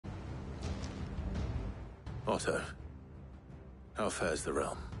Otto, how fares the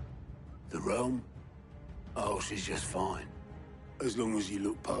realm? The realm? Oh, she's just fine. As long as you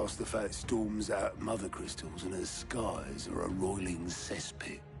look past the fact storms out mother crystals and her skies are a roiling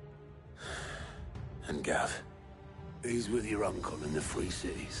cesspit. And Gav? He's with your uncle in the Free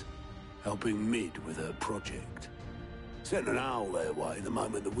Cities, helping Mid with her project. Sent an owl their way the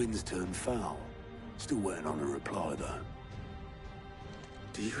moment the winds turned foul. Still waiting on a reply, though.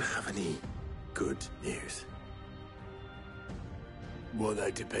 Do you have any good news? Well,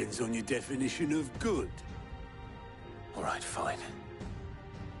 that depends on your definition of good. All right, fine.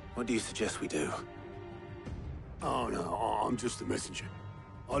 What do you suggest we do? Oh, no, I'm just a messenger.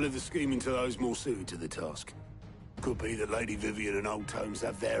 I leave the scheming to those more suited to the task. Could be that Lady Vivian and Old Tomes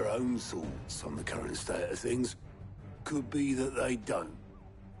have their own thoughts on the current state of things. Could be that they don't.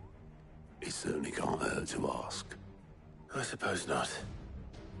 It certainly can't hurt to ask. I suppose not.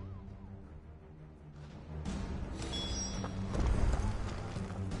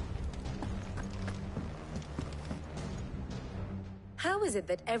 How is it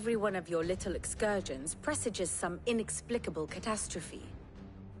that every one of your little excursions presages some inexplicable catastrophe?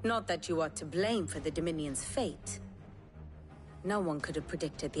 Not that you are to blame for the Dominion's fate. No one could have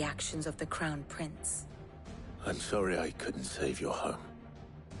predicted the actions of the Crown Prince. I'm sorry I couldn't save your home.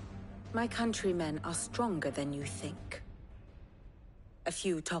 My countrymen are stronger than you think. A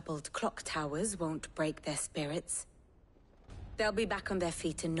few toppled clock towers won't break their spirits. They'll be back on their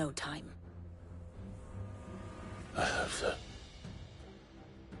feet in no time. I hope so.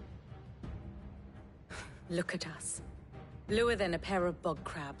 Look at us. Bluer than a pair of bog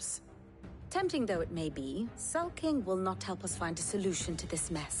crabs. Tempting though it may be, sulking will not help us find a solution to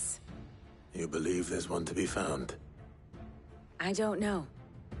this mess. You believe there's one to be found? I don't know.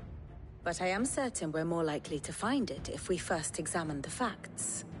 But I am certain we're more likely to find it if we first examine the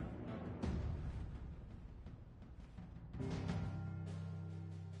facts.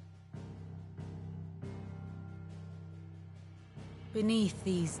 Beneath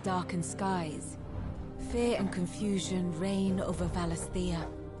these darkened skies, fear and confusion reign over Valisthea.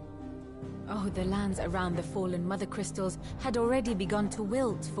 Oh, the lands around the fallen Mother Crystals had already begun to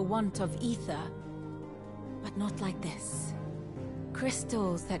wilt for want of ether. But not like this.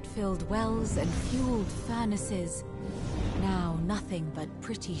 Crystals that filled wells and fueled furnaces, now nothing but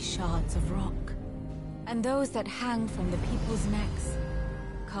pretty shards of rock. And those that hang from the people's necks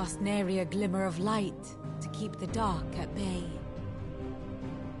cast nary a glimmer of light to keep the dark at bay.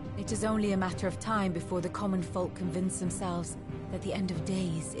 It is only a matter of time before the common folk convince themselves that the end of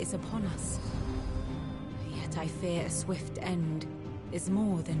days is upon us. Yet I fear a swift end is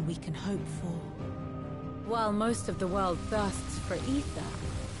more than we can hope for. While most of the world thirsts for ether,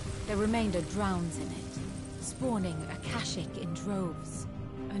 the remainder drowns in it, spawning Akashic in droves.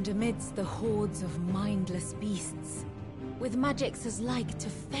 And amidst the hordes of mindless beasts, with magics as like to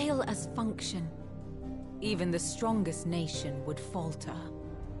fail as function, even the strongest nation would falter.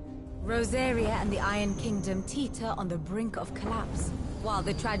 Rosaria and the Iron Kingdom teeter on the brink of collapse, while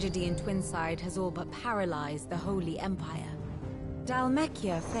the tragedy in Twinside has all but paralyzed the Holy Empire.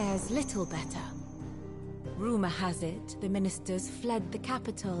 Dalmekia fares little better. Rumor has it the ministers fled the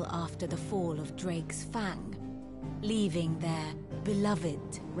capital after the fall of Drake's Fang, leaving their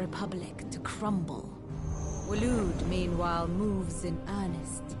beloved republic to crumble. Waloed, meanwhile, moves in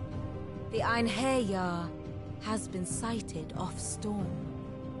earnest. The Einherjar has been sighted off-storm.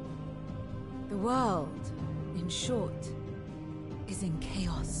 The world, in short, is in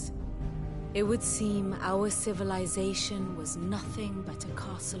chaos. It would seem our civilization was nothing but a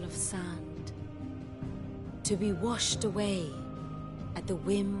castle of sand, to be washed away at the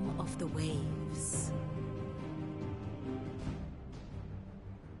whim of the waves.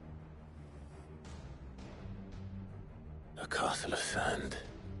 A castle of sand.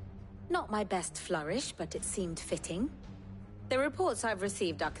 Not my best flourish, but it seemed fitting. The reports I've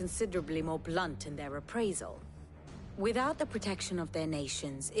received are considerably more blunt in their appraisal. Without the protection of their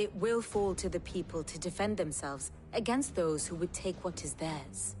nations, it will fall to the people to defend themselves against those who would take what is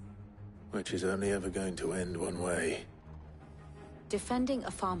theirs. Which is only ever going to end one way. Defending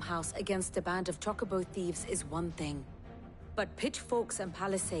a farmhouse against a band of chocobo thieves is one thing, but pitchforks and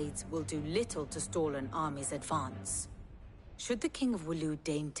palisades will do little to stall an army's advance. Should the King of Waloed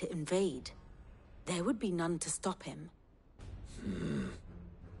deign to invade, there would be none to stop him.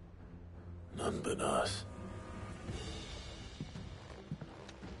 None but us.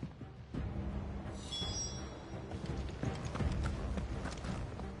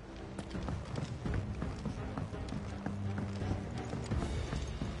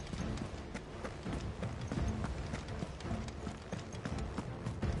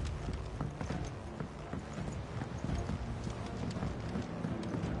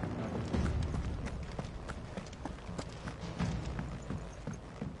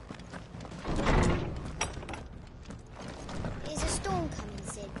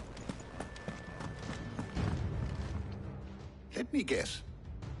 Let me guess.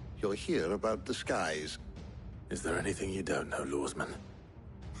 You're here about the skies. Is there anything you don't know, Lawsman?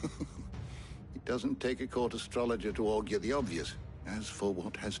 It doesn't take a court astrologer to augur the obvious. As for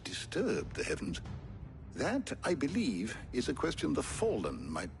what has disturbed the heavens, that, I believe, is a question the Fallen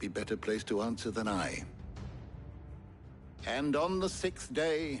might be better placed to answer than I. And on the 6th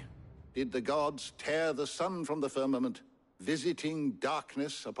day, did the gods tear the sun from the firmament, visiting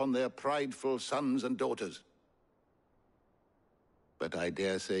darkness upon their prideful sons and daughters. But I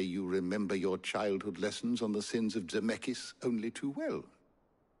dare say you remember your childhood lessons on the sins of Zemeckis only too well.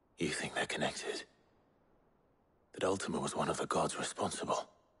 You think they're connected? That Ultima was one of the gods responsible?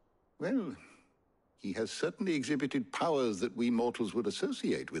 Well, he has certainly exhibited powers that we mortals would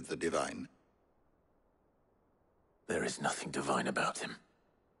associate with the divine. There is nothing divine about him.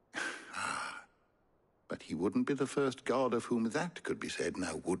 But he wouldn't be the first god of whom that could be said,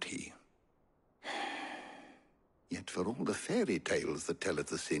 now would he? Yet for all the fairy tales that tell of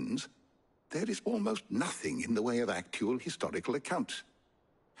the sins, there is almost nothing in the way of actual historical accounts.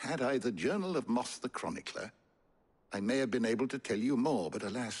 Had I the Journal of Moss the Chronicler, I may have been able to tell you more, but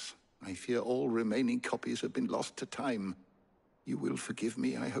alas, I fear all remaining copies have been lost to time. You will forgive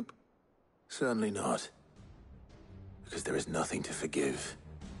me, I hope? Certainly not. Because there is nothing to forgive.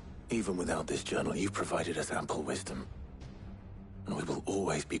 Even without this journal, you've provided us ample wisdom. And we will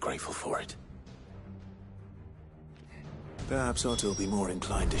always be grateful for it. Perhaps Otto will be more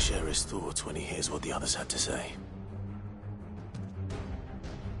inclined to share his thoughts when he hears what the others had to say.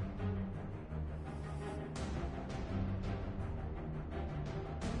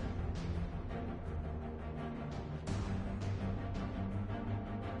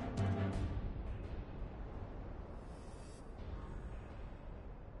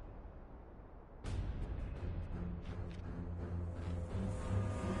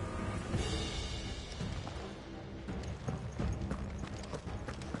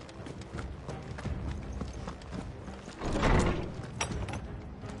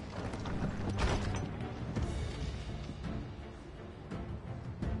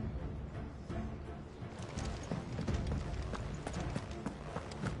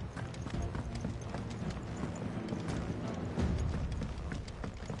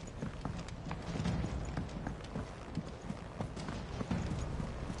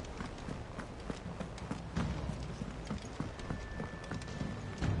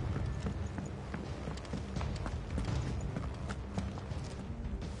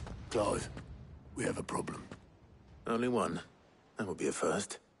 Clive, we have a problem. Only one. That would be a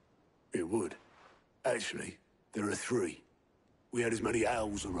first. It would. Actually, there are 3. We had as many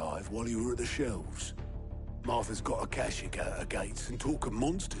owls arrive while you were at the shelves. Martha's got a Akashic out her gates, and talk of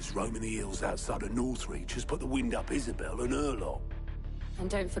monsters roaming the hills outside of Northreach has put the wind up Isabel and her lot. And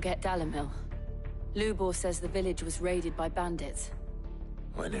don't forget Dalimil. Lubor says the village was raided by bandits.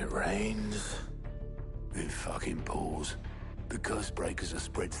 When it rains... It fucking pours. The curse breakers are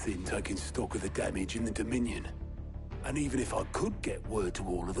spread thin, taking stock of the damage in the Dominion. And even if I could get word to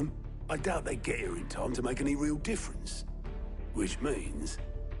all of them, I doubt they'd get here in time to make any real difference. Which means...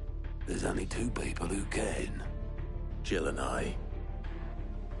 there's only 2 people who can. Jill and I.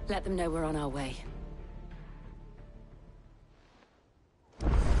 Let them know we're on our way.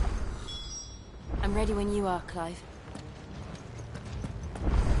 I'm ready when you are, Clive.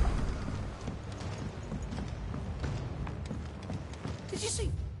 Did you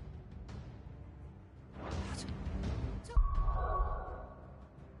see?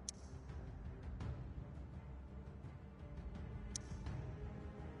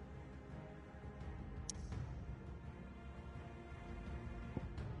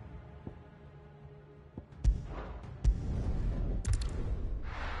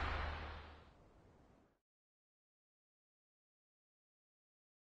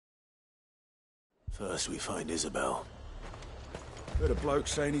 First we find Isabel. Heard a bloke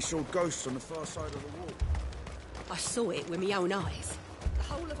saying he saw ghosts on the far side of the wall. I saw it with my own eyes. The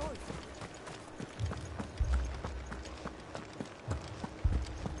whole of Odin.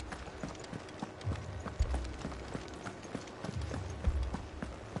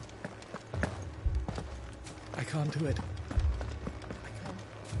 I can't do it.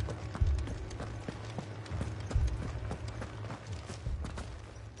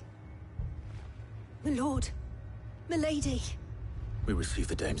 My lord. My lady. We received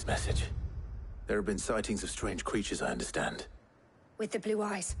the dame's message. There have been sightings of strange creatures, I understand. With the blue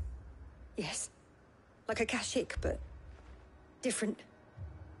eyes. Yes. Like a Akashic, but... different.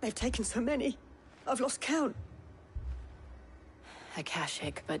 They've taken so many. I've lost count.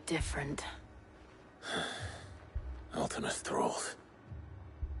 Akashic, but different. Ultima's thralls.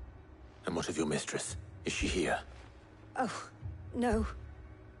 And what of your mistress? Is she here? Oh, No.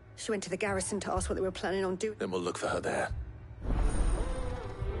 She went to the garrison to ask what they were planning on doing. Then we'll look for her there.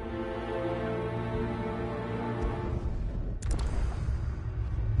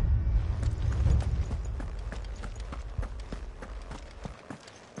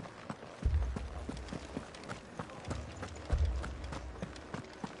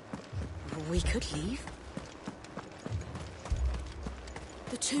 We could leave.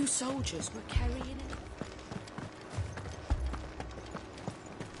 The two soldiers were carrying it.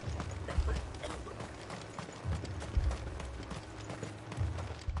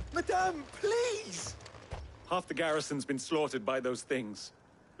 Madame, please! Half the garrison's been slaughtered by those things.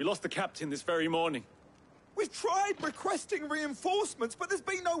 We lost the captain this very morning. We've tried requesting reinforcements, but there's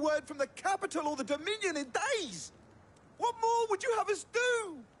been no word from the capital or the Dominion in days! What more would you have us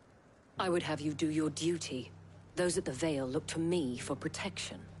do? I would have you do your duty. Those at the Vale look to me for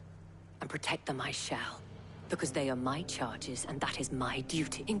protection. And protect them I shall. Because they are my charges, and that is my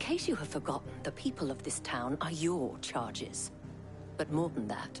duty. In case you have forgotten, the people of this town are your charges. But more than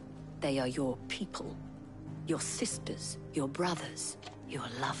that, they are your people. Your sisters, your brothers, your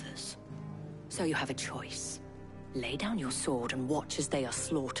lovers. So you have a choice. Lay down your sword and watch as they are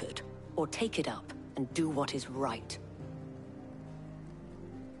slaughtered. Or take it up and do what is right.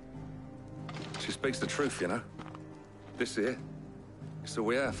 She speaks the truth, you know. This here, it's all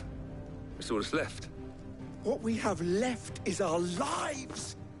we have. It's all that's left. What we have left is our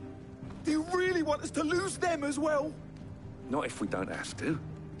lives! Do you really want us to lose them as well? Not if we don't have to.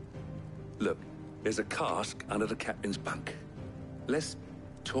 Look, there's a cask under the captain's bunk. Let's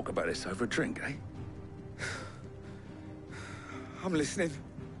talk about this over a drink, eh? I'm listening.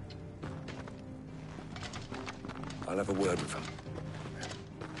 I'll have a word with him.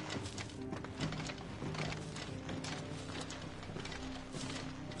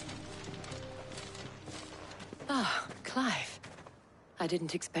 Ah, Clive. I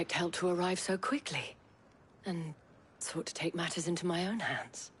didn't expect help to arrive so quickly. And sought to take matters into my own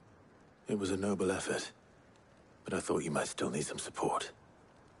hands. It was a noble effort, but I thought you might still need some support.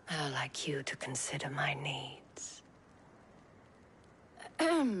 I'd like you to consider my needs.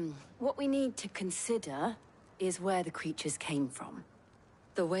 What we need to consider is where the creatures came from.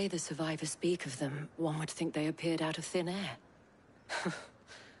 The way the survivors speak of them, one would think they appeared out of thin air.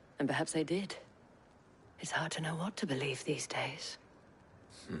 And perhaps they did. It's hard to know what to believe these days.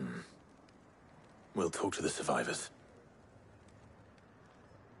 We'll talk to the survivors.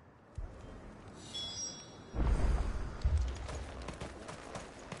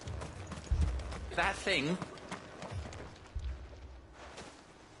 That thing?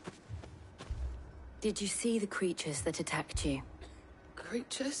 Did you see the creatures that attacked you?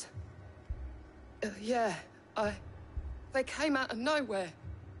 Creatures? Yeah, They came out of nowhere.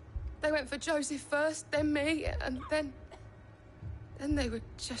 They went for Joseph first, then me, and then they were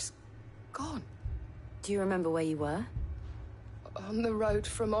just gone. Do you remember where you were? On the road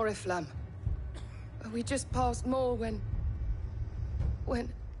from Oriflamme. We just passed Moor when...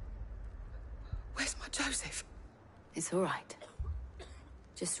 Where's my Joseph? It's all right.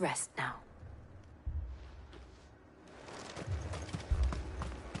 Just rest now.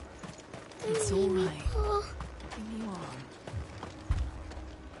 It's all right. Continue on.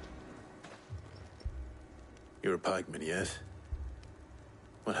 You're a pikeman, yes?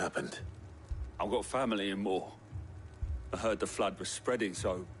 What happened? I've got family in Moor. I heard the flood was spreading,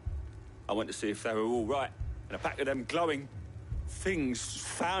 so I went to see if they were all right. And a pack of them glowing things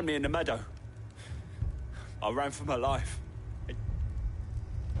found me in the meadow. I ran for my life.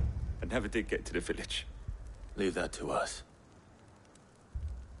 I never did get to the village. Leave that to us.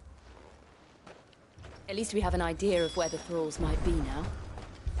 At least we have an idea of where the thralls might be now.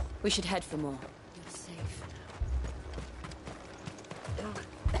 We should head for more. You're safe now.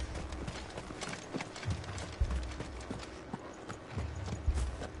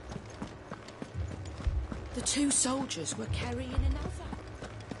 The two soldiers were carrying another.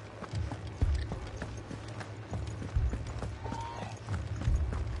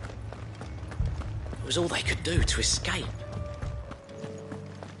 It was all they could do to escape.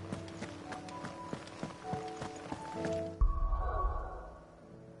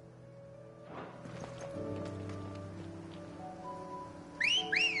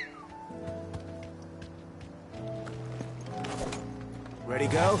 Ready,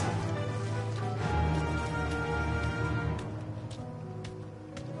 go?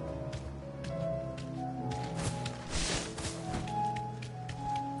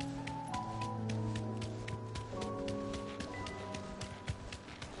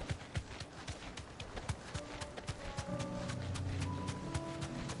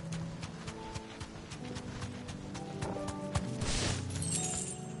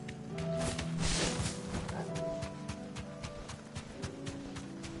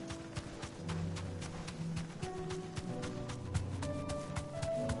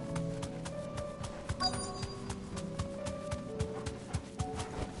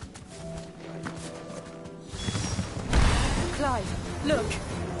 Look!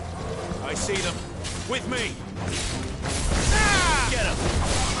 I see them. With me! Get him!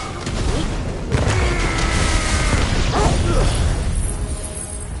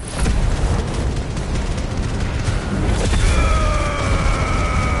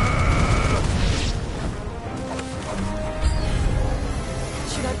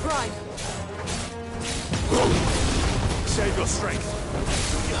 Should I bribe? Save your strength.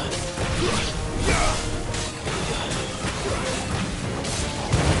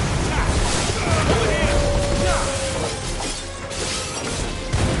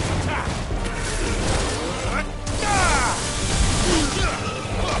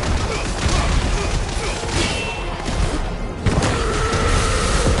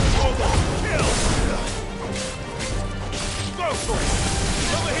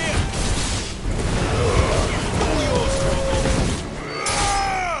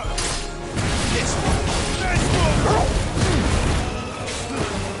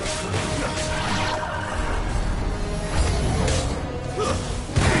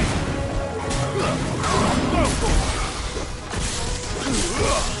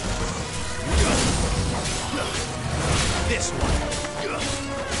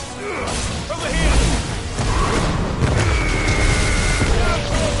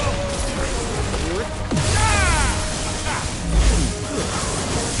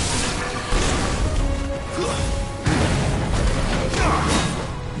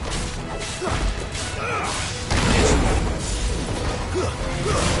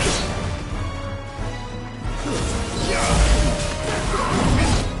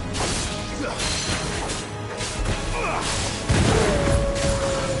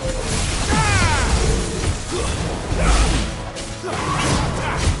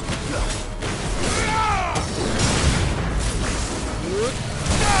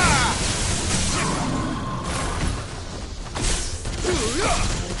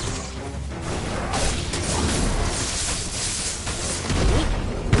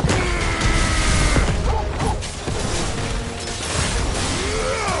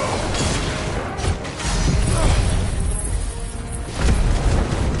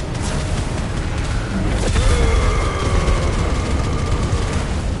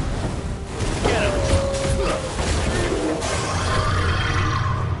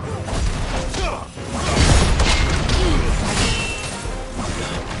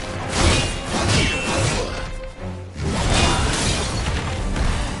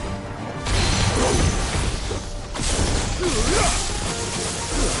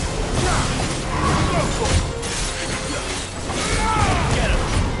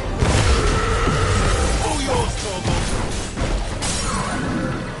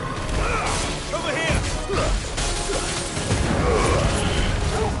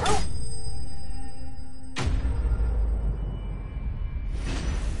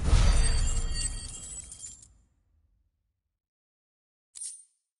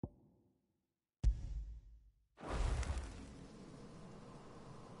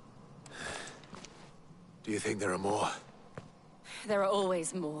 Do you think there are more? There are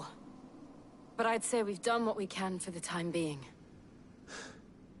always more. But I'd say we've done what we can for the time being.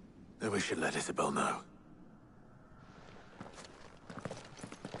 Then we should let Isabel know.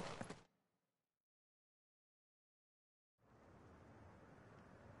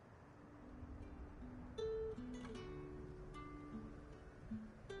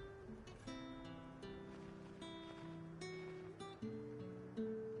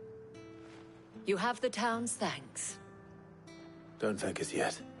 You have the town's thanks. Don't thank us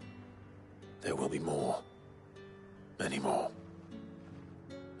yet. There will be more. Many more.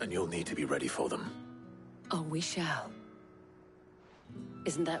 And you'll need to be ready for them. Oh, we shall.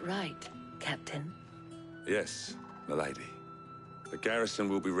 Isn't that right, Captain? Yes, milady. The garrison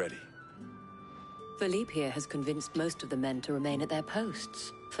will be ready. Philippe here has convinced most of the men to remain at their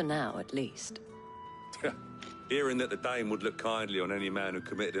posts. For now, at least. Hearing that the Dane would look kindly on any man who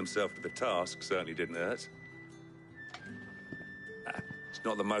committed himself to the task certainly didn't hurt. It's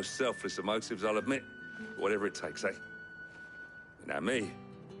not the most selfless of motives, I'll admit. Whatever it takes, eh? Now me,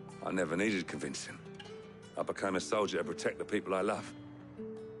 I never needed convincing. I became a soldier to protect the people I love.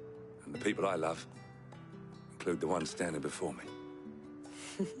 And the people I love include the one standing before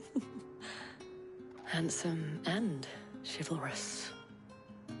me. Handsome and chivalrous.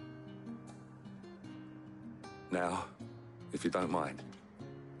 Now, if you don't mind,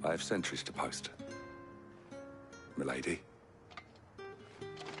 I have sentries to post. Milady.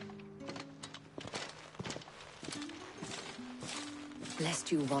 Lest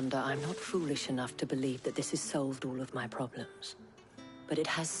you wonder, I'm not foolish enough to believe that this has solved all of my problems. But it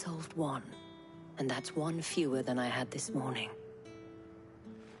has solved one, and that's one fewer than I had this morning.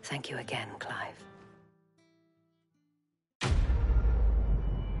 Thank you again, Clive.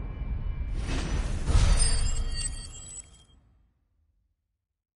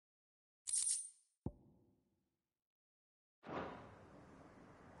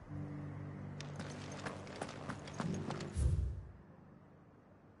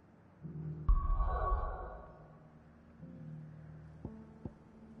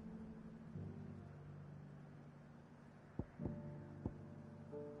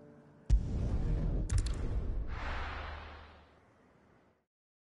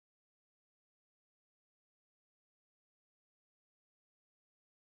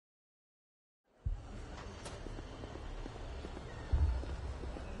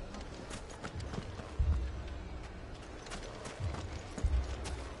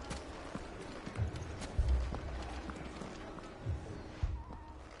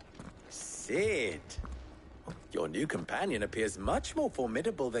 Sid! Your new companion appears much more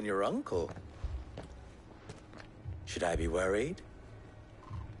formidable than your uncle. Should I be worried?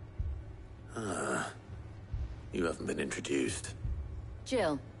 You haven't been introduced.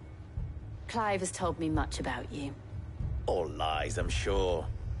 Jill, Clive has told me much about you. All lies, I'm sure.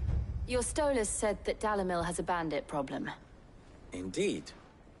 Your Stolas said that Dalimil has a bandit problem. Indeed.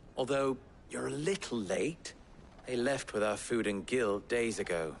 Although, you're a little late. They left with our food and guild days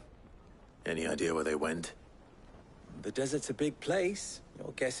ago. Any idea where they went? The desert's a big place.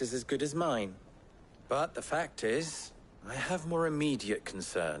 Your guess is as good as mine. But the fact is, I have more immediate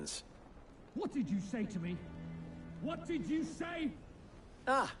concerns. What did you say to me? What did you say?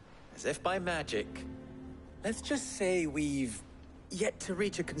 Ah, as if by magic. Let's just say we've yet to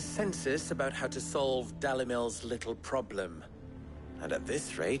reach a consensus about how to solve Dalimil's little problem. And at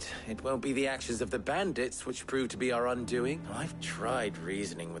this rate, it won't be the actions of the bandits which prove to be our undoing. I've tried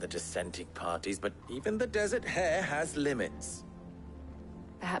reasoning with the dissenting parties, but even the Desert Hare has limits.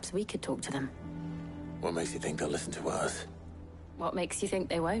 Perhaps we could talk to them. What makes you think they'll listen to us? What makes you think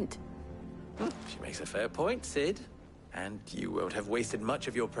they won't? She makes a fair point, Sid. And you won't have wasted much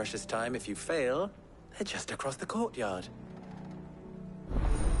of your precious time if you fail. They're just across the courtyard.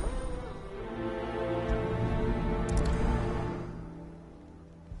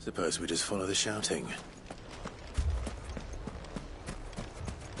 Suppose we just follow the shouting.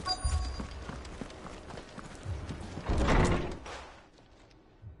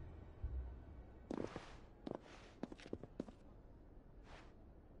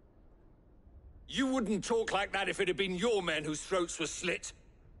 You wouldn't talk like that if it had been your men whose throats were slit.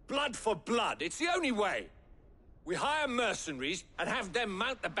 Blood for blood, it's the only way. We hire mercenaries and have them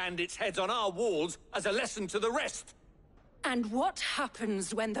mount the bandits' heads on our walls as a lesson to the rest. And what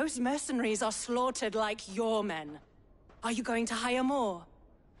happens when those mercenaries are slaughtered like your men? Are you going to hire more?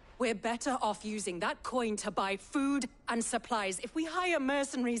 We're better off using that coin to buy food and supplies. If we hire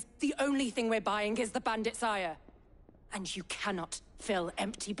mercenaries, the only thing we're buying is the bandits' ire. And you cannot fill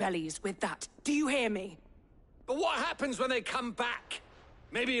empty bellies with that. Do you hear me? But what happens when they come back?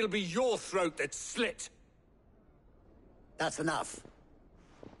 Maybe it'll be your throat that's slit. That's enough.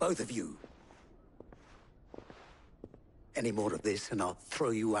 Both of you. Any more of this and I'll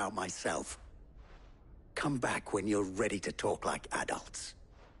throw you out myself. Come back when you're ready to talk like adults.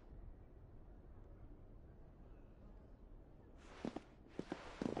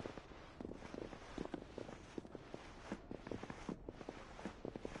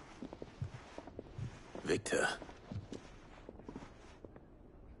 Victor.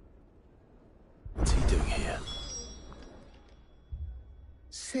 What's he doing here?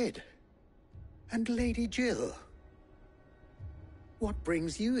 Sid. And Lady Jill. What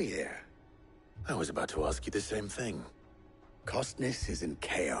brings you here? I was about to ask you the same thing. Costness is in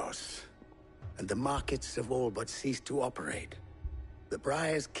chaos, and the markets have all but ceased to operate. The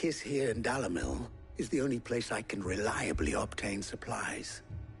Briar's Kiss here in Dalimil is the only place I can reliably obtain supplies.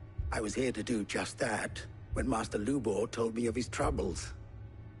 I was here to do just that when Master Lubor told me of his troubles.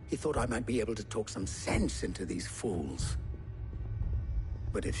 He thought I might be able to talk some sense into these fools.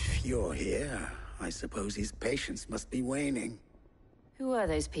 But if you're here, I suppose his patience must be waning. Who are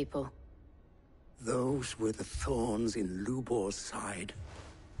those people? Those were the thorns in Lubor's side.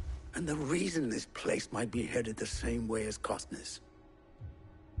 And the reason this place might be headed the same way as Costness.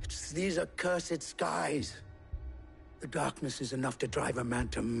 It's these accursed skies. The darkness is enough to drive a man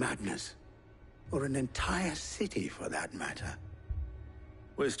to madness. Or an entire city, for that matter.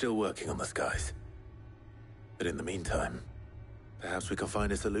 We're still working on the skies. But in the meantime, perhaps we can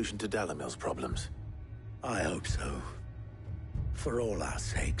find a solution to Dalimil's problems. I hope so. For all our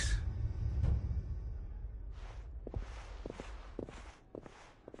sakes.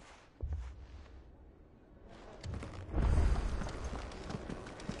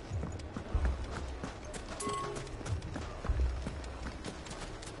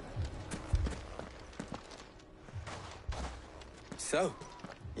 So,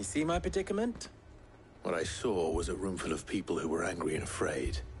 you see my predicament? What I saw was a room full of people who were angry and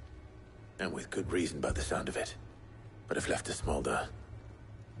afraid. And with good reason by the sound of it. But if left to smolder,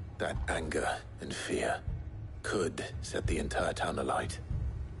 that anger and fear could set the entire town alight.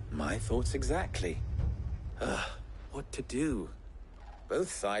 My thoughts exactly. What to do?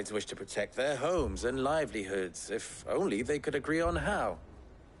 Both sides wish to protect their homes and livelihoods, if only they could agree on how.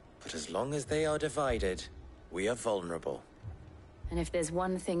 But as long as they are divided, we are vulnerable. And if there's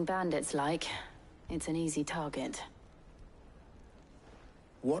one thing bandits like, it's an easy target.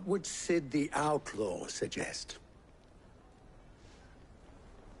 What would Sid the Outlaw suggest?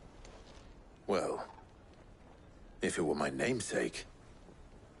 Well, if it were my namesake,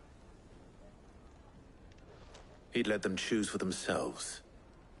 he'd let them choose for themselves,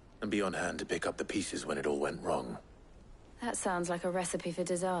 and be on hand to pick up the pieces when it all went wrong. That sounds like a recipe for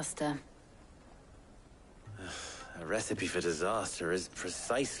disaster. A recipe for disaster is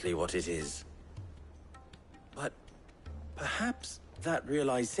precisely what it is. But perhaps that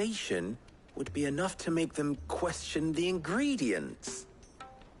realization would be enough to make them question the ingredients.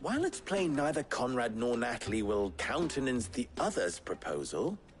 While it's plain neither Conrad nor Natalie will countenance the other's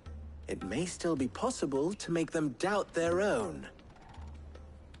proposal, it may still be possible to make them doubt their own.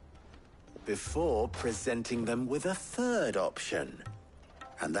 Before presenting them with a third option.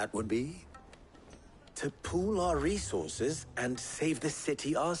 And that would be? To pool our resources and save the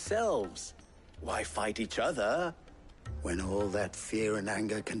city ourselves. Why fight each other? When all that fear and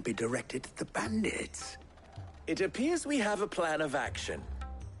anger can be directed at the bandits. It appears we have a plan of action.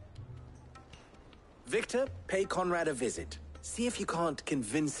 Victor, pay Conrad a visit. See if you can't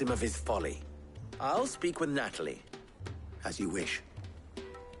convince him of his folly. I'll speak with Natalie. As you wish.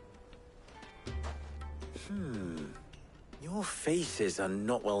 Your faces are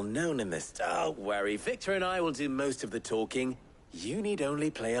not well known in this. Don't worry, Victor and I will do most of the talking. You need only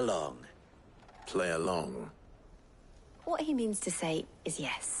play along. Play along? What he means to say is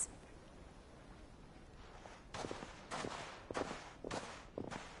yes.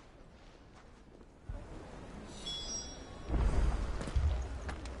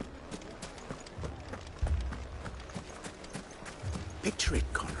 Picture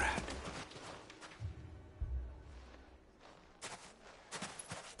it, Conrad.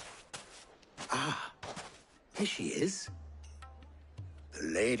 Ah, here she is. The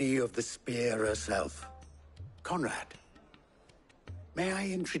Lady of the Spear herself. Conrad, may I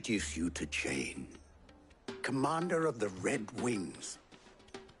introduce you to Jane, commander of the Red Wings,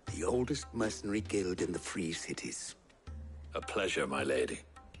 the oldest mercenary guild in the Free Cities. A pleasure, my lady.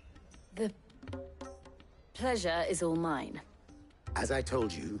 The pleasure is all mine. As I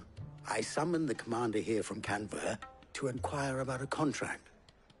told you, I summoned the commander here from Canver to inquire about a contract.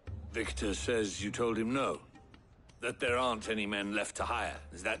 Victor says you told him no. That there aren't any men left to hire.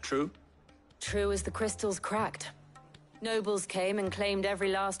 Is that true? True as the crystals cracked. Nobles came and claimed every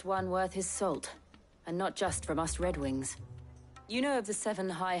last one worth his salt. And not just from us Red Wings. You know of the 7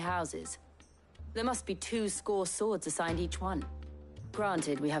 high houses. There must be 2 swords assigned each one.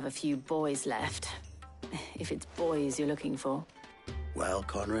 Granted, we have a few boys left. If it's boys you're looking for. Well,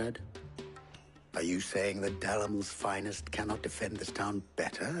 Conrad, are you saying that Dalamel's finest cannot defend this town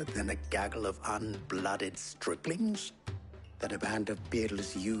better than a gaggle of unblooded striplings? That a band of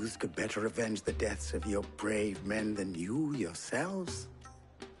beardless youths could better avenge the deaths of your brave men than you yourselves?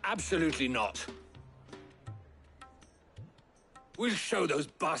 Absolutely not. We'll show those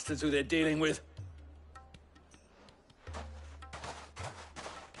bastards who they're dealing with.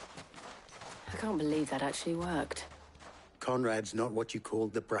 I can't believe that actually worked. Conrad's not what you call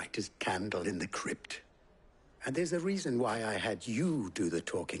the brightest candle in the crypt. And there's a reason why I had you do the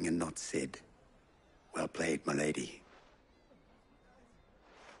talking and not Sid. Well played, my lady.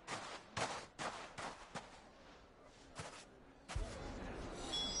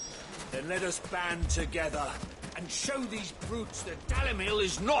 Then let us band together and show these brutes that Dalimil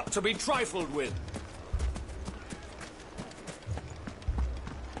is not to be trifled with.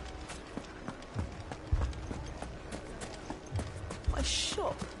 My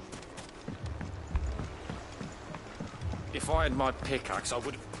shop. If I had my pickaxe, I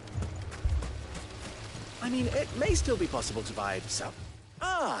would have... I mean, it may still be possible to buy some.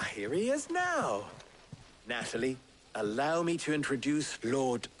 Ah, here he is now. Natalie, allow me to introduce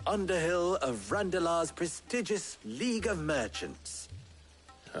Lord Underhill of Randalar's prestigious League of Merchants.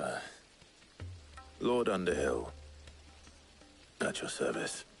 Lord Underhill. At your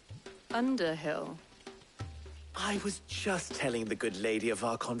service. Underhill? I was just telling the good lady of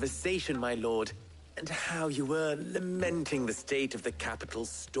our conversation, my lord, and how you were lamenting the state of the capital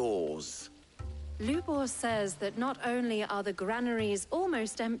stores. Lubor says that not only are the granaries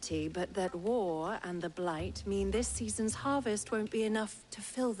almost empty, but that war and the Blight mean this season's harvest won't be enough to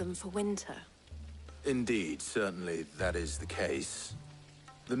fill them for winter. Indeed, certainly that is the case.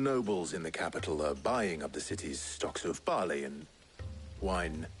 The nobles in the capital are buying up the city's stocks of barley and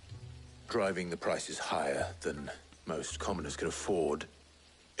wine, driving the prices higher than most commoners can afford.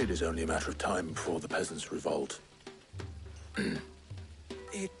 It is only a matter of time before the peasants revolt.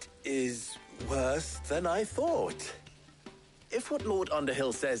 It is worse than I thought. If what Lord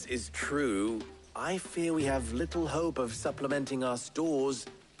Underhill says is true, I fear we have little hope of supplementing our stores,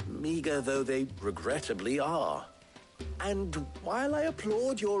 meager though they regrettably are. And while I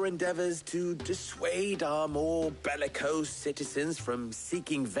applaud your endeavors to dissuade our more bellicose citizens from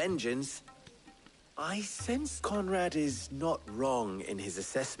seeking vengeance, I sense Conrad is not wrong in his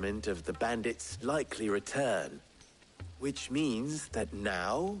assessment of the bandits' likely return. Which means that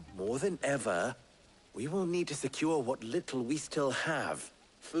now, more than ever, we will need to secure what little we still have.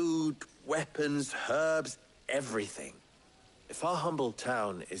 Food, weapons, herbs, everything. If our humble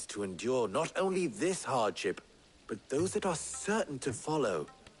town is to endure not only this hardship, but those that are certain to follow,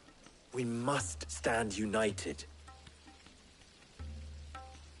 we must stand united.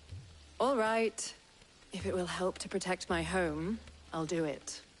 All right. If it will help to protect my home, I'll do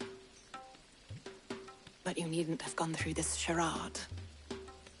it. But you needn't have gone through this charade.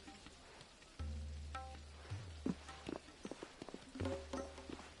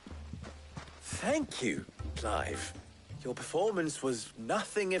 Thank you, Clive. Your performance was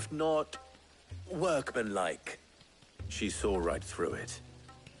nothing if not workmanlike. She saw right through it.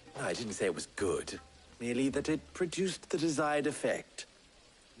 I didn't say it was good, merely that it produced the desired effect.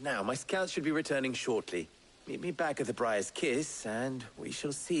 Now, my scouts should be returning shortly. Meet me back at the Briar's Kiss, and we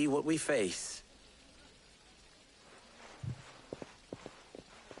shall see what we face.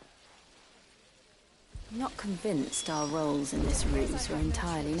 I'm not convinced our roles in this ruse were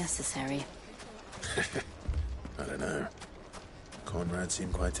entirely necessary. I don't know. Conrad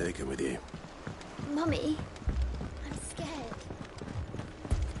seemed quite taken with you. Mummy, I'm scared.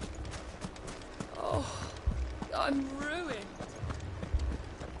 Oh, I'm ruined.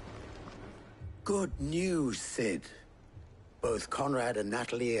 Good news, Sid. Both Conrad and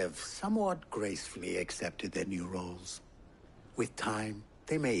Natalie have somewhat gracefully accepted their new roles. With time,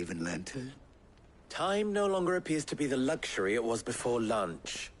 they may even learn to. Time no longer appears to be the luxury it was before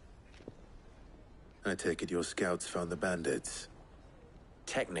lunch. I take it your scouts found the bandits.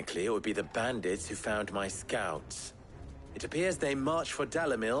 Technically, it would be the bandits who found my scouts. It appears they march for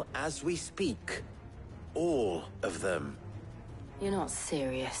Dalimil as we speak. All of them. You're not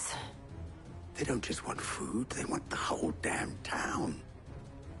serious. They don't just want food, they want the whole damn town.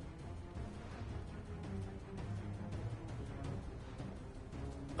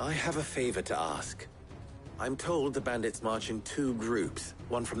 I have a favor to ask. I'm told the bandits march in two groups,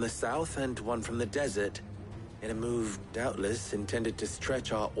 one from the south and one from the desert, in a move doubtless intended to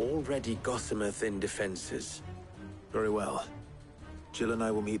stretch our already gossamer-thin defenses. Very well. Jill and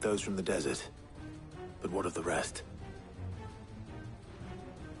I will meet those from the desert. But what of the rest?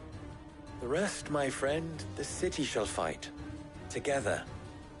 The rest, my friend, the city shall fight. Together.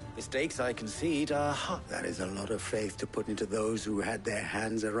 Mistakes, I concede, are hard. That is a lot of faith to put into those who had their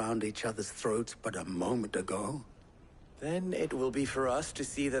hands around each other's throats but a moment ago. Then it will be for us to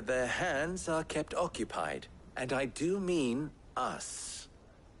see that their hands are kept occupied. And I do mean us.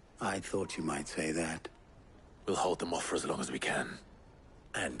 I thought you might say that. We'll hold them off for as long as we can.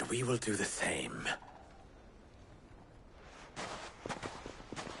 And we will do the same.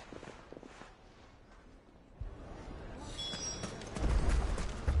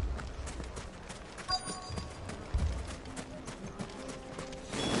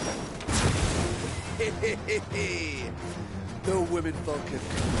 No women folk have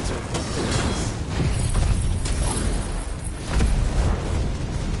come to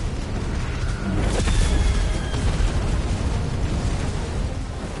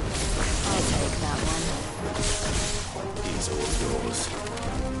I'll take that one. He's all yours.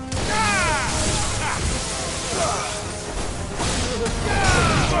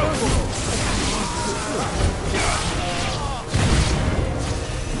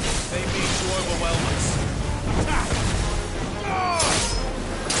 They mean to overwhelm us.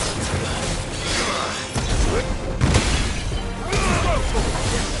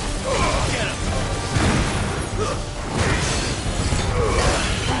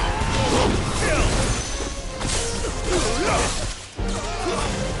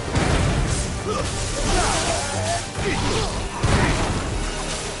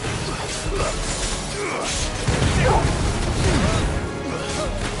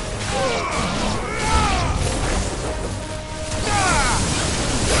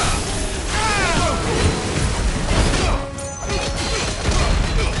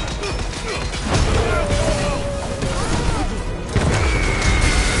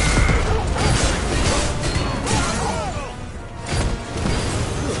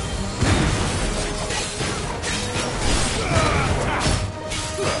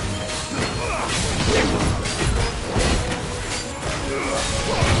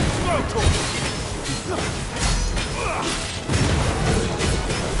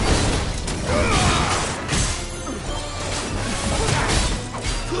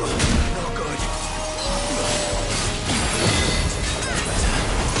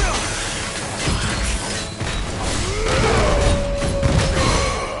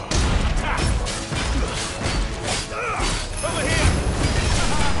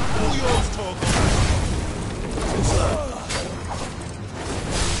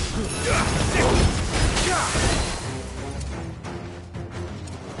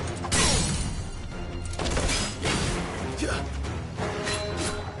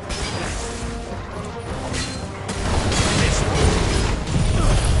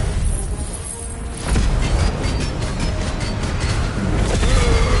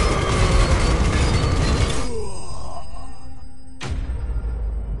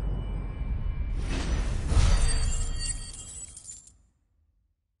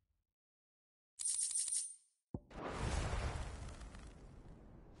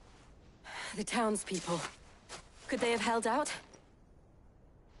 The townspeople. Could they have held out?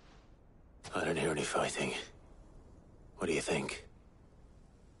 I don't hear any fighting. What do you think?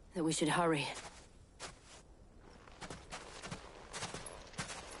 That we should hurry.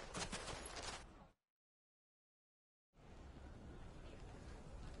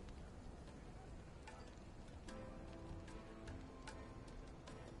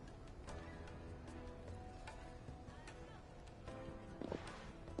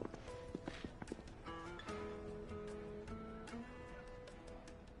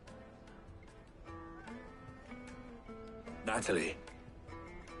 Natalie,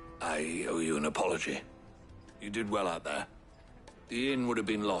 I owe you an apology. You did well out there. The inn would have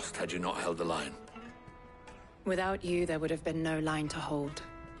been lost had you not held the line. Without you, there would have been no line to hold.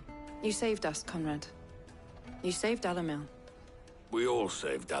 You saved us, Conrad. You saved Dalimil. We all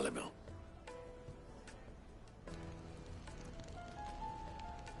saved Dalimil.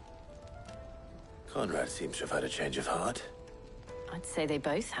 Conrad seems to have had a change of heart. I'd say they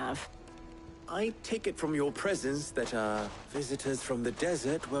both have. I take it from your presence that our visitors from the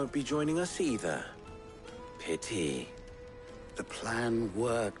desert won't be joining us either. Pity. The plan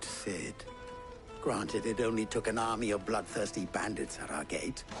worked, Sid. Granted, it only took an army of bloodthirsty bandits at our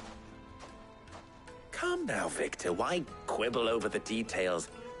gate. Calm now, Victor. Why quibble over the details?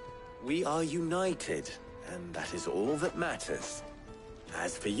 We are united, and that is all that matters.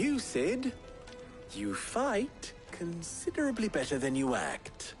 As for you, Sid, you fight considerably better than you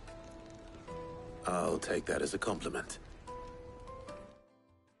act. I'll take that as a compliment.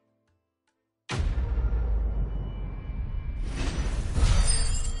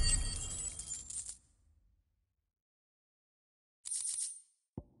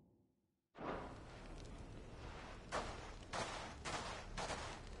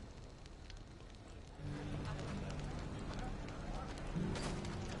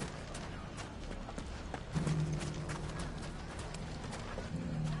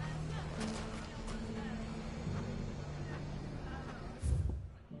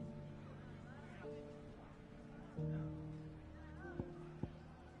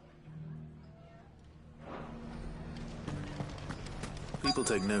 People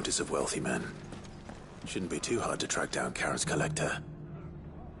take notice of wealthy men. Shouldn't be too hard to track down Karen's collector.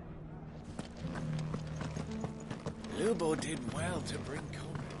 Lubo did well to bring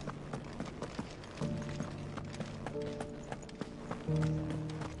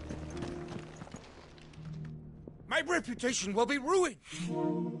My reputation will be ruined!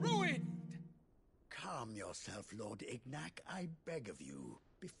 Ruined! Calm yourself, Lord Ignac, I beg of you,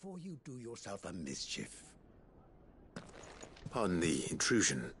 before you do yourself a mischief. Pardon the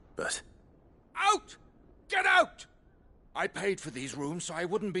intrusion, but... Out! Get out! I paid for these rooms so I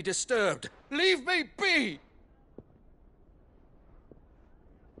wouldn't be disturbed. Leave me be!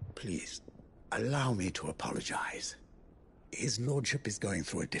 Please, allow me to apologize. His lordship is going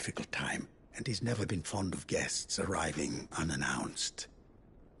through a difficult time, and he's never been fond of guests arriving unannounced.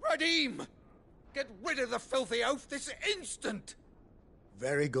 Radim! Get rid of the filthy oaf this instant!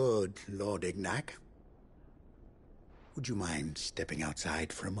 Very good, Lord Ignac. Would you mind stepping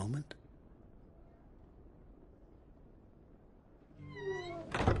outside for a moment?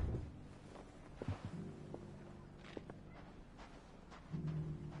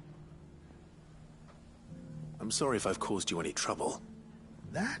 I'm sorry if I've caused you any trouble.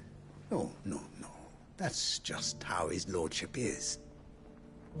 That? Oh, no. That's just how his lordship is.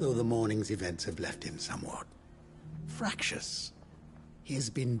 Though the morning's events have left him somewhat fractious. He has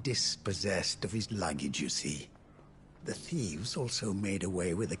been dispossessed of his luggage, you see. The thieves also made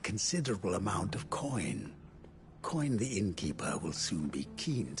away with a considerable amount of coin. Coin the innkeeper will soon be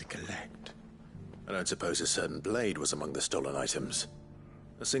keen to collect. I don't suppose a certain blade was among the stolen items.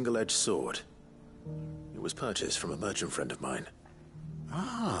 A single-edged sword. It was purchased from a merchant friend of mine.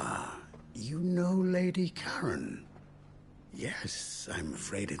 Ah, you know Lady Karen. Yes, I'm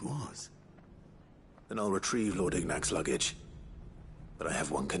afraid it was. Then I'll retrieve Lord Ignac's luggage. But I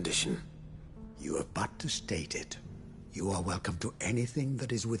have one condition. You have but to state it. You are welcome to anything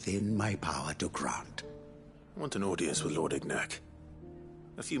that is within my power to grant. I want an audience with Lord Ignac.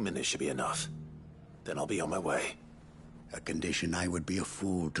 A few minutes should be enough. Then I'll be on my way. A condition I would be a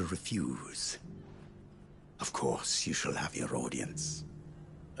fool to refuse. Of course, you shall have your audience.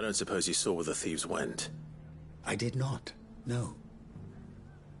 I don't suppose you saw where the thieves went? I did not, no.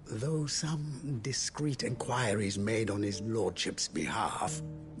 Though some discreet inquiries made on his lordship's behalf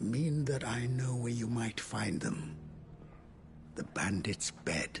mean that I know where you might find them. The bandit's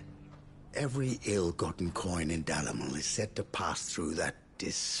bed. Every ill-gotten coin in Dalimil is said to pass through that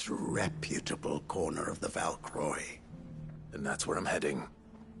disreputable corner of the Valcroy. And that's where I'm heading.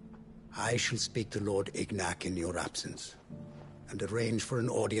 I shall speak to Lord Ignac in your absence, and arrange for an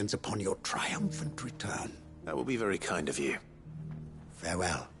audience upon your triumphant return. That will be very kind of you.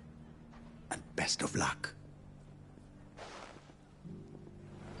 Farewell, and best of luck.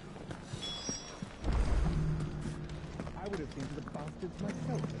 I would have seen to the bastards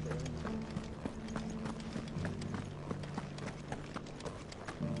myself.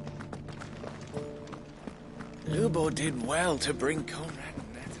 Lubo did well to bring Conrad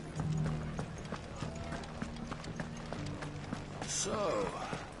and Natalie. So,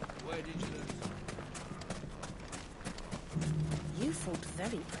 where did you lose? You fought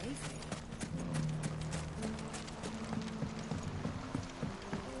very bravely.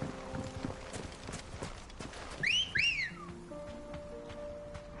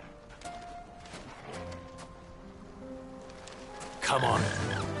 Come on.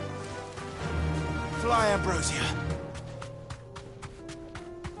 Fly, Ambrosia.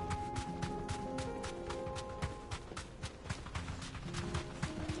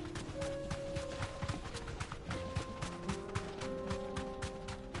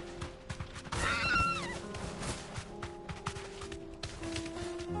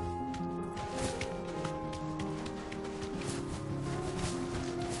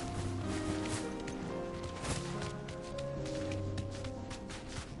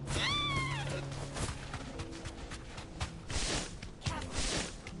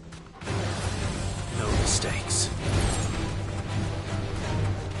 Mistakes.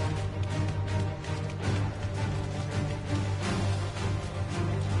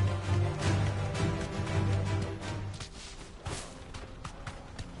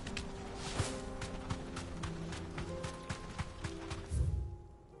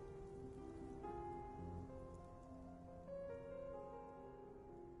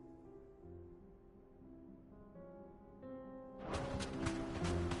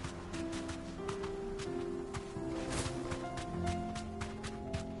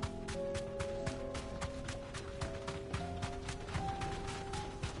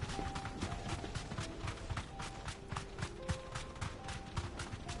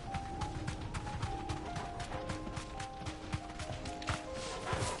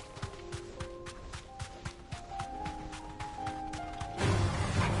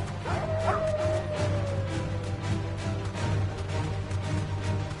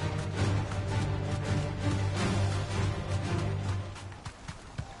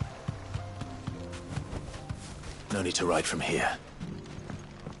 No need to ride from here.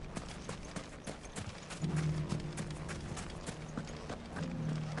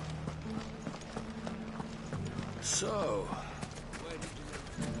 So,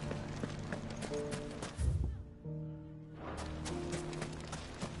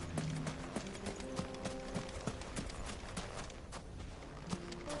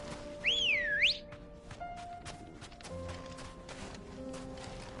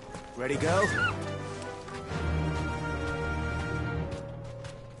 ready, go?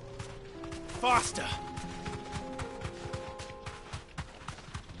 Faster!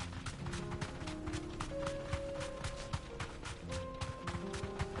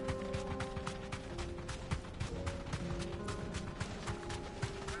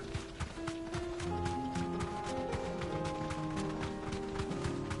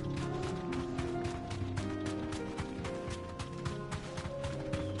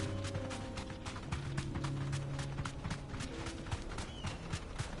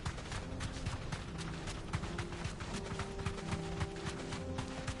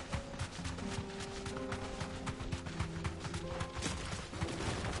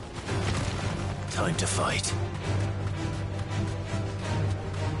 time to fight.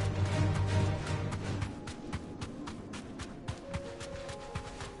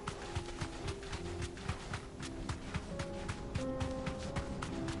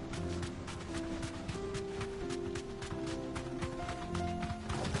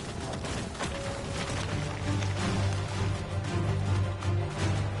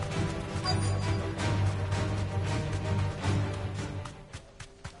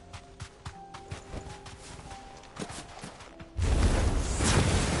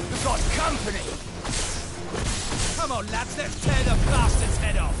 Come on, lads, let's tear the bastard's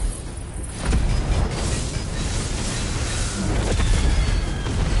head off!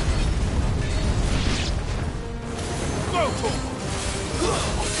 Go for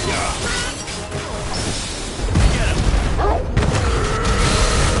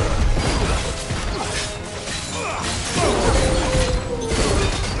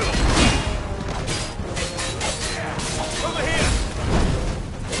over here!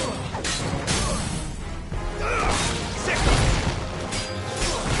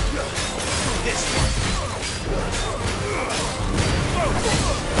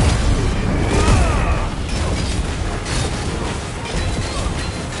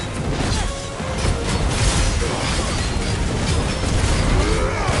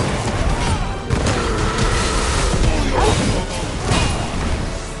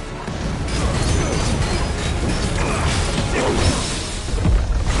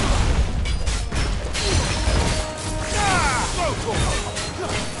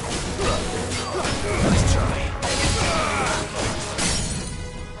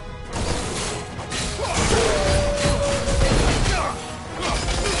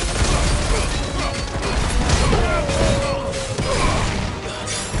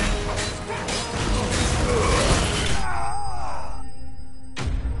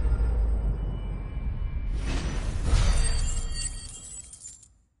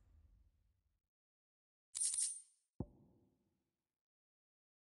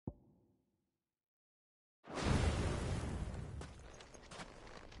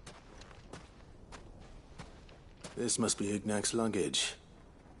 This must be Ignac's luggage.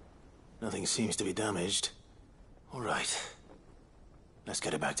 Nothing seems to be damaged. All right. Let's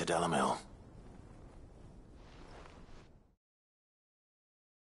get it back to Dalimil.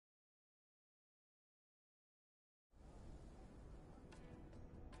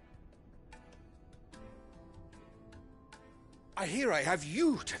 I hear I have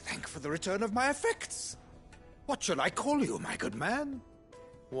you to thank for the return of my effects. What shall I call you, my good man?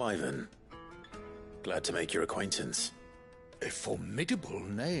 Wyvern. Glad to make your acquaintance. A formidable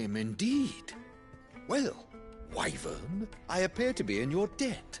name indeed. Well, Wyvern, I appear to be in your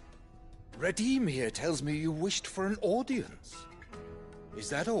debt. Redeem here tells me you wished for an audience.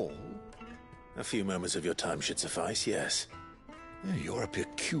 Is that all? A few moments of your time should suffice, yes. You're a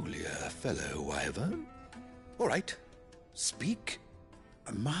peculiar fellow, Wyvern. All right, speak.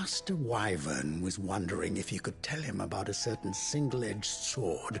 Master Wyvern was wondering if you could tell him about a certain single-edged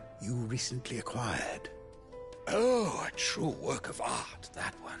sword you recently acquired. Oh, a true work of art,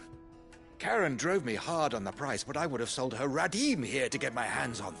 that one. Karen drove me hard on the price, but I would have sold her Radim here to get my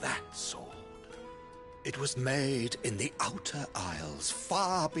hands on that sword. It was made in the Outer Isles,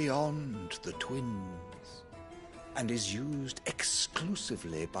 far beyond the Twins, and is used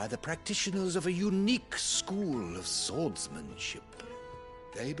exclusively by the practitioners of a unique school of swordsmanship.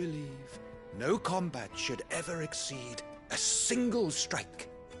 They believe no combat should ever exceed a single strike,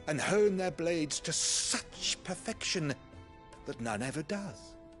 and hone their blades to such perfection that none ever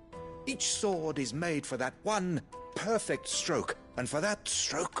does. Each sword is made for that one perfect stroke, and for that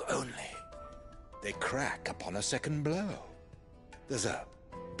stroke only. They crack upon a second blow. There's a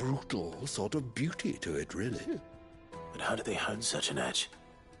brutal sort of beauty to it, really. But how do they hone such an edge?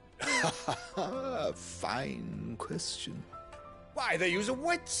 Fine question. Why, they use a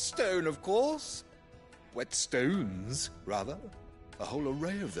whetstone, of course. Whetstones, rather. A whole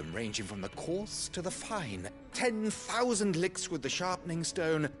array of them, ranging from the coarse to the fine. 10,000 licks with the sharpening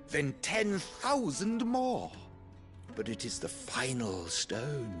stone, then 10,000 more. But it is the final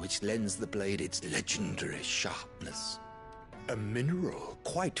stone which lends the blade its legendary sharpness. A mineral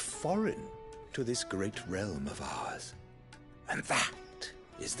quite foreign to this great realm of ours. And that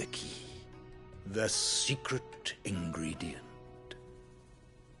is the key. The secret ingredient.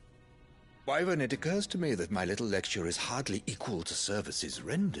 Wyvern, it occurs to me that my little lecture is hardly equal to services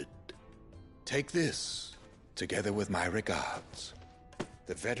rendered. Take this, together with my regards.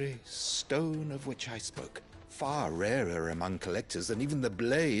 The very stone of which I spoke, far rarer among collectors than even the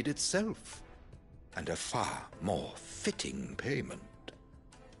blade itself, and a far more fitting payment.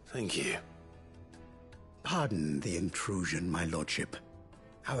 Thank you. Pardon the intrusion, my lordship.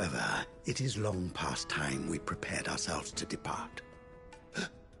 However, it is long past time we prepared ourselves to depart.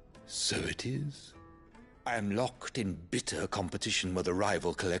 So it is. I am locked in bitter competition with a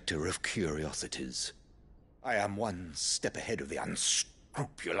rival collector of curiosities. I am one step ahead of the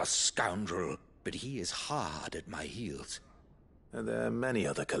unscrupulous scoundrel, but he is hard at my heels. And there are many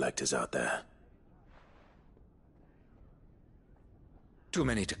other collectors out there. Too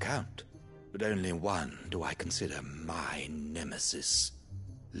many to count, but only one do I consider my nemesis.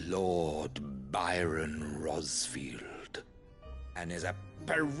 Lord Byron Rosfield, and is a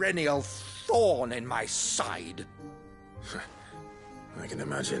perennial thorn in my side. I can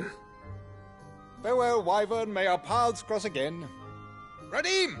imagine. Farewell, Wyvern. May our paths cross again.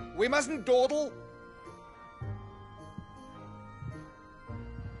 Radim, we mustn't dawdle.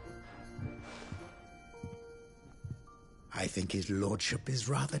 I think his lordship is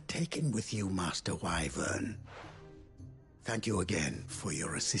rather taken with you, Master Wyvern. Thank you again for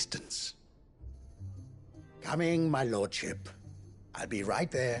your assistance. Coming, my lordship. I'll be right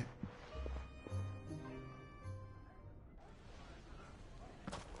there.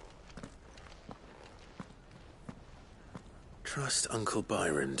 Trust Uncle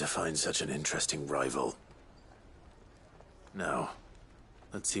Byron to find such an interesting rival. Now,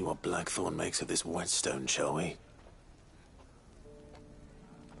 let's see what Blackthorn makes of this whetstone, shall we?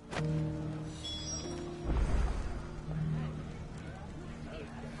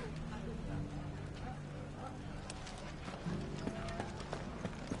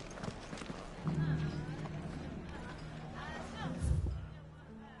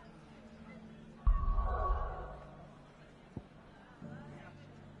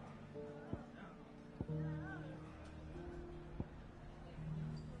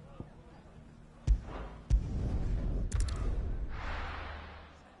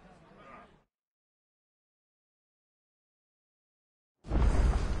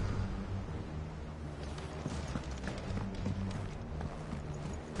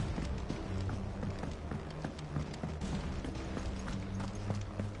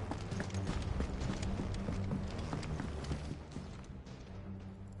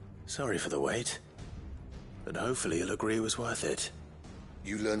 Sorry for the wait, but hopefully you'll agree it was worth it.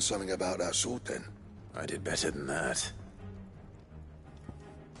 You learned something about that sword, then? I did better than that.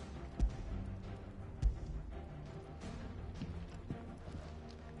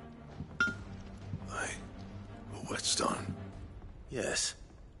 A whetstone? Yes.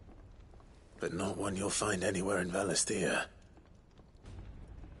 But not one you'll find anywhere in Valisthea.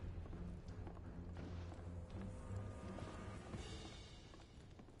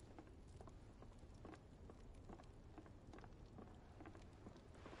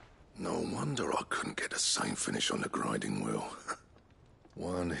 No wonder I couldn't get the same finish on the grinding wheel.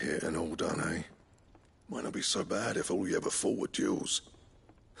 One hit and all done, eh? Might not be so bad if all you ever fought were duels.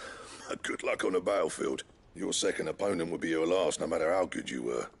 But good luck on the battlefield. Your second opponent would be your last, no matter how good you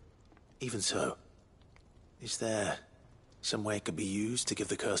were. Even so, is there some way it could be used to give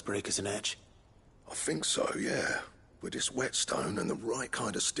the Cursebreakers an edge? I think so, yeah. With this whetstone and the right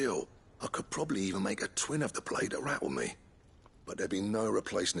kind of steel, I could probably even make a twin of the blade that rattled me. But there'd be no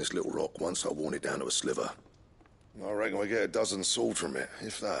replacing this little rock once I worn it down to a sliver. I reckon we get a dozen swords from it,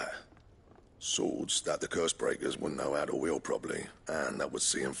 if that. Swords that the Cursebreakers wouldn't know how to wield properly, and that would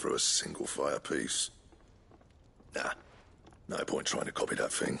see them through a single fire piece. Nah, no point trying to copy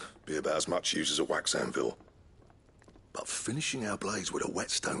that thing. Be about as much use as a wax anvil. But finishing our blades with a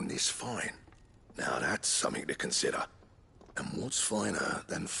whetstone this fine, now that's something to consider. And what's finer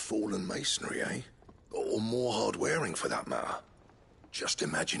than fallen masonry, eh? Or more hard-wearing, for that matter. Just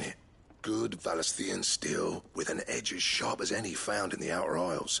imagine it. Good Valisthean steel with an edge as sharp as any found in the Outer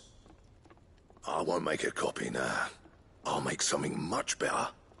Isles. I won't make a copy, nah. I'll make something much better.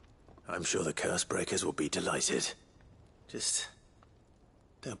 I'm sure the Cursebreakers will be delighted. Just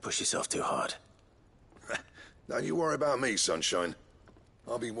don't push yourself too hard. Don't you worry about me, sunshine.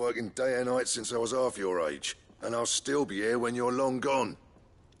 I've been working day and night since I was half your age, and I'll still be here when you're long gone.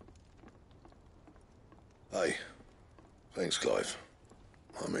 Hey, thanks, Clive.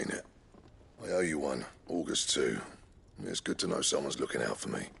 I mean it. I owe you one, August 2. It's good to know someone's looking out for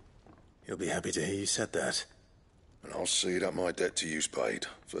me. You'll be happy to hear you said that. And I'll see that my debt to you's paid.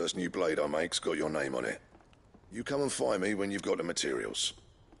 First new blade I make's got your name on it. You come and find me when you've got the materials.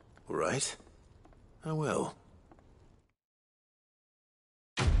 All right. I will.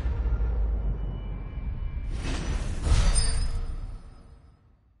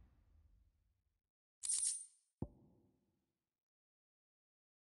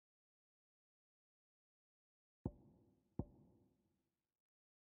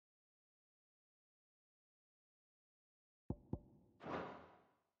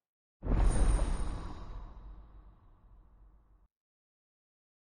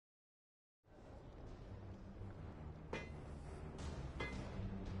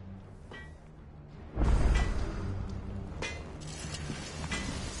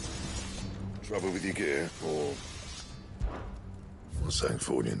 trouble with your gear, or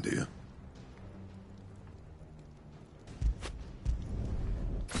Sanktfordian, do you?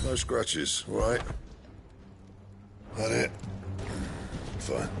 No scratches, all right? That it?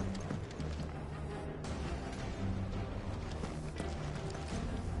 Fine.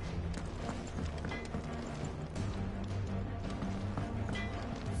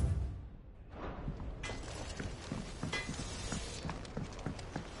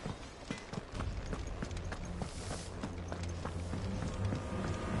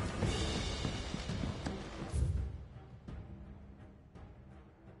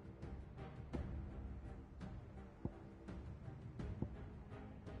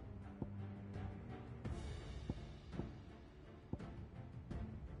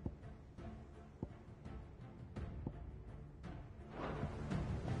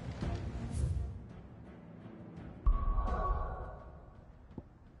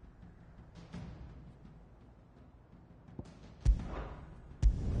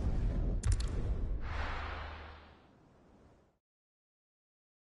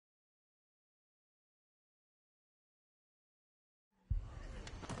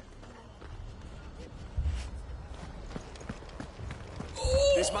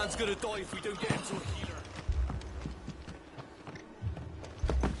 This man's gonna die if we don't get him to a healer.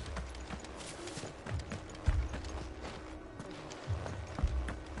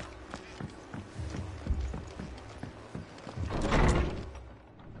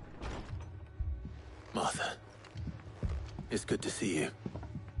 Martha, it's good to see you.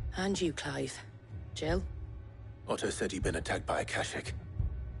 And you, Clive. Jill? Otto said you'd been attacked by a Kashik.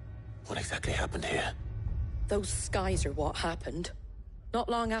 What exactly happened here? Those skies are what happened. Not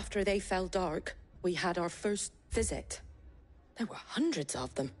long after they fell dark, we had our first visit. There were hundreds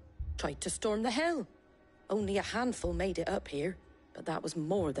of them. Tried to storm the hill. Only a handful made it up here, but that was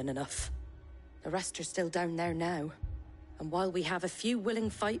more than enough. The rest are still down there now. And while we have a few willing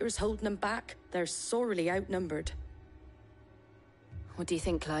fighters holding them back, they're sorely outnumbered. What do you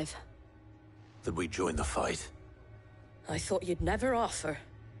think, Clive? That we join the fight? I thought you'd never offer.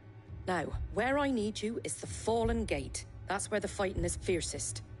 Now, where I need you is the Fallen Gate. That's where the fighting is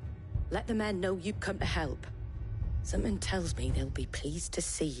fiercest. Let the men know you come to help. Something tells me they'll be pleased to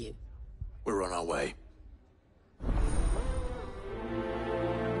see you. We're on our way.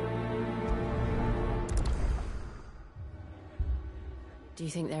 Do you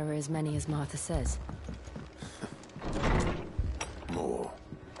think there are as many as Martha says? More.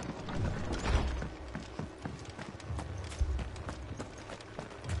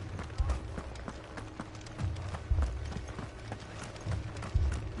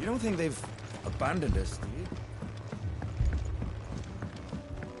 You don't think they've abandoned us, do you?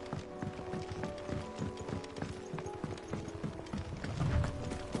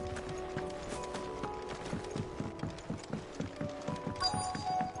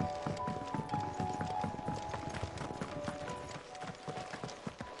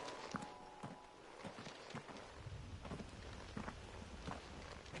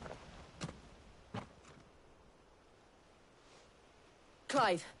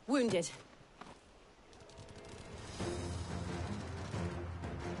 Clive, wounded.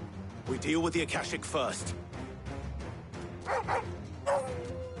 We deal with the Akashic first.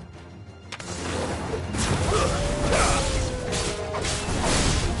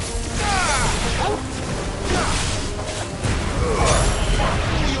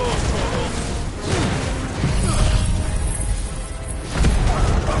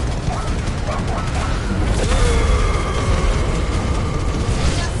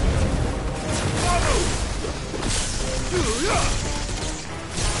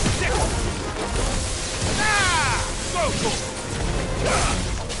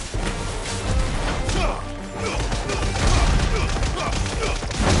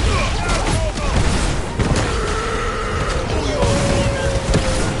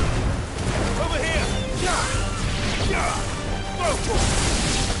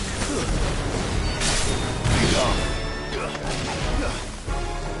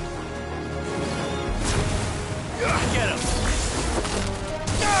 Get him!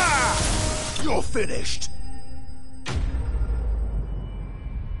 You're finished!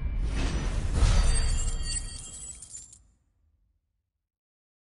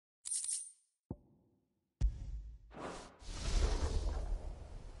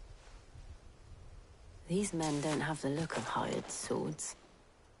 These men don't have the look of hired swords.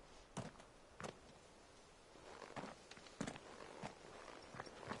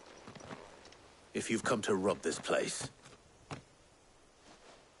 If you've come to rob this place,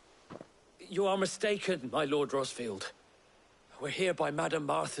 You are mistaken, my Lord Rosfield. We're here by Madame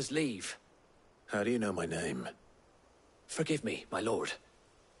Martha's leave. How do you know my name? Forgive me, my lord.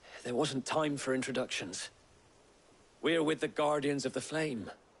 There wasn't time for introductions. We're with the Guardians of the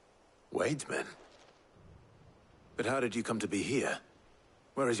Flame. Wade's men? But how did you come to be here?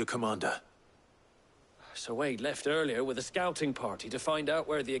 Where is your commander? Sir Wade left earlier with a scouting party to find out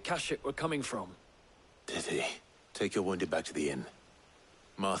where the Akashic were coming from. Did he? Take your wounded back to the inn.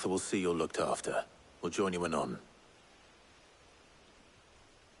 Martha will see you're looked after. We'll join you anon.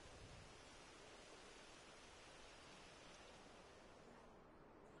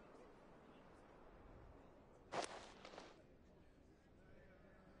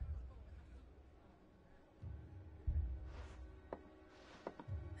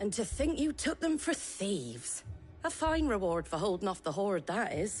 And to think you took them for thieves. A fine reward for holding off the horde,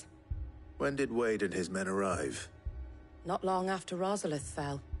 that is. When did Wade and his men arrive? Not long after Rosalith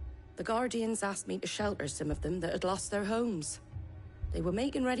fell. The Guardians asked me to shelter some of them that had lost their homes. They were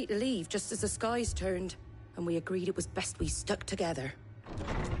making ready to leave just as the skies turned, and we agreed it was best we stuck together.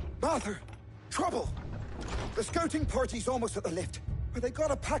 Martha! Trouble! The scouting party's almost at the lift, where they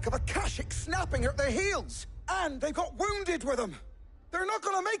got a pack of Akashic snapping at their heels! And they've got wounded with them! They're not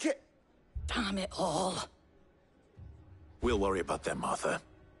gonna make it! Damn it all. We'll worry about them, Martha.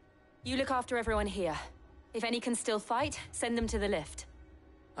 You look after everyone here. If any can still fight, send them to the lift.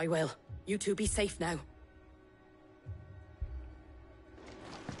 I will. You two be safe now.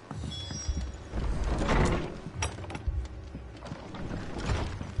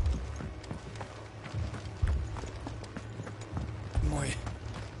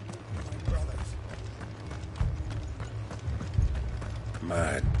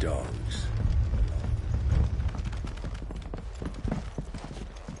 Mad dogs.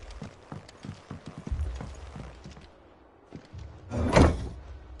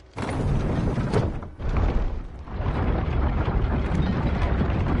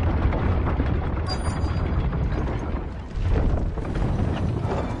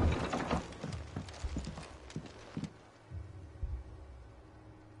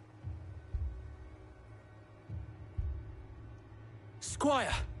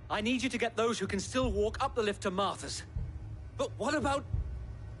 Squire, I need you to get those who can still walk up the lift to Martha's. But what about...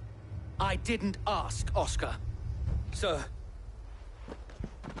 I didn't ask, Oscar. Sir.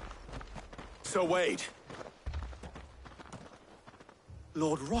 Sir Wade.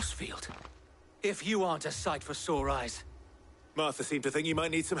 Lord Rossfield. If you aren't a sight for sore eyes. Martha seemed to think you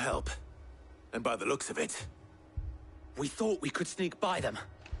might need some help. And by the looks of it... We thought we could sneak by them.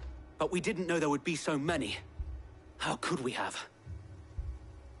 But we didn't know there would be so many. How could we have?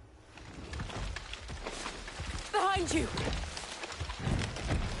 Behind you!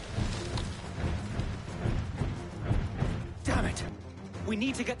 Damn it! We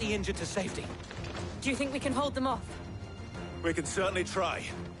need to get the injured to safety. Do you think we can hold them off? We can certainly try.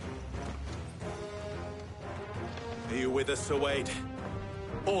 Are you with us, Sir Wade?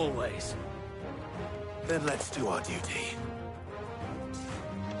 Always. Then let's do our duty.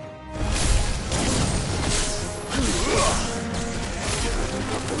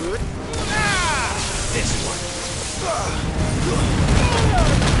 This one.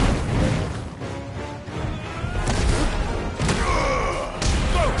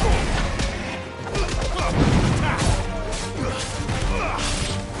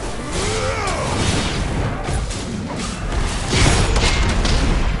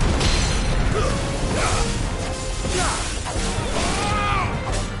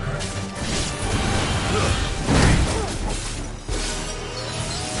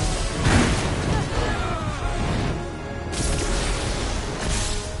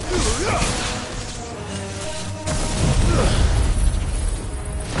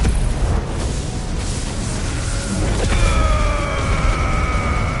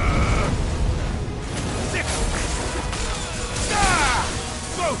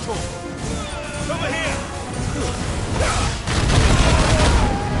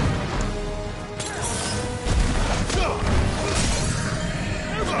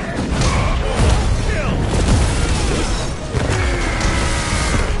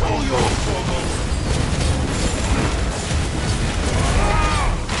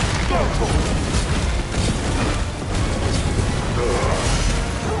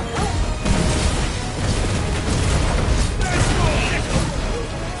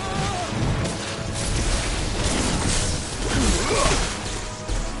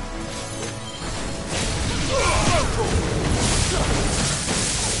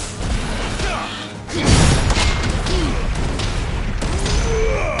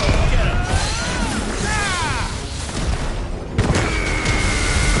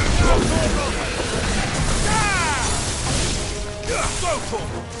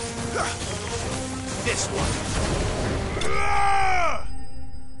 This one.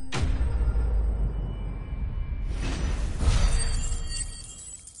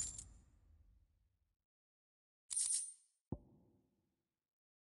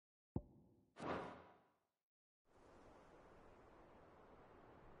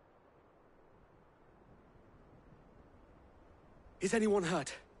 Is anyone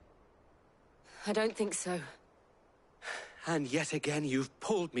hurt? I don't think so. And yet again, you've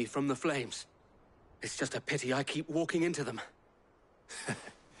pulled me from the flames. It's just a pity I keep walking into them.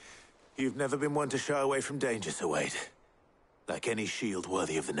 You've never been one to shy away from danger, Sir Wade. Like any shield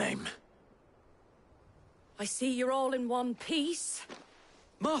worthy of the name. I see you're all in one piece.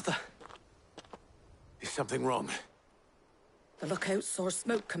 Martha! Is something wrong? The lookout saw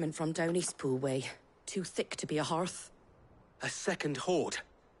smoke coming from down Eastpool way. Too thick to be a hearth. A second horde.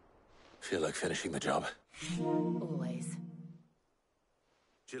 Feel like finishing the job. Always.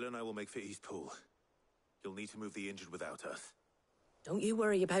 Jill and I will make for Eastpool. You'll need to move the injured without us. Don't you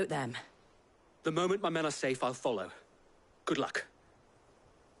worry about them. The moment my men are safe, I'll follow. Good luck.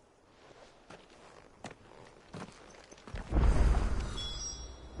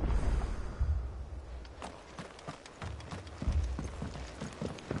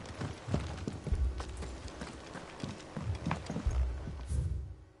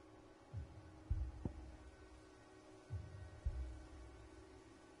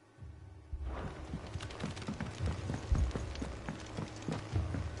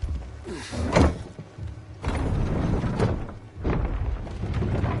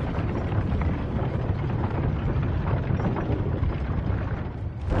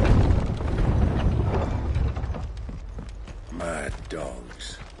 Mad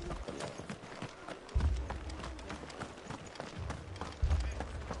dogs.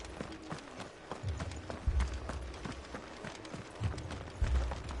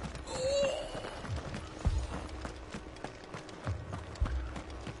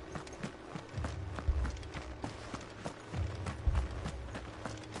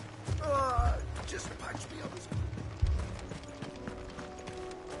 Just patch me up.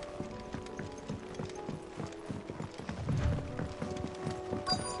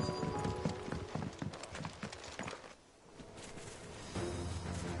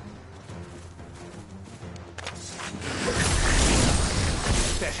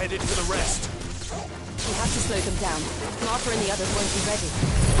 They're headed for the rest. We have to slow them down. Martha and the others won't be ready.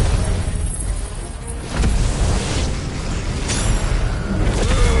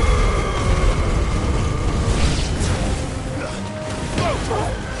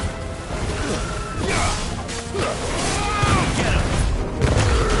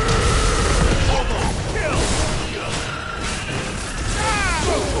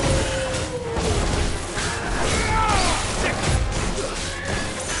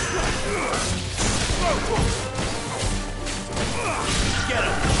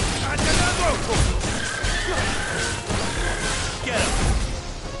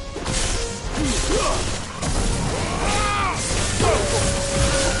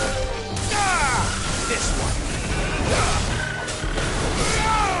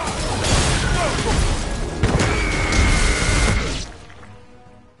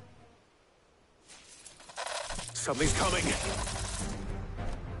 Something's coming.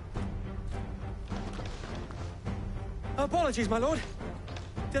 Apologies, my lord.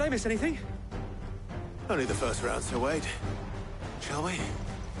 Did I miss anything? Only the first round, Sir Wade. Shall we?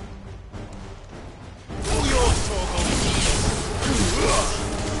 All yours, Torgal.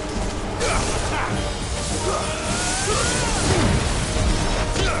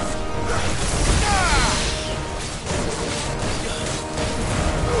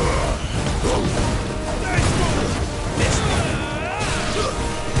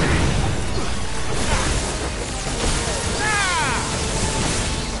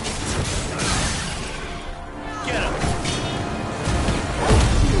 Get him!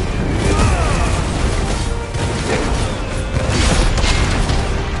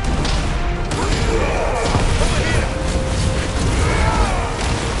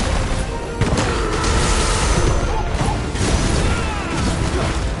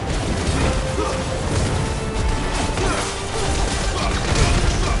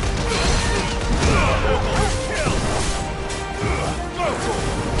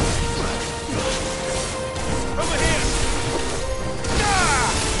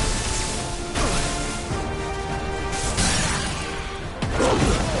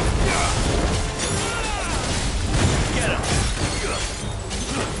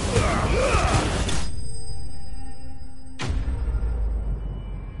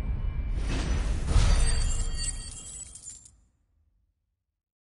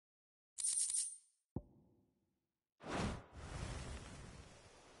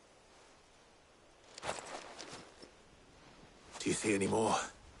 you see any more?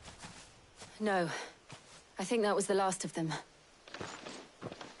 No. I think that was the last of them.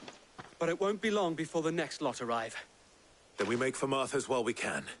 But it won't be long before the next lot arrive. Then we make for Martha's while we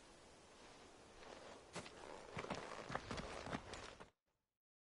can.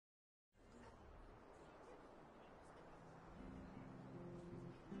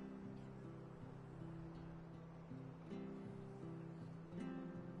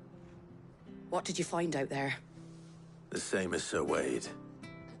 What did you find out there? The same as Sir Wade.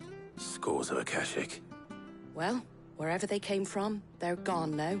 Scores of Akashic. Well, wherever they came from, they're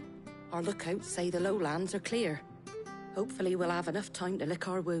gone now. Our lookouts say the lowlands are clear. Hopefully we'll have enough time to lick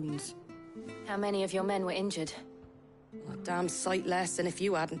our wounds. How many of your men were injured? A damn sight less than if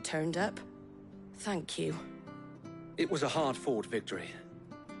you hadn't turned up. Thank you. It was a hard-fought victory.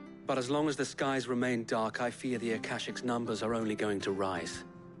 But as long as the skies remain dark, I fear the Akashic's numbers are only going to rise.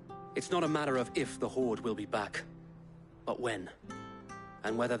 It's not a matter of if the Horde will be back, but when.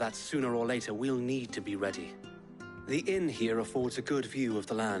 And whether that's sooner or later, we'll need to be ready. The inn here affords a good view of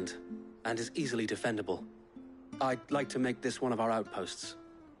the land, and is easily defendable. I'd like to make this one of our outposts.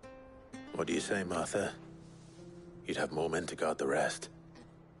 What do you say, Martha? You'd have more men to guard the rest.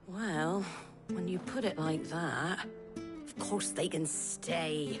 Well, when you put it like that, of course they can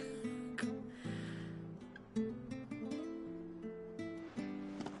stay.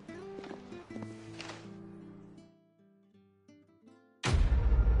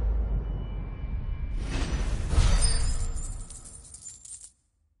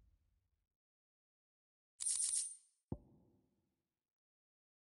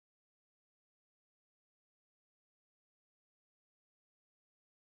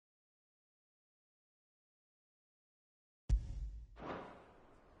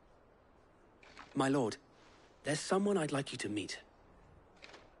 My lord, there's someone I'd like you to meet.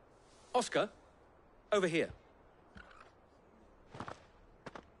 Oscar, over here.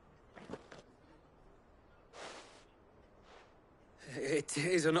 It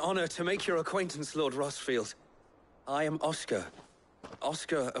is an honor to make your acquaintance, Lord Rossfield. I am Oscar.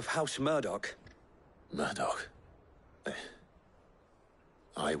 Oscar of House Murdoch. Murdoch?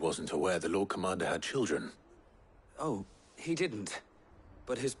 I wasn't aware the Lord Commander had children. Oh, he didn't.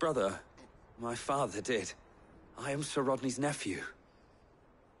 But his brother, my father, did. I am Sir Rodney's nephew.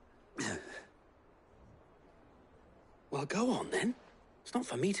 Well, go on, then. It's not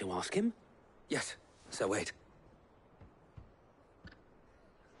for me to ask him. Yes, Sir Wade.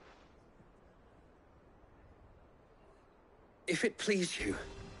 If it please you,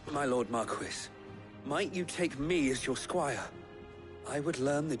 my Lord Marquis, might you take me as your squire? I would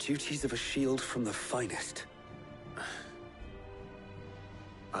learn the duties of a shield from the finest.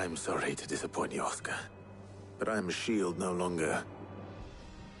 I'm sorry to disappoint you, Oscar, but I'm a shield no longer.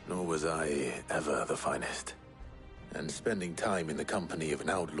 Nor was I ever the finest. And spending time in the company of an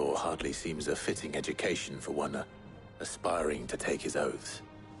outlaw hardly seems a fitting education for one aspiring to take his oaths.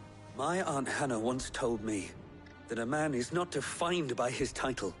 My Aunt Hannah once told me that a man is not defined by his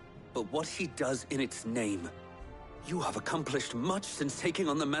title, but what he does in its name. You have accomplished much since taking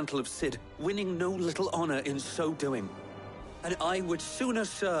on the mantle of Cid, winning no little honor in so doing. And I would sooner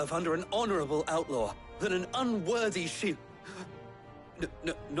serve under an honorable outlaw than an unworthy shield.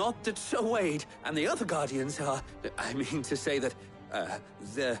 Not that Sir Wade and the other Guardians are... I mean to say that,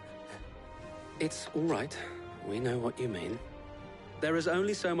 they're... It's all right. We know what you mean. There is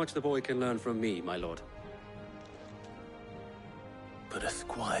only so much the boy can learn from me, my lord. But a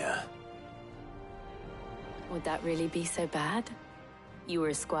squire... Would that really be so bad? You were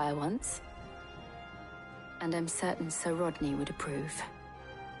a squire once. And I'm certain Sir Rodney would approve.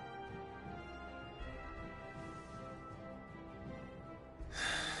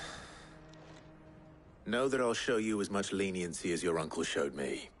 Know that I'll show you as much leniency as your uncle showed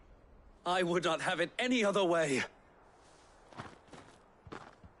me. I would not have it any other way.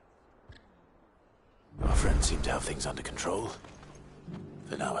 Our friends seem to have things under control.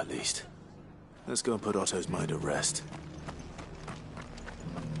 For now, at least. Let's go and put Otto's mind at rest.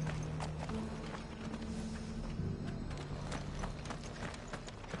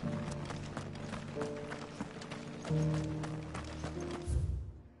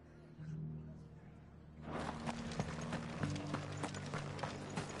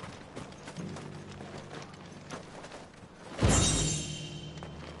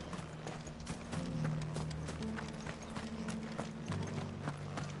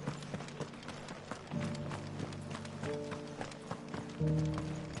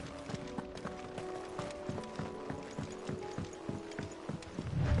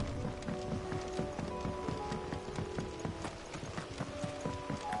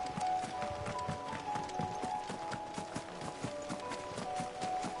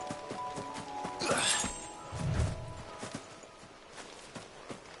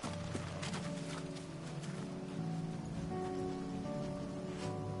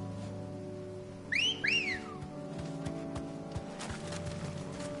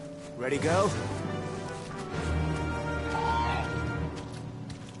 Ready, go?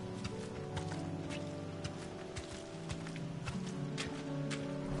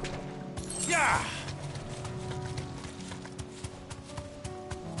 Yeah!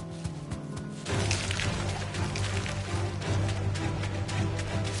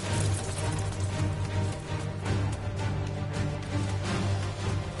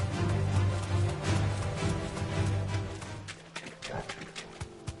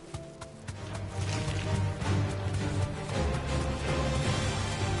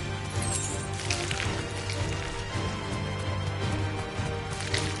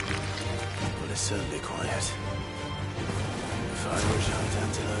 Well, it's certainly quiet. If I were a giant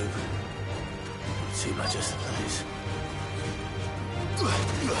antelope, I'd see my just place.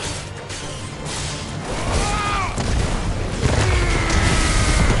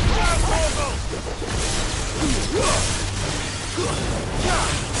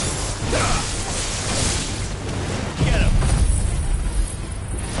 Get him!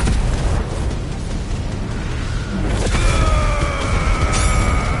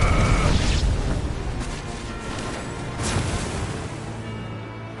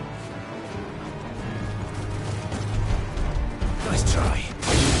 Nice try.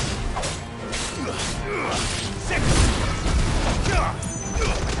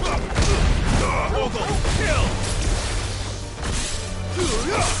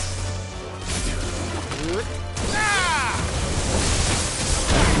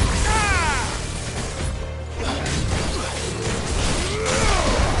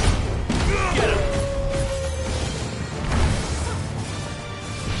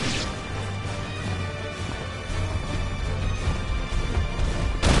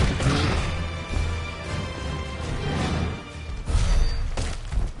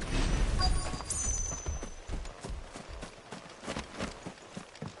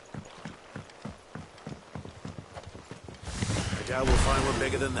 I doubt we'll find one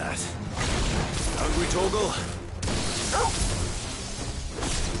bigger than that. Hungry, Torgal?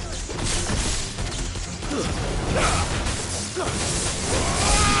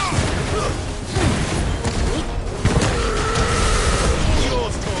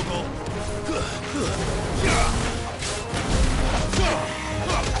 Yours, Torgal!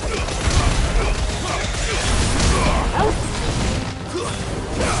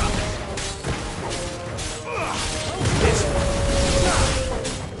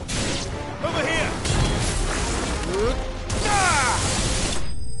 Over here!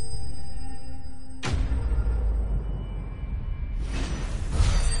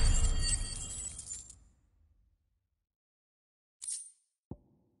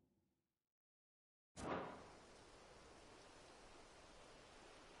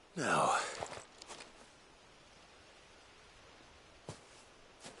 Now.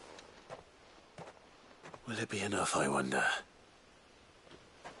 Will it be enough, I wonder?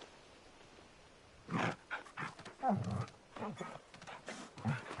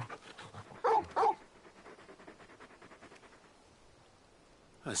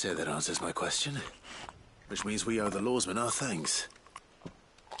 I say that answers my question. Which means we owe the lawsmen our thanks.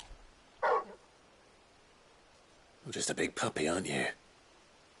 You're just a big puppy, aren't you?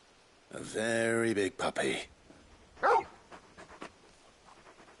 A very big puppy.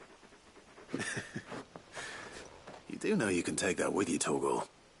 You do know you can take that with you, Torgal.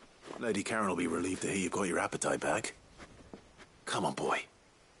 Lady Karen will be relieved to hear you've got your appetite back. Come on, boy.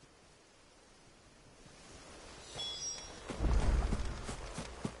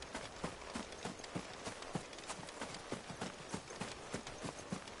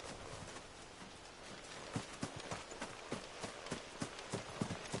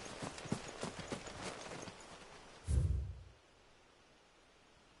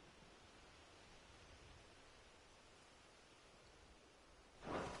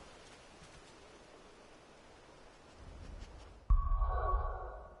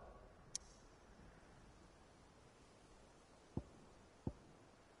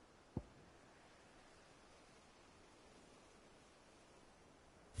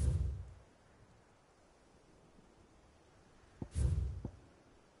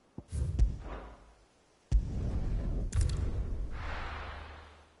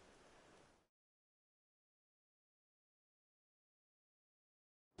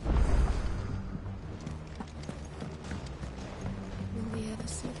 Will we ever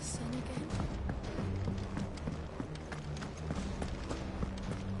see the sun again?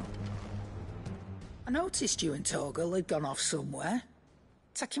 I noticed you and Torgal had gone off somewhere.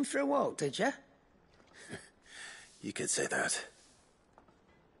 Take him for a walk, did you? You could say that.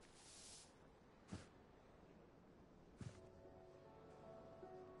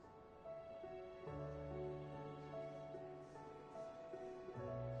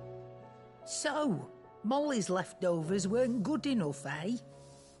 So, Molly's leftovers weren't good enough, eh?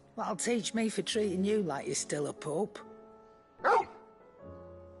 That'll teach me for treating you like you're still a pup.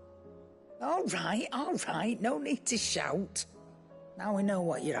 All right, no need to shout. Now we know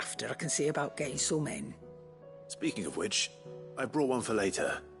what you're after, I can see about getting some in. Speaking of which, I brought one for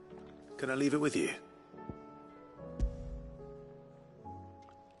later. Can I leave it with you?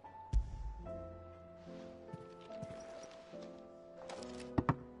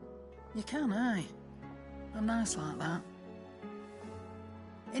 You can, eh? I'm nice like that.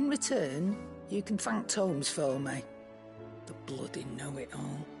 In return, you can thank Tomes for me. The bloody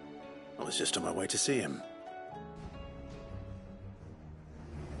know-it-all. I was just on my way to see him.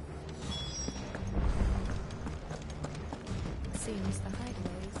 Seems the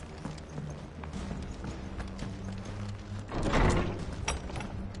hideaways.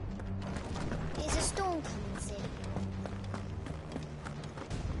 Is a storm coming, Sid?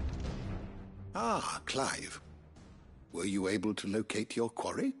 Ah, Clive. Were you able to locate your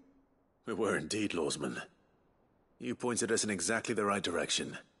quarry? We were indeed, Lawsman. You pointed us in exactly the right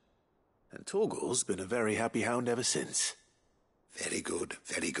direction. And Torgal's been a very happy hound ever since. Very good,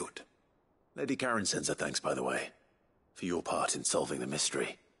 very good. Lady Karen sends her thanks, by the way, for your part in solving the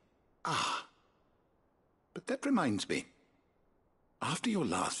mystery. Ah. But that reminds me. After your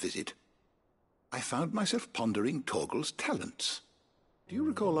last visit, I found myself pondering Torgal's talents. Do you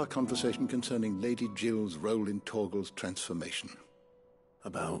recall our conversation concerning Lady Jill's role in Torgal's transformation?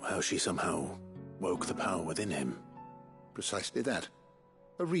 About how she somehow woke the power within him. Precisely that.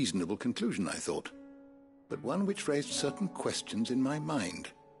 A reasonable conclusion, I thought, but one which raised certain questions in my mind.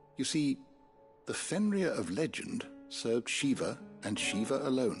 You see, the Fenrir of legend served Shiva and Shiva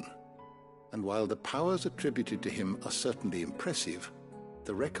alone. And while the powers attributed to him are certainly impressive,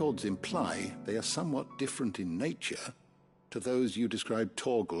 the records imply they are somewhat different in nature to those you described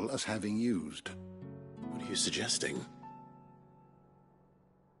Torgal as having used. What are you suggesting?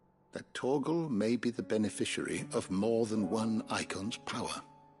 That Torgal may be the beneficiary of more than one icon's power.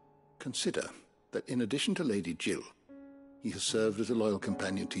 Consider that in addition to Lady Jill, he has served as a loyal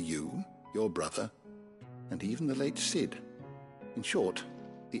companion to you, your brother, and even the late Cid. In short,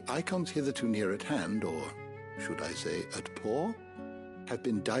 the icons hitherto near at hand, or should I say at paw, have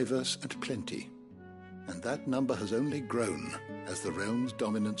been diverse and plenty, and that number has only grown as the realm's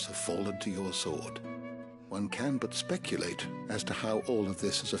dominance have fallen to your sword. One can but speculate as to how all of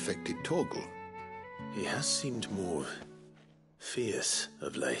this has affected Torgal. He has seemed more fierce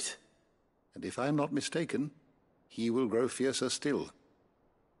of late. And if I am not mistaken, he will grow fiercer still.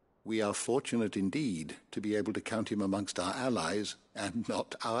 We are fortunate indeed to be able to count him amongst our allies and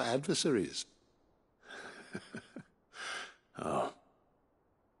not our adversaries. Oh,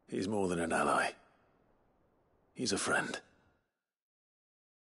 he's more than an ally. He's a friend.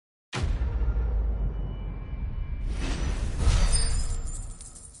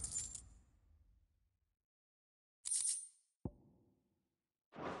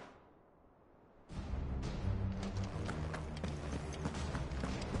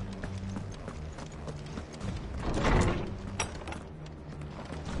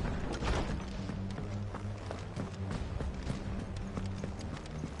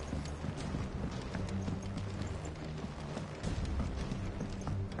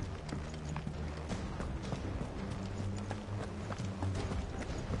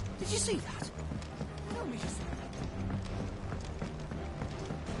 Did you see that? Tell me you saw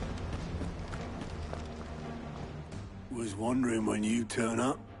that. Was wondering when you turn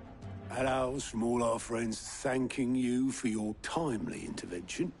up. Had owls from all our friends thanking you for your timely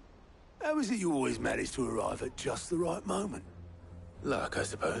intervention. How is it you always manage to arrive at just the right moment? Luck, I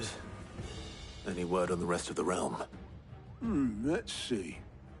suppose. Any word on the rest of the realm? Let's see.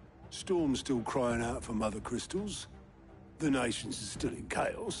 Storm's still crying out for mother crystals. The nations are still in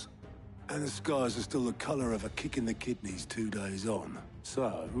chaos. And the skies are still the color of a kick in the kidneys 2 days on.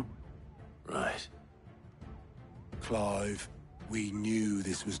 So... Right. Clive, we knew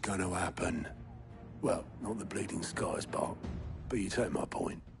this was going to happen. Well, not the bleeding skies part, but you take my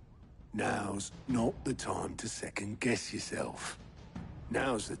point. Now's not the time to second-guess yourself.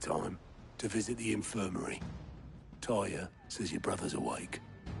 Now's the time to visit the infirmary. Taya says your brother's awake.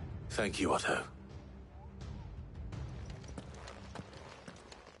 Thank you, Otto.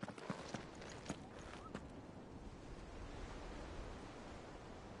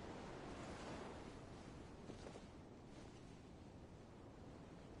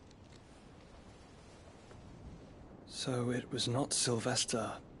 So it was not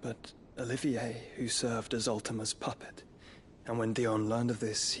Sylvester, but Olivier who served as Ultima's puppet. And when Dion learned of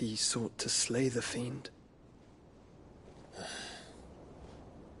this, he sought to slay the fiend.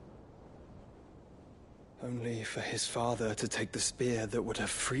 only for his father to take the spear that would have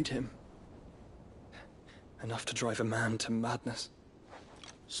freed him. Enough to drive a man to madness.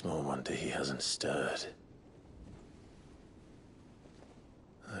 Small wonder he hasn't stirred.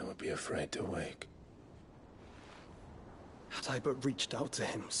 I would be afraid to wake. Had I but reached out to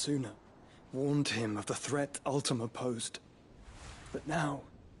him sooner, warned him of the threat Ultima posed. But now,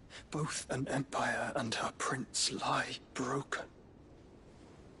 both an empire and her prince lie broken.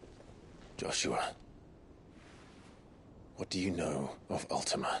 Joshua, what do you know of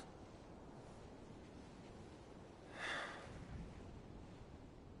Ultima?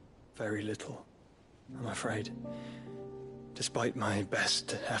 Very little, I'm afraid. Despite my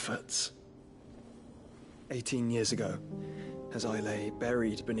best efforts. 18 years ago, as I lay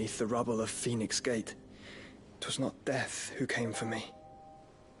buried beneath the rubble of Phoenix Gate, 'twas not death who came for me,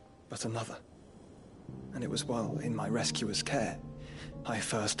 but another. And it was while in my rescuer's care I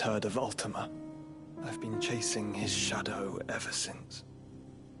first heard of Ultima. I've been chasing his shadow ever since.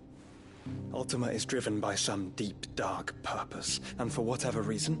 Ultima is driven by some deep, dark purpose, and for whatever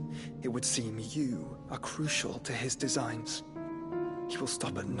reason, it would seem you are crucial to his designs. He will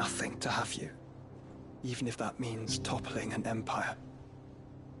stop at nothing to have you, even if that means toppling an empire.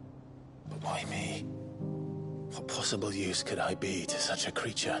 But why me? What possible use could I be to such a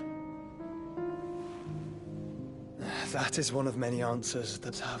creature? That is one of many answers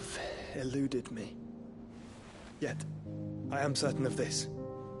that have eluded me. Yet, I am certain of this.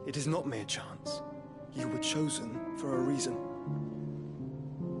 It is not mere chance. You were chosen for a reason.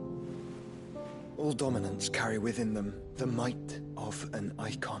 All dominants carry within them the might of an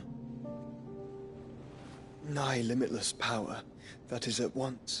icon. Nigh limitless power that is at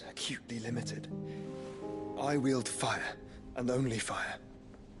once acutely limited. I wield fire, and only fire.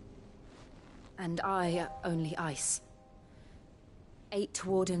 And I only ice. 8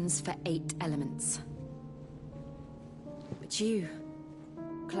 wardens for 8 elements. But you,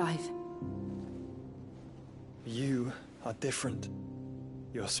 Clive. You are different.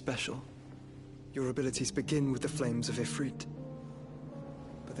 You're special. Your abilities begin with the flames of Ifrit.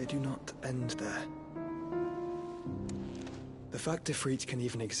 But they do not end there. The fact Ifrit can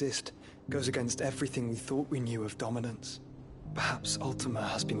even exist goes against everything we thought we knew of dominance. Perhaps Ultima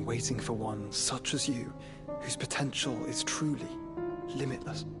has been waiting for one such as you, whose potential is truly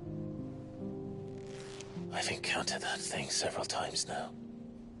limitless. I've encountered that thing several times now.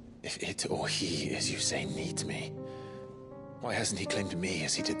 If it or he, as you say, needs me, why hasn't he claimed me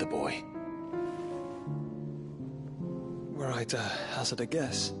as he did the boy? Were I to hazard a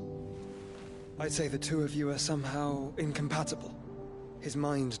guess, I'd say the two of you are somehow incompatible. His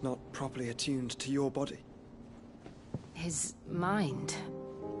mind not properly attuned to your body. His mind?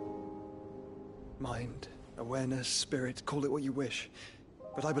 Mind, awareness, spirit, call it what you wish.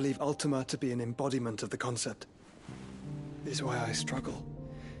 But I believe Ultima to be an embodiment of the concept. This is why I struggle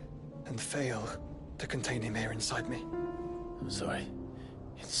and fail to contain him here inside me. I'm sorry.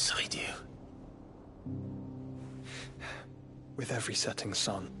 Inside you? With every setting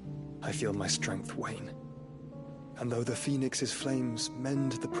sun, I feel my strength wane. And though the Phoenix's flames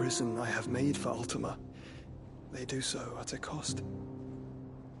mend the prison I have made for Ultima, they do so at a cost.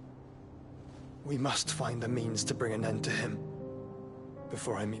 We must find a means to bring an end to him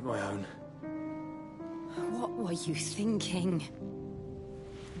before I meet my own. What were you thinking?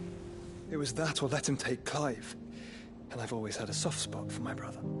 It was that or let him take Clive. And I've always had a soft spot for my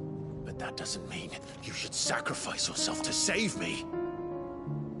brother. But that doesn't mean you should sacrifice yourself to save me.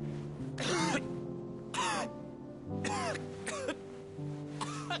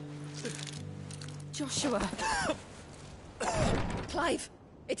 Joshua. Clive,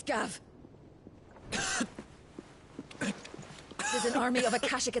 it's Gav. There's an army of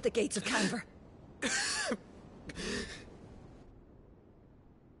Akashic at the gates of Canver.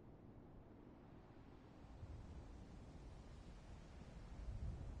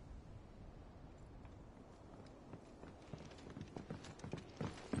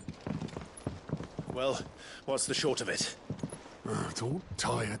 Well, what's the short of it? I thought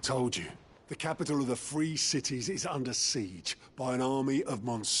Tyre told you. The capital of the Free Cities is under siege by an army of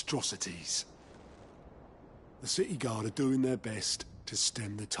monstrosities. The city guard are doing their best to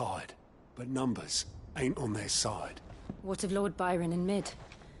stem the tide, but numbers ain't on their side. What of Lord Byron and Mid?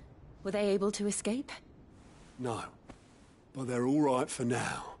 Were they able to escape? No, but they're all right for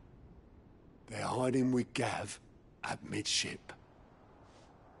now. They're hiding with Gav at midship.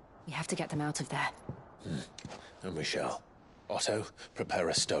 We have to get them out of there. And we shall. Otto, prepare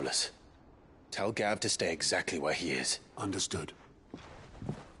a Stolas. Tell Gav to stay exactly where he is. Understood.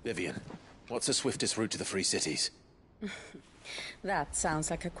 Vivian, what's the swiftest route to the Free Cities? That sounds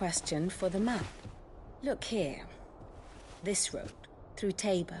like a question for the map. Look here. This road, through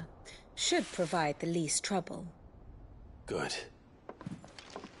Tabor, should provide the least trouble. Good.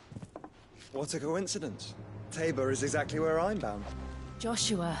 What a coincidence. Tabor is exactly where I'm bound.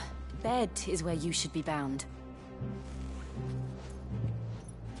 Joshua, bed is where you should be bound.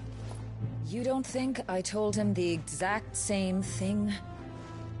 You don't think I told him the exact same thing?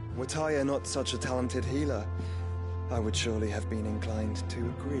 Were Tyre not such a talented healer, I would surely have been inclined to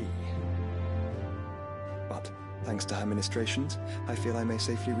agree. But, thanks to her ministrations, I feel I may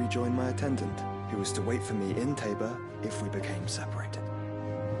safely rejoin my attendant, who was to wait for me in Tabor if we became separated.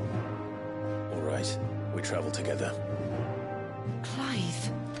 All right, we travel together.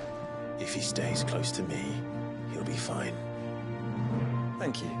 Clive. If he stays close to me, he'll be fine.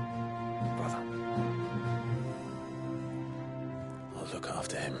 Thank you, brother. I'll look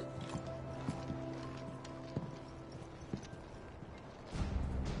after him.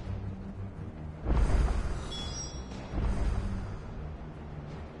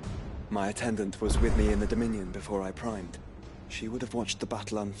 My attendant was with me in the Dominion before I primed. She would have watched the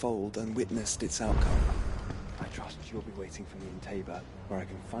battle unfold and witnessed its outcome. I trust you'll be waiting for me in Tabor, where I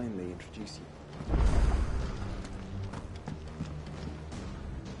can finally introduce you.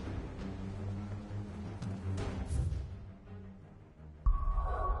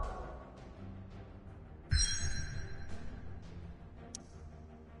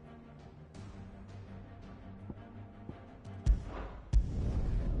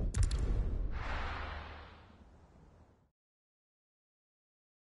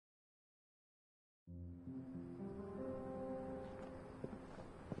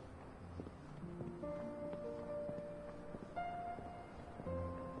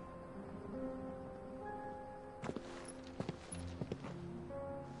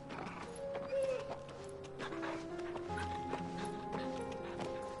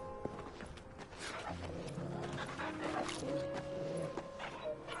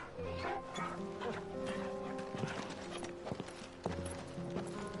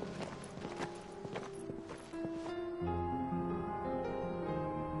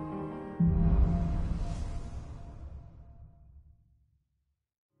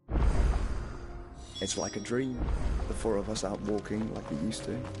 It's like a dream. The four of us out walking like we used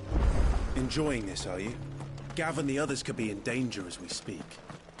to. Enjoying this, are you? Gav and the others could be in danger as we speak.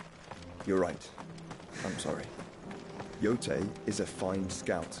 You're right. I'm sorry. Yote is a fine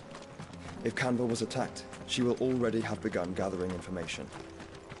scout. If Canva was attacked, she will already have begun gathering information.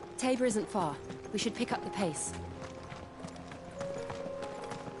 Tabor isn't far. We should pick up the pace.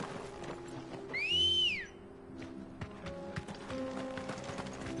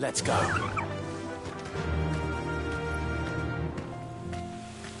 Let's go.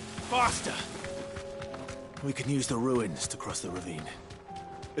 Faster! We can use the ruins to cross the ravine.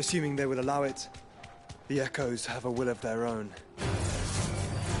 Assuming they will allow it, the Echoes have a will of their own.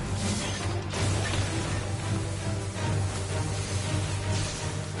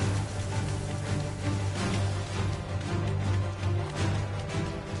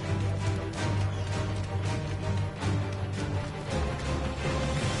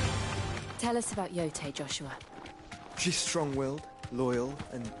 Tell us about Yote, Joshua. She's strong-willed, loyal,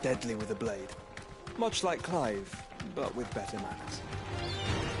 and deadly with a blade. Much like Clive, but with better manners.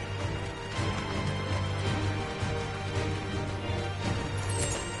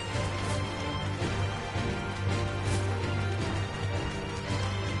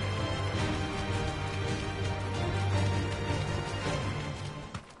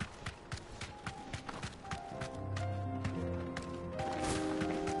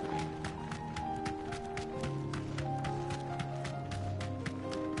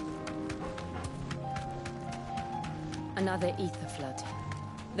 Another ether flood.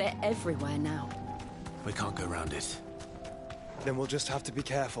 They're everywhere now. We can't go round it. Then we'll just have to be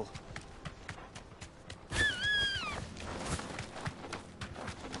careful.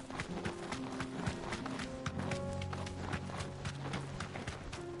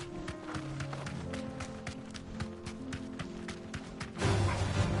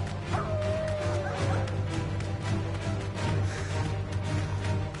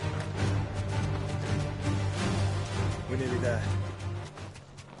 We're nearly there.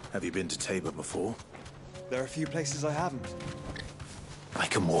 Have you been to Tabor before? There are a few places I haven't. I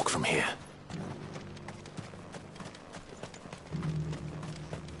can walk from here.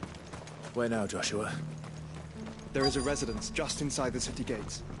 Where now, Joshua? There is a residence just inside the city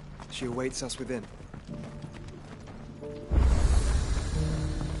gates. She awaits us within.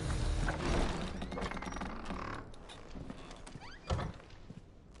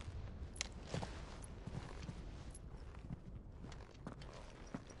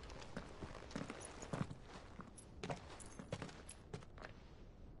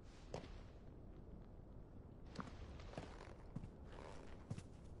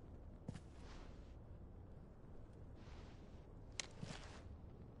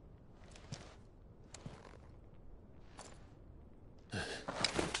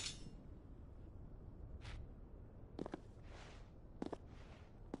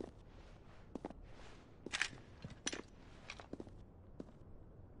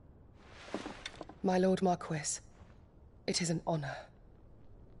 My Lord Marquis, it is an honor.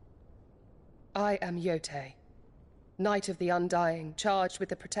 I am Yote, Knight of the Undying, charged with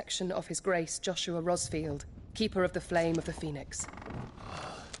the protection of His Grace Joshua Rosfield, Keeper of the Flame of the Phoenix.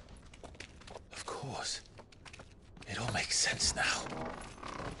 Of course. It all makes sense now.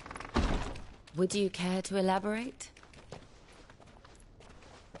 Would you care to elaborate?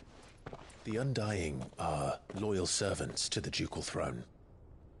 The Undying are loyal servants to the ducal throne.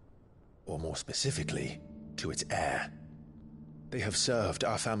 Or more specifically, to its heir. They have served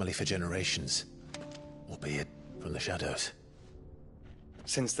our family for generations, albeit from the shadows.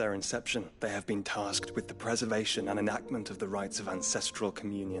 Since their inception, they have been tasked with the preservation and enactment of the rites of ancestral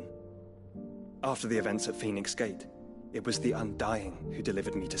communion. After the events at Phoenix Gate, it was the Undying who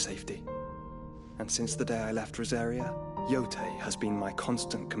delivered me to safety. And since the day I left Rosaria, Yote has been my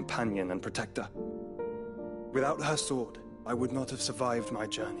constant companion and protector. Without her sword, I would not have survived my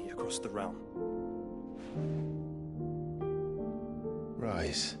journey across the realm.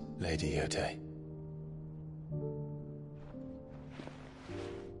 Rise, Lady Yote.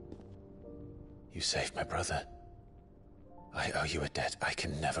 You saved my brother. I owe you a debt I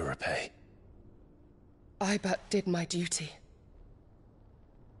can never repay. I but did my duty.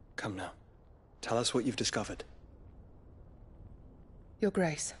 Come now. Tell us what you've discovered. Your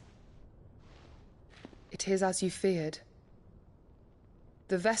Grace. It is as you feared.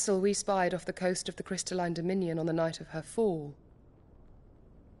 The vessel we spied off the coast of the Crystalline Dominion on the night of her fall.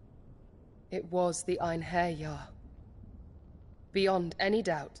 It was the Einherjar. Beyond any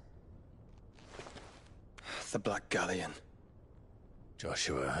doubt. The Black Galleon.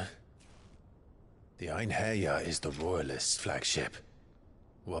 Joshua, the Einherjar is the Royalists' flagship.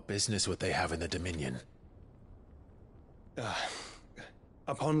 What business would they have in the Dominion?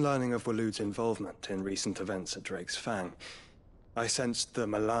 Upon learning of Waloed's involvement in recent events at Drake's Fang, I sensed the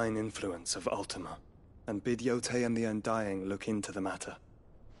malign influence of Ultima, and bid Yote and the Undying look into the matter.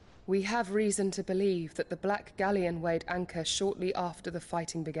 We have reason to believe that the Black Galleon weighed anchor shortly after the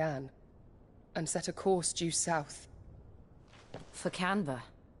fighting began, and set a course due south. For Canva.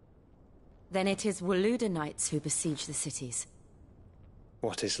 Then it is Waloed knights who besiege the cities.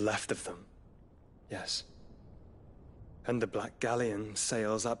 What is left of them, yes. And the Black Galleon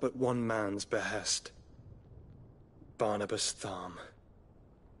sails at but one man's behest. Barnabas Tharm.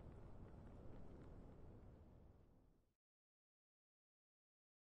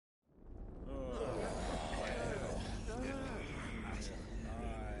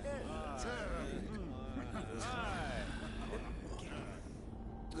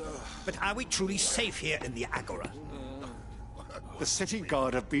 But are we truly safe here in the Agora? The city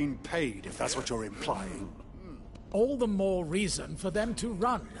guard have been paid, if that's what you're implying. All the more reason for them to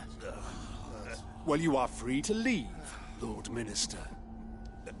run. Well, you are free to leave, Lord Minister.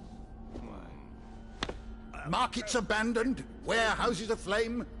 Markets abandoned, warehouses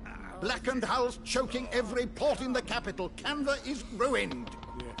aflame, blackened hulls choking every port in the capital. Canva is ruined.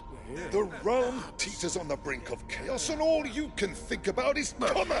 The realm teeters on the brink of chaos, and all you can think about is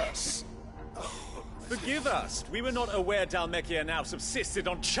commerce! Forgive us! We were not aware Dhalmekia now subsisted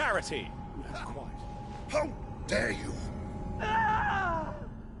on charity! How dare you!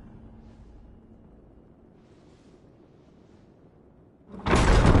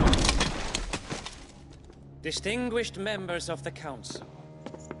 Distinguished members of the Council,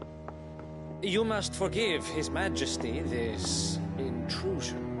 you must forgive His Majesty this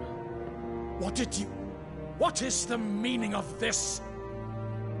intrusion. What is the meaning of this?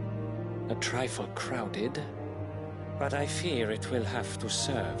 A trifle crowded, but I fear it will have to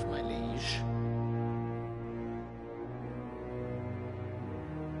serve, my liege.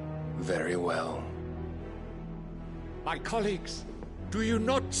 Very well. My colleagues, do you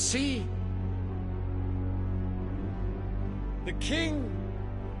not see? The King!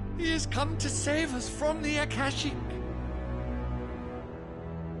 He has come to save us from the Akashic!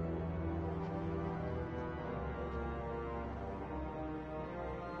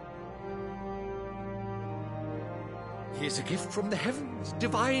 He is a gift from the heavens,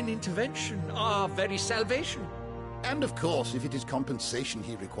 divine intervention, our very salvation. And of course, if it is compensation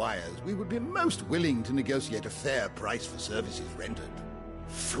he requires, we would be most willing to negotiate a fair price for services rendered.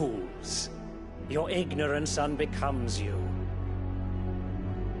 Fools. Your ignorance unbecomes you.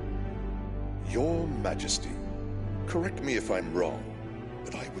 Your Majesty, correct me if I'm wrong,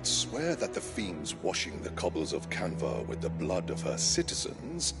 but I would swear that the fiends washing the cobbles of Canva with the blood of her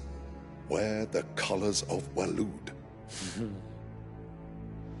citizens wear the colors of Waloed.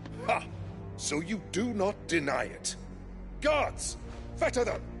 Ha! So you do not deny it. Guards, fetter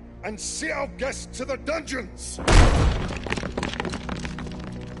them, and see our guests to the dungeons!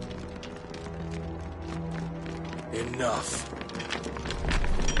 Enough.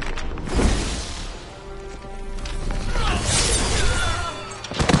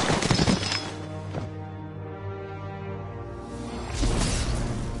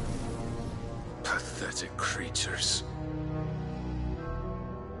 Pathetic creatures.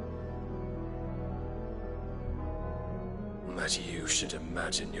 That you should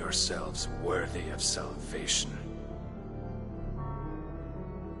imagine yourselves worthy of salvation.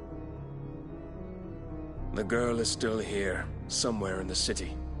 The girl is still here, somewhere in the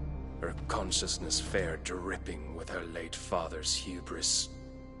city. Her consciousness fair dripping with her late father's hubris.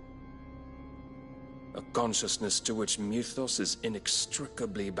 A consciousness to which Mythos is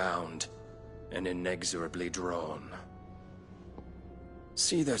inextricably bound and inexorably drawn.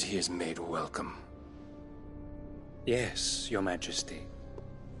 See that he is made welcome. Yes, Your Majesty.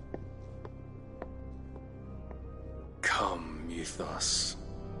 Come, Mythos.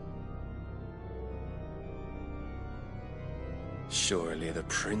 Surely the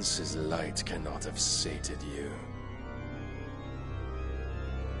prince's light cannot have sated you.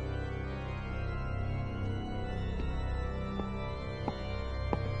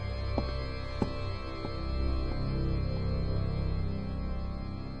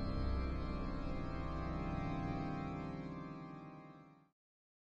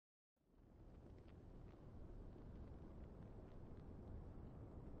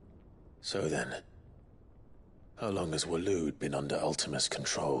 So then, how long has Waloed been under Ultima's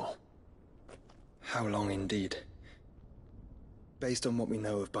control? How long indeed? Based on what we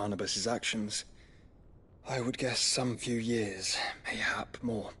know of Barnabas's actions, I would guess some few years, mayhap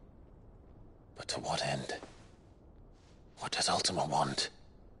more. But to what end? What does Ultima want?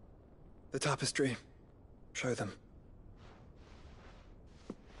 The tapestry. Show them.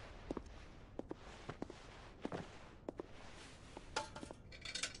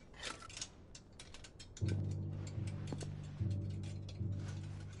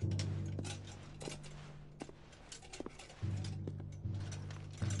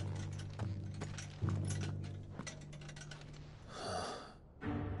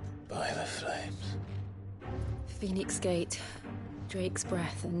 By the flames. Phoenix Gate, Drake's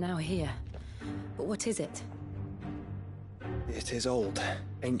Breath, and now here. But what is it? It is old,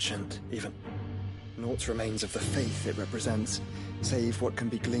 ancient, even. Naught remains of the faith it represents, save what can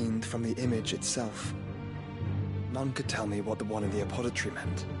be gleaned from the image itself. None could tell me what the one in the apothecary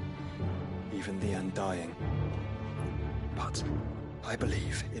meant, even the Undying. But I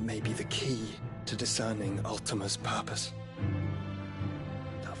believe it may be the key to discerning Ultima's purpose.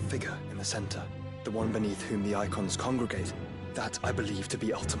 That figure in the center, the one beneath whom the icons congregate, that I believe to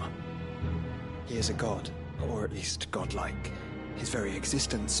be Ultima. He is a god, or at least godlike, his very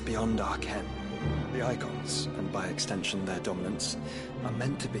existence beyond our ken. The icons, and by extension their dominants, are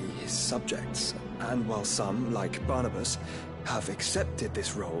meant to be his subjects, and while some, like Barnabas, have accepted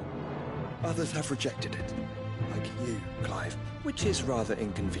this role, others have rejected it, like you, Clive, which is rather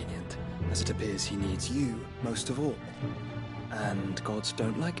inconvenient, as it appears he needs you most of all. And gods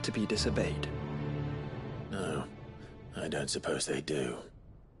don't like to be disobeyed. No, I don't suppose they do.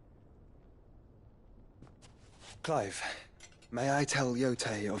 Clive, may I tell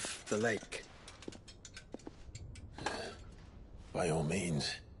Yote of the lake? By all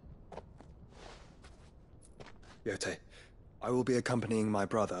means. Yote, I will be accompanying my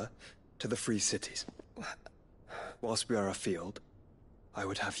brother to the Free Cities. Whilst we are afield, I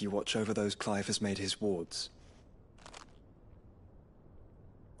would have you watch over those Clive has made his wards.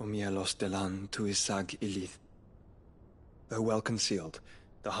 Omielos delan tuisag ilith. Though well concealed,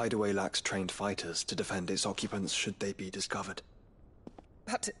 the hideaway lacks trained fighters to defend its occupants should they be discovered.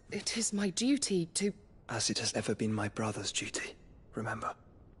 But it is my duty to... As it has ever been my brother's duty, remember.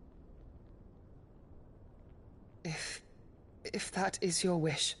 If that is your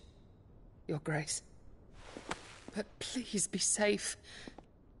wish, Your Grace. But please be safe.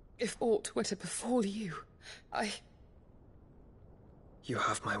 If aught were to befall you, You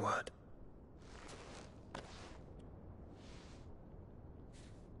have my word.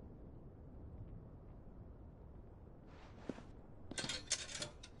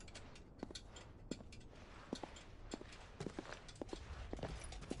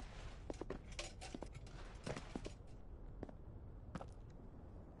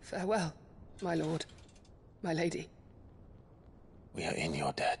 Farewell, my lord, my lady. We are in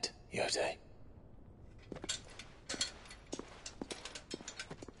your debt, Yote.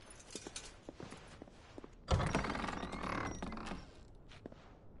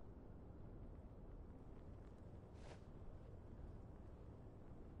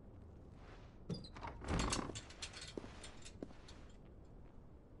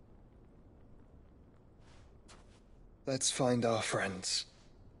 Let's find our friends.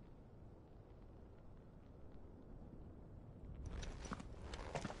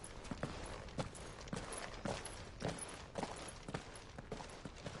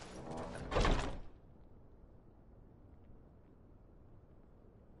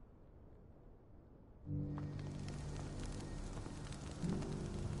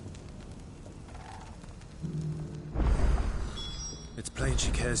 It's plain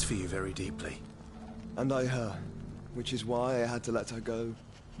she cares for you very deeply. And I her, which is why I had to let her go.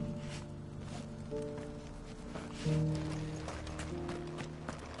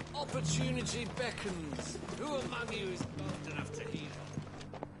 Opportunity beckons. Who among you is bold enough to heed?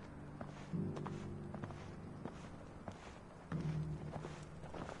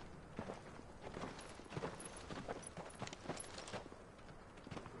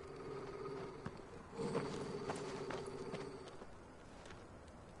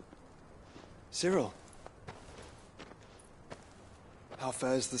 Cyril. How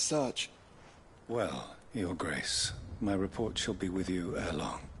fares the search? Well, Your Grace, my report shall be with you ere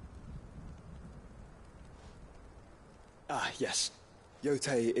long. Ah, yes.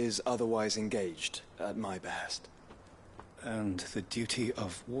 Yotei is otherwise engaged, at my behest. And the duty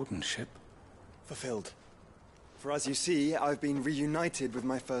of wardenship? Fulfilled. For as you see, I've been reunited with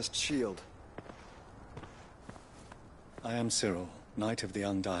my first shield. I am Cyril, Knight of the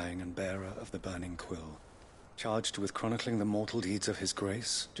Undying and bearer of the Burning Quill, charged with chronicling the mortal deeds of His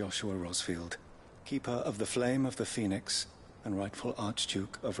Grace, Joshua Rosfield, keeper of the Flame of the Phoenix and rightful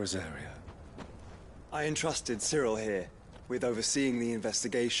Archduke of Rosaria. I entrusted Cyril here with overseeing the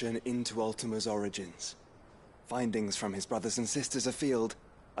investigation into Ultima's origins. Findings from his brothers and sisters afield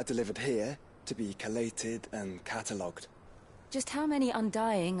are delivered here to be collated and catalogued. Just how many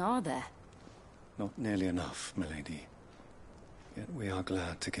Undying are there? Not nearly enough, milady. Yet we are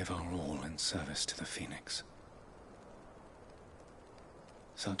glad to give our all in service to the Phoenix.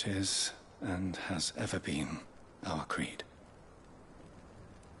 Such is, and has ever been, our creed.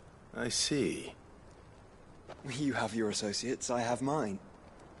 I see. You have your associates, I have mine.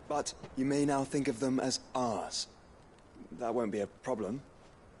 But you may now think of them as ours. That won't be a problem,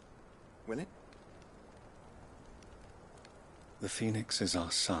 will it? The Phoenix is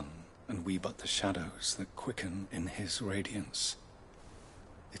our sun, and we but the shadows that quicken in his radiance.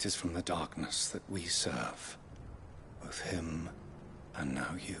 It is from the darkness that we serve, both him and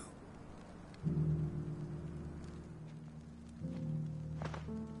now you.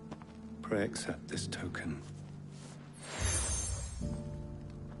 Pray accept this token.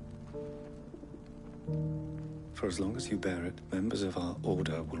 For as long as you bear it, members of our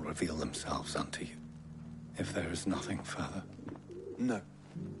order will reveal themselves unto you. If there is nothing further. No.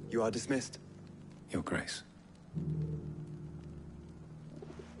 You are dismissed. Your Grace.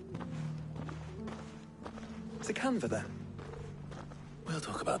 Is a canva there? We'll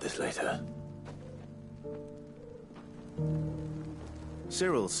talk about this later.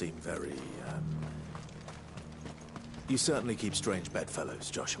 Cyril seemed very, You certainly keep strange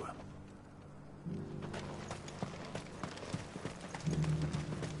bedfellows, Joshua.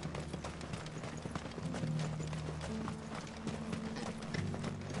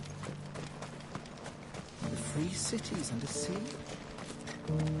 The free cities under sea?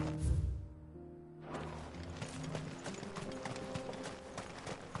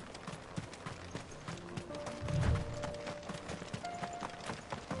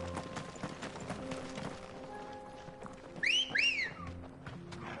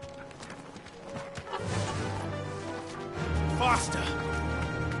 Faster!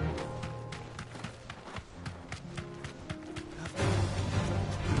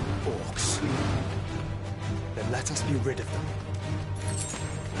 Orcs. Then let us be rid of them.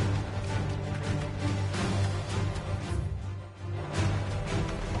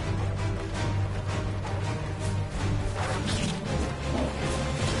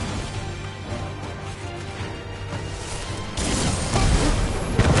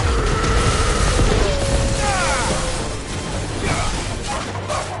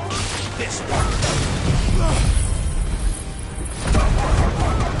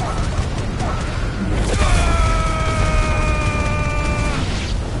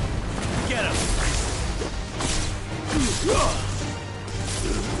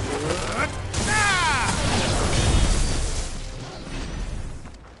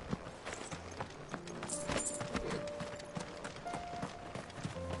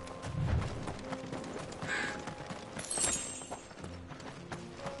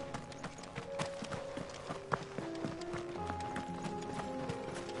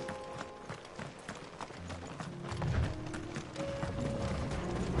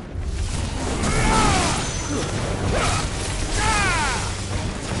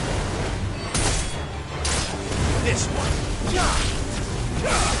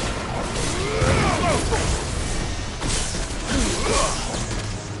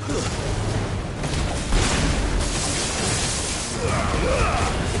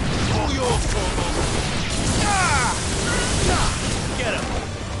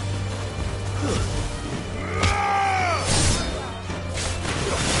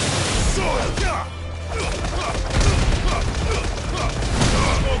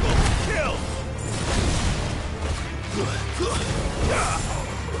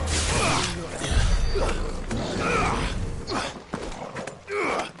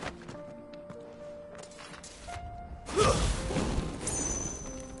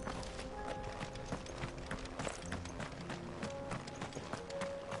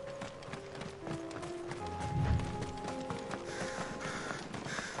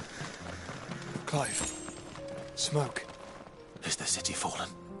 Clive. Smoke. Is the city fallen?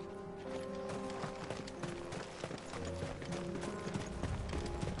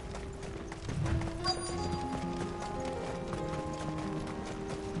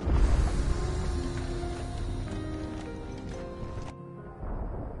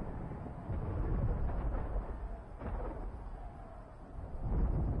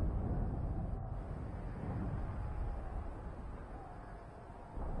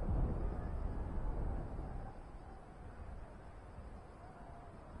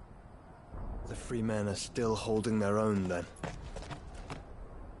 The free men are still holding their own, then.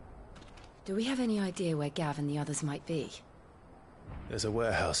 Do we have any idea where Gav and the others might be? There's a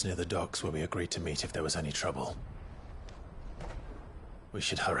warehouse near the docks where we agreed to meet if there was any trouble. We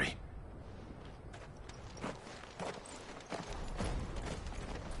should hurry.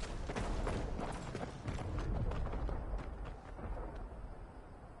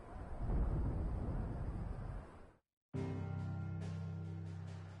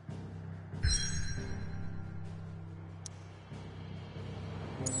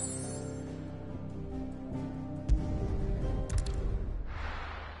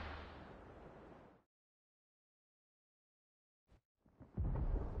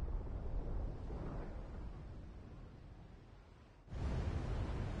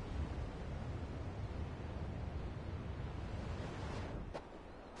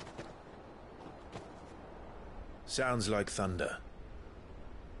 Sounds like thunder.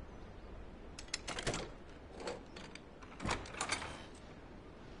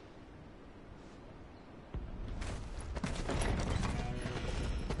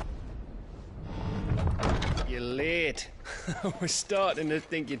 You're late. We're starting to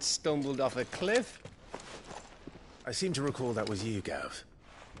think you'd stumbled off a cliff. I seem to recall that was you, Gav.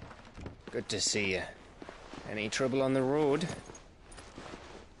 Good to see you. Any trouble on the road?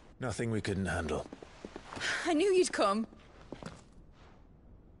 Nothing we couldn't handle. I knew you'd come.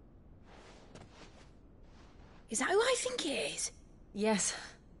 Is that who I think it is? Yes.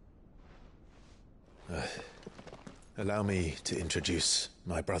 Allow me to introduce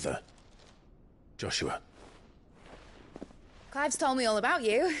my brother, Joshua. Clive's told me all about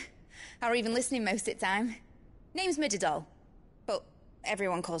you. Or even listening most of the time. Name's Midadol, but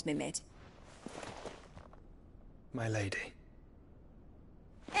everyone calls me Mid. My lady.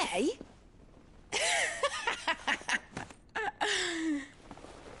 Hey?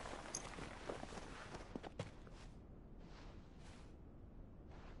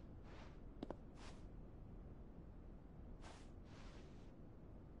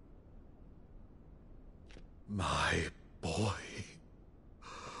 My boy.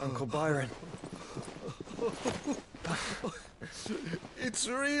 Uncle Byron. It's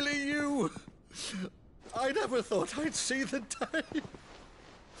really you. I never thought I'd see the day.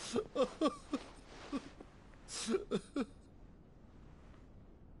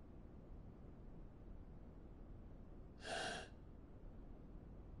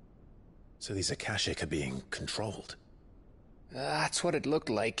 So these Akashic are being controlled? That's what it looked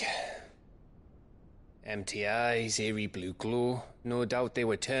like. Empty eyes, eerie blue glow. No doubt they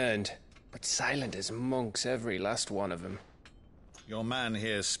were turned, but silent as monks, every last one of them. Your man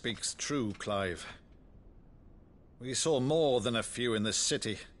here speaks true, Clive. We saw more than a few in the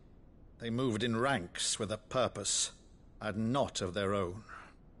city. They moved in ranks with a purpose, and not of their own.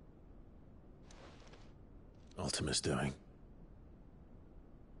 Ultima's doing.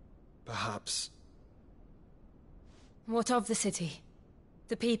 Perhaps. What of the city?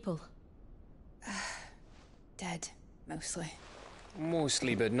 The people? Dead, mostly.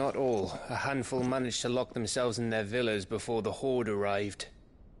 Mostly, but not all. A handful managed to lock themselves in their villas before the Horde arrived.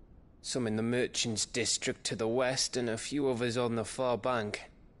 Some in the merchants' district to the west, and a few others on the far bank.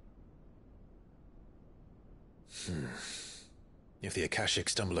 If the Akashic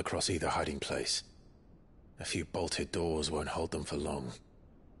stumble across either hiding place, a few bolted doors won't hold them for long.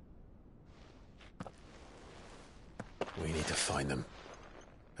 We need to find them.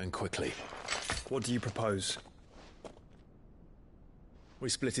 And quickly. What do you propose? We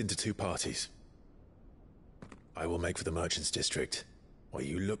split into two parties. I will make for the merchants' district, while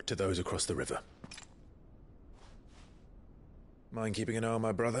you look to those across the river. Mind keeping an eye on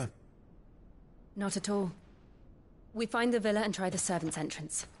my brother? Not at all. We find the villa and try the servants'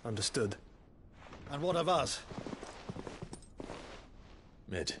 entrance. Understood. And what of us?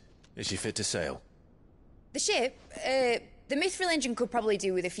 Mid, is she fit to sail? The ship, the Mithril engine could probably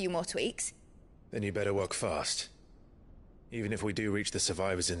do with a few more tweaks. Then you better work fast. Even if we do reach the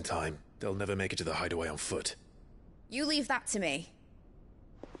survivors in time, they'll never make it to the hideaway on foot. You leave that to me.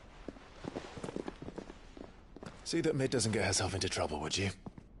 See that Mid doesn't get herself into trouble, would you?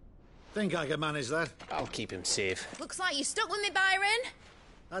 Think I can manage that? I'll keep him safe. Looks like you stuck with me, Byron.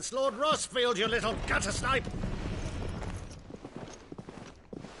 That's Lord Rossfield, you little gutter snipe!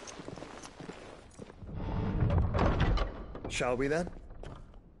 Shall we then?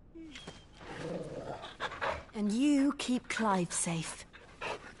 And you keep Clive safe.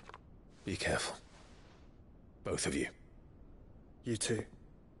 Be careful. Both of you. You too.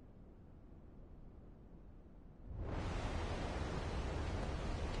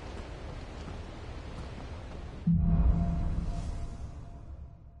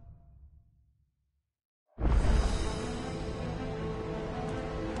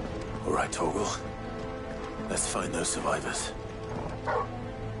 All right, Torgal. Let's find those survivors.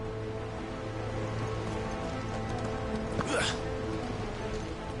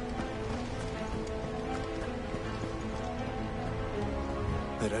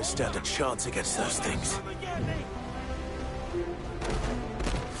 They don't stand a chance against those things.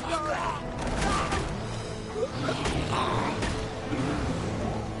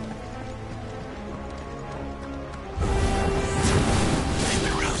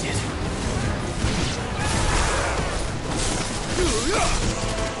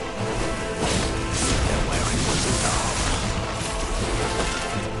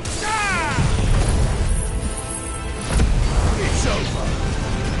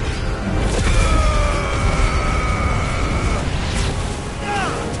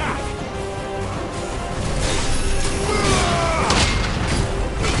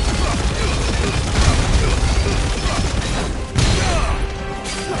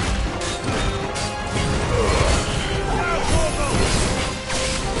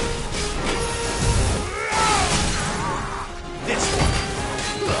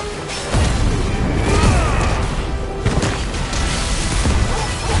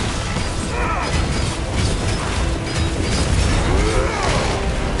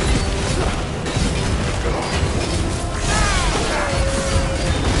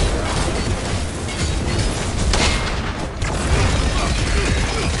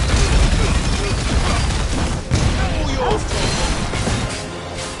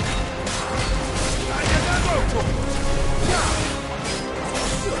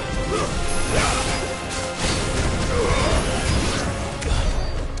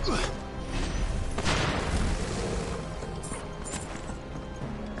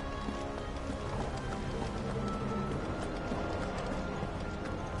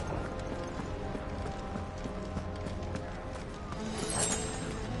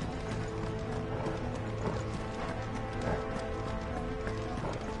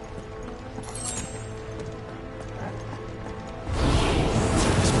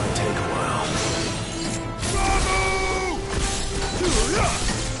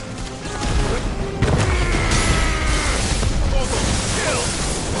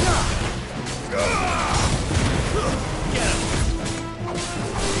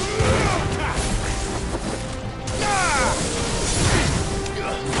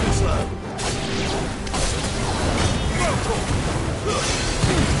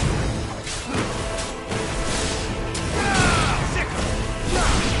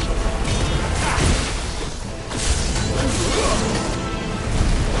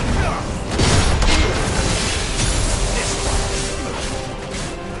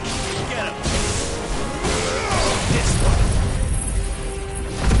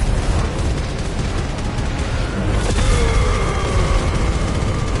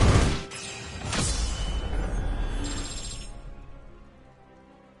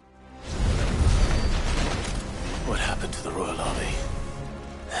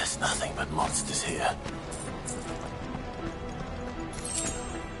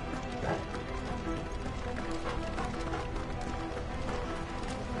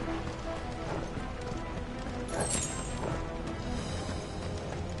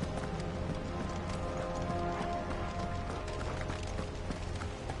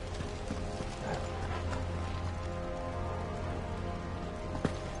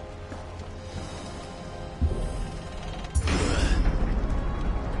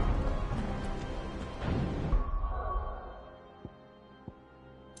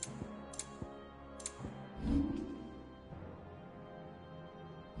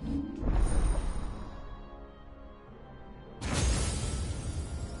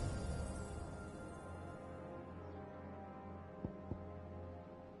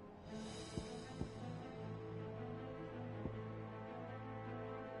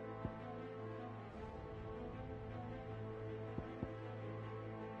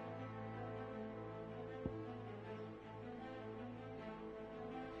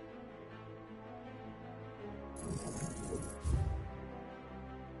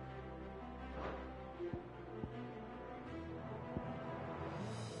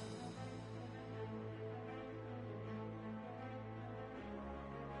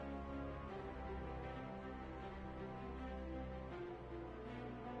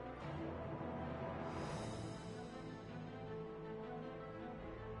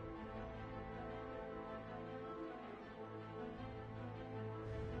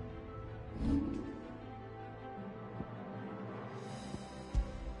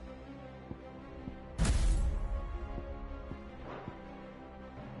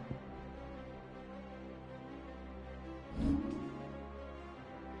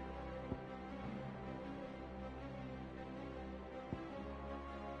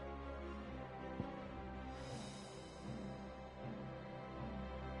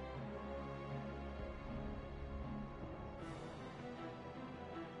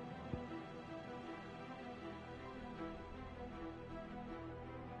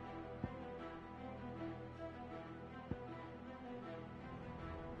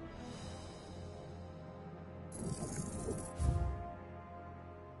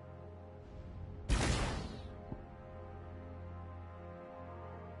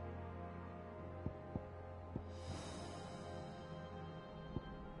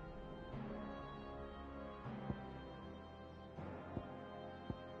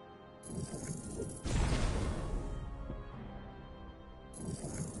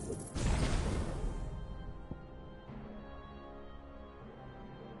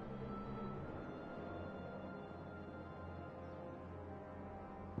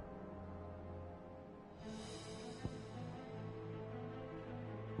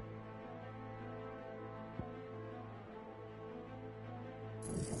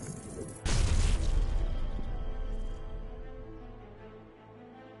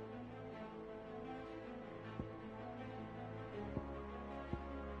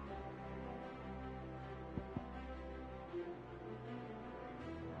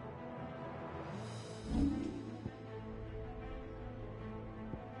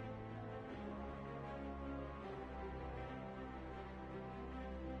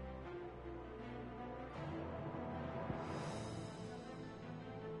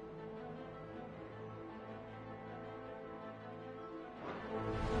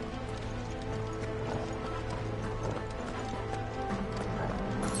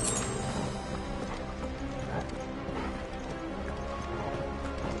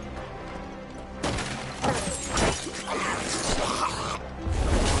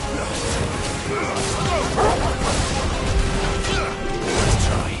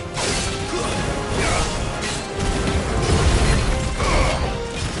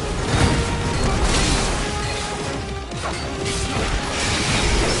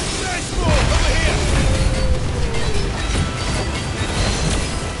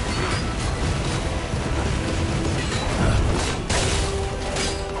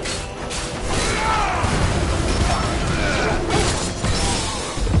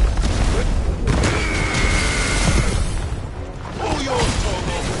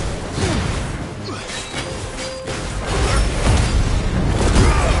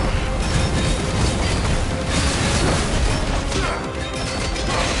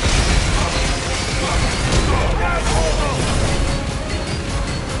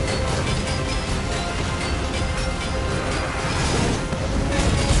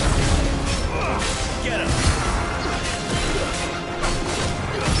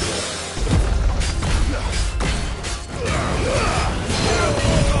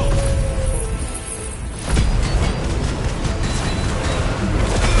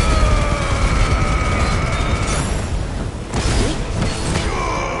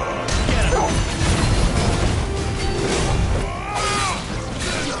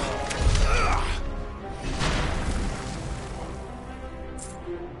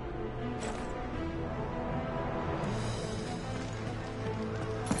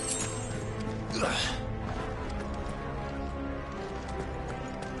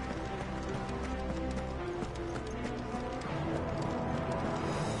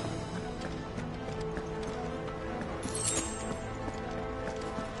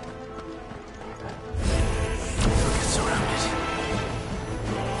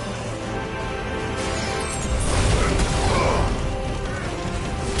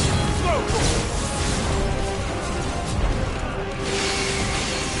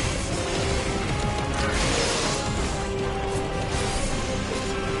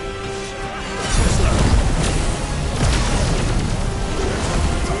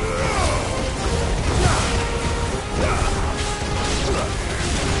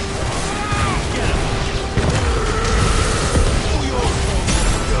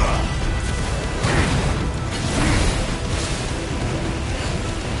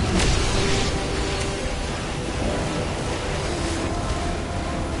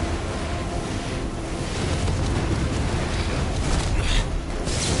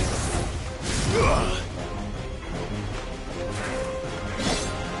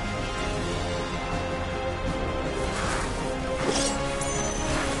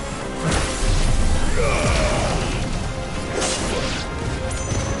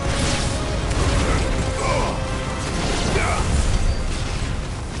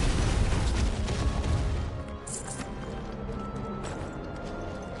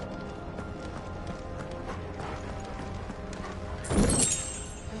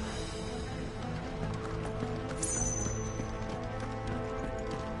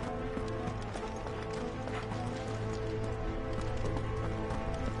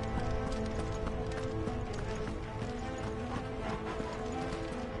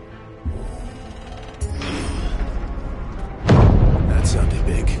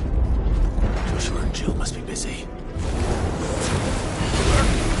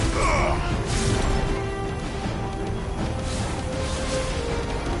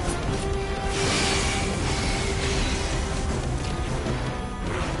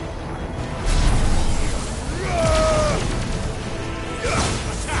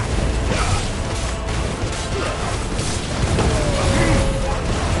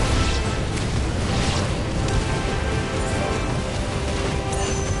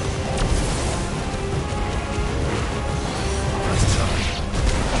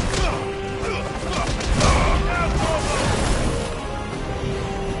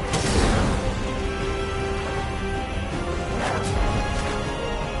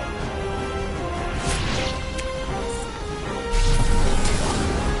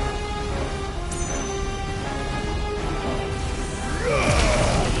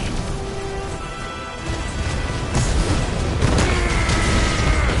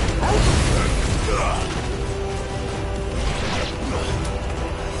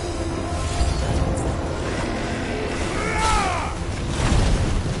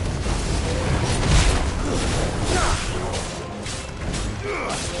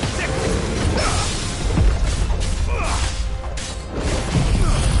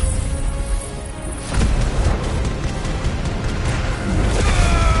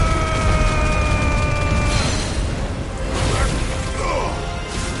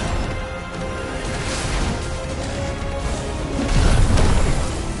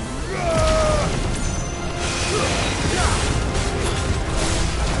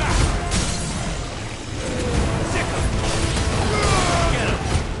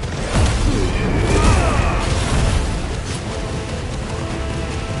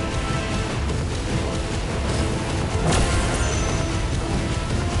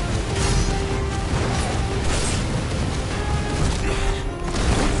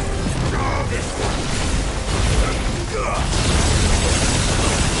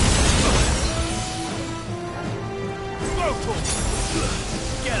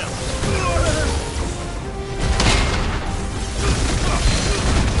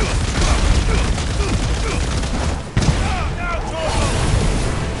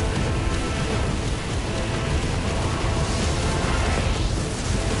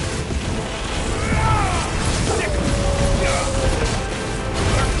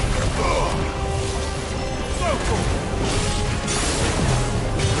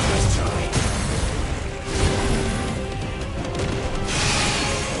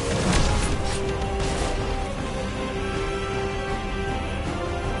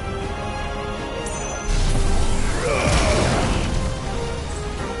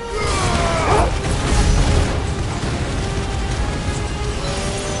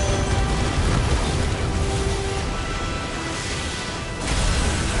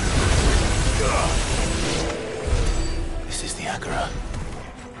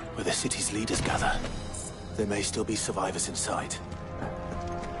 There may still be survivors inside.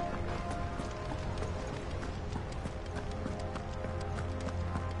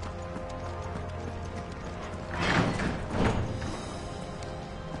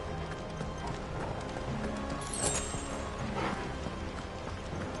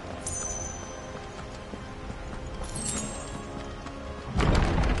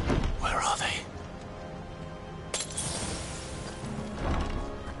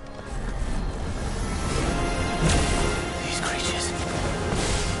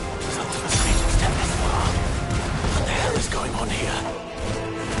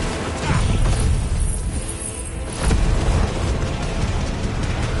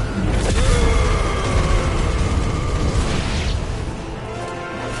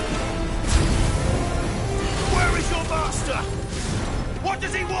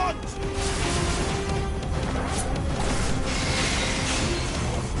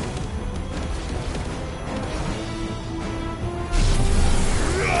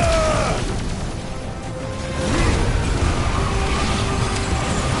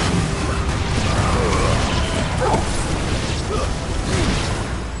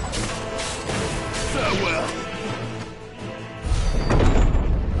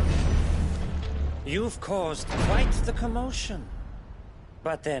 You've caused quite the commotion.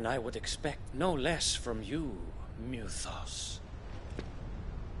 But then I would expect no less from you, Muthos.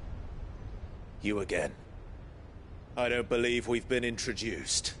 You again. I don't believe we've been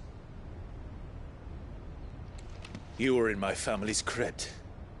introduced. You were in my family's crypt.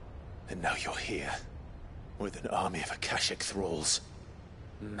 And now you're here. With an army of Akashic thralls.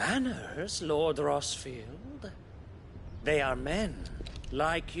 Manners, Lord Rosfield? They are men,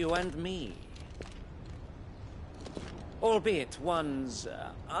 like you and me. Albeit ones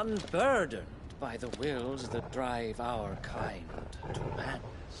unburdened by the wills that drive our kind to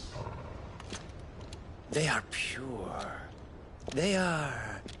madness. They are pure. They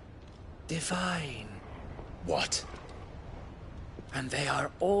are divine. What? And they are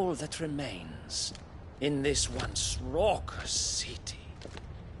all that remains in this once raucous city.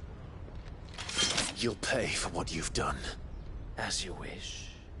 You'll pay for what you've done. As you wish.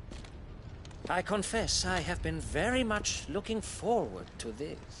 I confess I have been very much looking forward to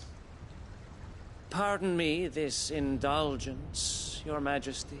this. Pardon me this indulgence, Your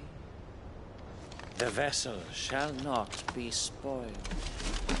Majesty. The vessel shall not be spoiled.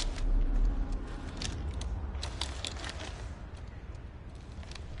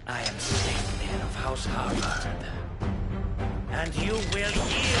 I am Sigmund of House Harvard, and you will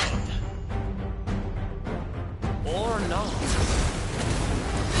yield. Or not.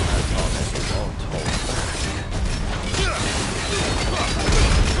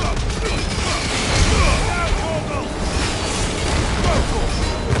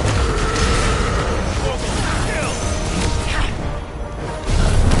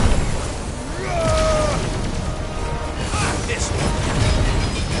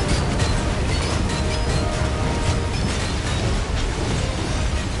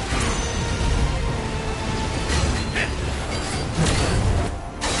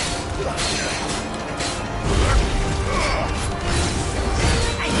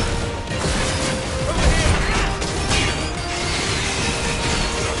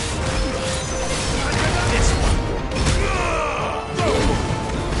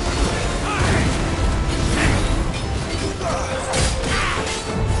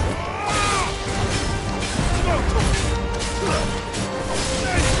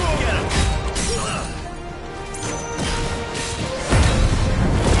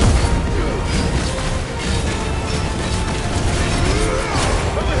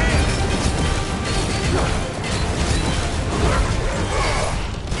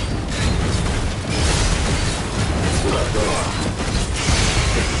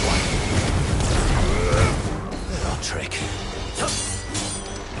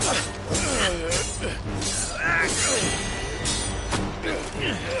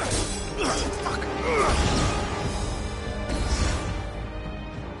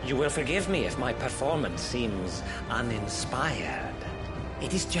 You will forgive me if my performance seems uninspired.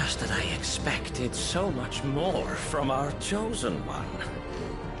 It is just that I expected so much more from our chosen one.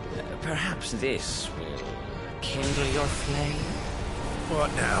 Perhaps this will kindle your flame?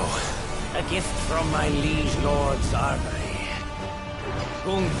 What now? A gift from my liege lord's armory.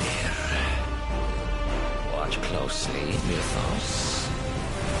 Gungnir. Watch closely, Muthos.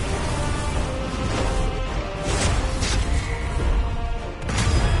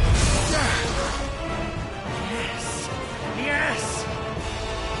 Yes!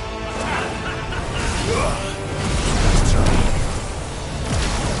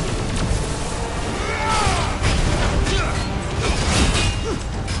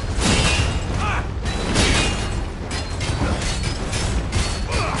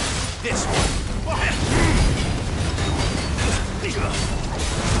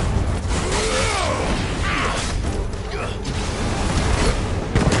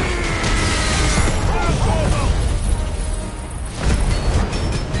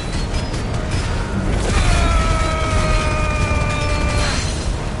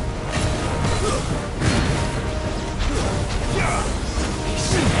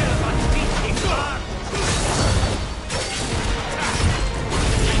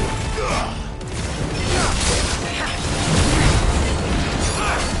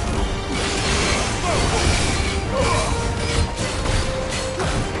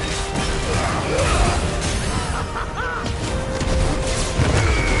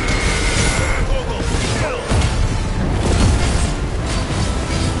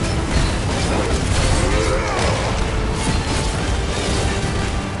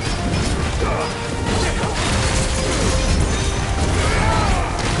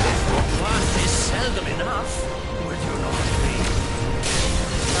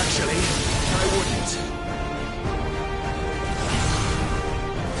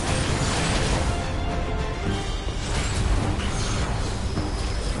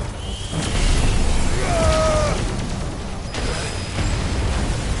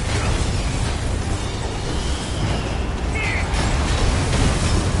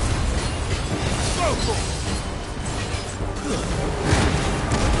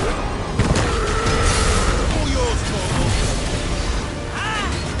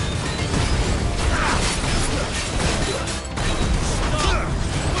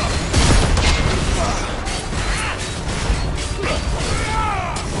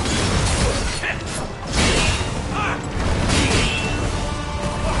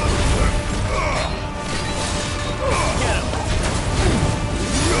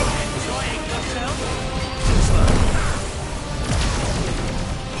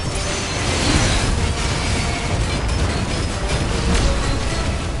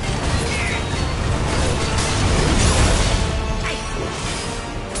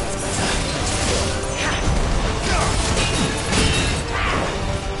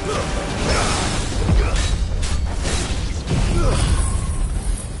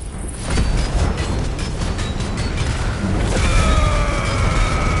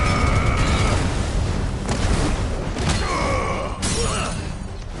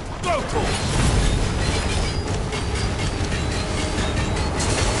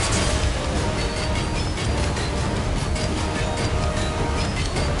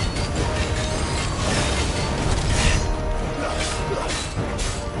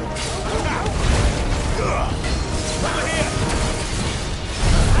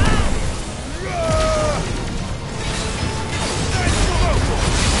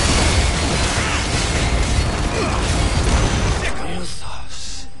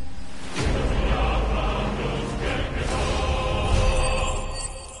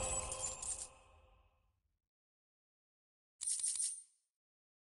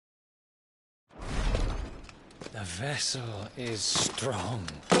 The vessel is strong.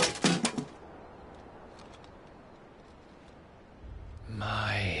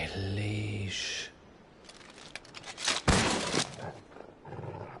 My liege.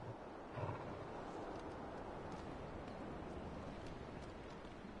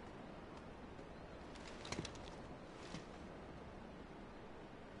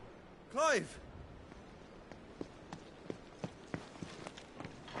 Clive!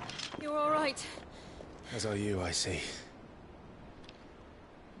 You're all right. As are you, I see.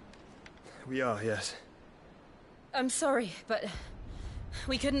 We are, yes. I'm sorry, but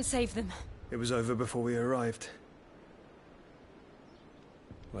we couldn't save them. It was over before we arrived.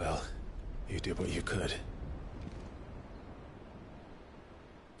 Well, you did what you could.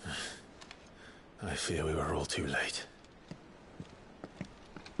 I fear we were all too late.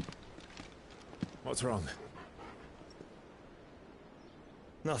 What's wrong?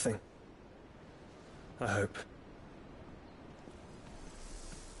 Nothing. I hope.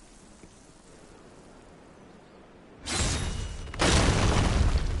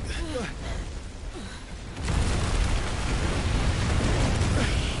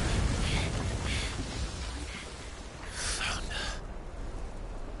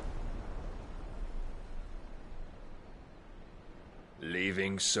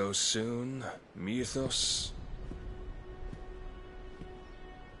 Leaving so soon, Mythos?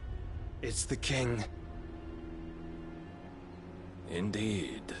 It's the king.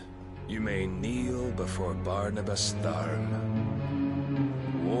 Indeed. You may kneel before Barnabas Tharm,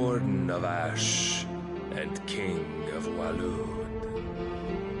 Warden of Ash and King of Walud.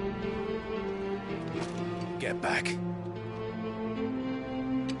 Get back.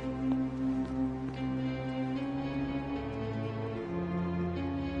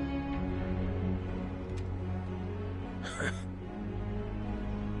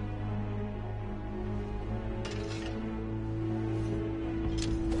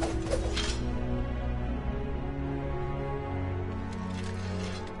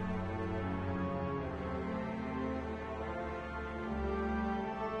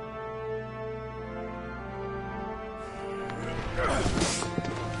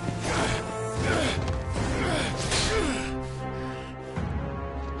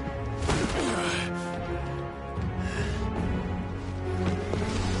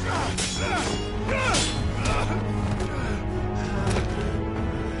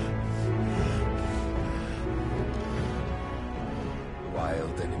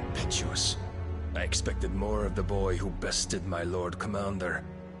 Wild and impetuous. I expected more of the boy who bested my Lord Commander.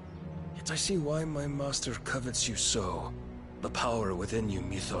 Yet I see why my master covets you so. The power within you,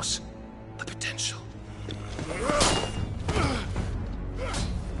 Mythos. The potential.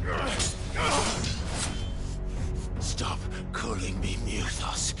 Stop calling me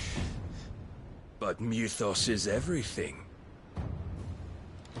Mythos. But Mythos is everything.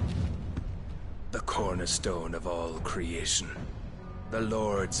 The cornerstone of all creation. The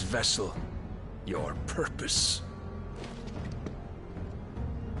Lord's vessel. Your purpose.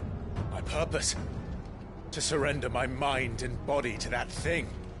 My purpose? To surrender my mind and body to that thing.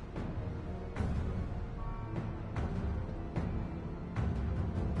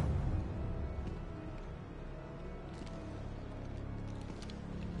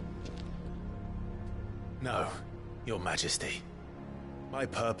 No, Your Majesty. My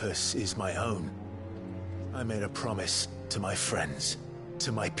purpose is my own. I made a promise to my friends,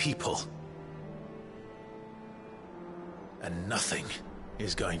 to my people. And nothing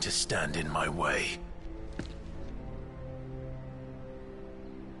is going to stand in my way.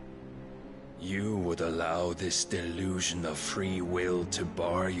 You would allow this delusion of free will to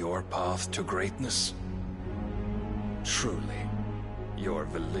bar your path to greatness? Truly, your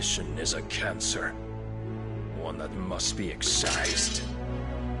volition is a cancer. One that must be excised.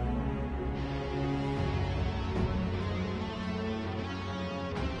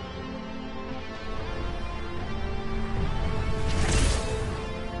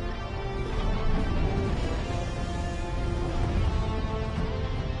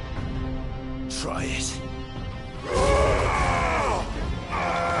 Try it.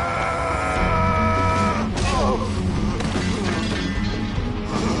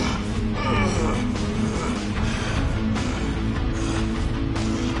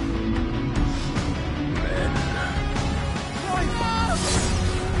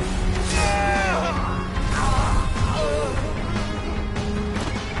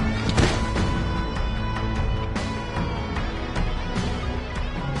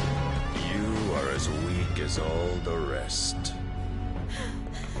 As all the rest.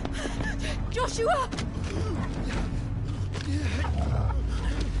 Joshua!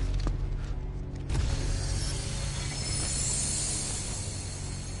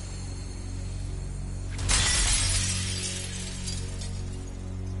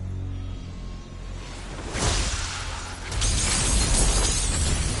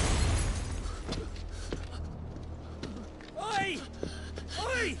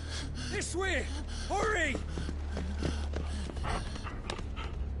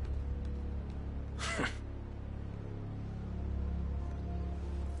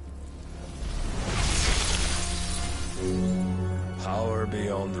 Power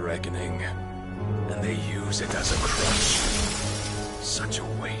beyond reckoning. And they use it as a crutch. Such a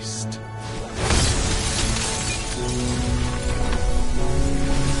waste.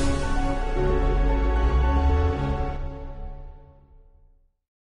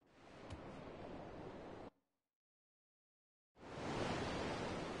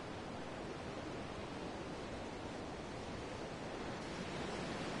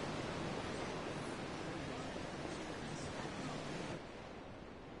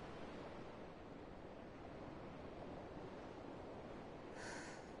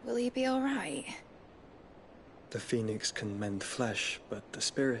 Will he be alright? The phoenix can mend flesh, but the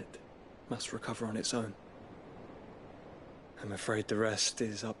spirit must recover on its own. I'm afraid the rest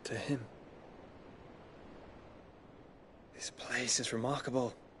is up to him. This place is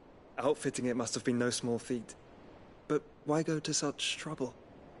remarkable. Outfitting it must have been no small feat. But why go to such trouble?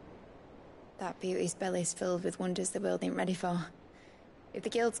 That beauty's belly's filled with wonders the world ain't ready for. If the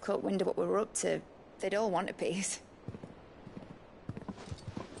guilds caught wind of what we were up to, they'd all want a piece.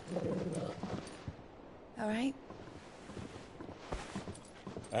 All right.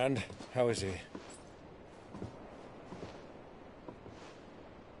 And how is he?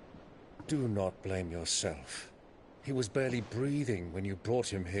 Do not blame yourself. He was barely breathing when you brought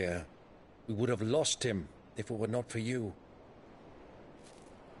him here. We would have lost him if it were not for you.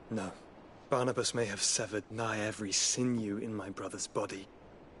 No. Barnabas may have severed nigh every sinew in my brother's body.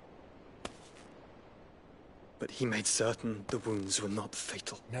 But he made certain the wounds were not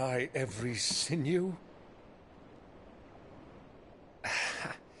fatal. Nigh every sinew?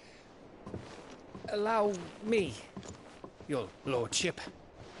 Allow me, your lordship.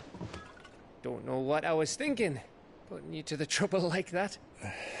 Don't know what I was thinking, putting you to the trouble like that.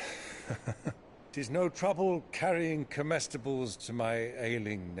 'Tis no trouble carrying comestibles to my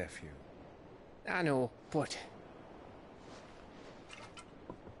ailing nephew. I know, but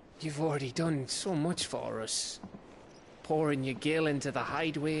you've already done so much for us. Pouring your gil into the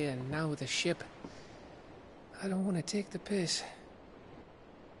hideaway and now the ship. I don't want to take the piss.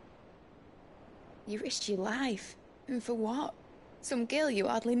 You risked your life. And for what? Some girl you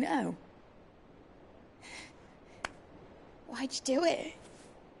hardly know. Why'd you do it?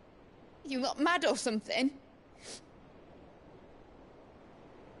 You not mad or something?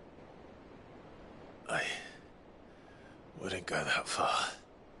 I wouldn't go that far.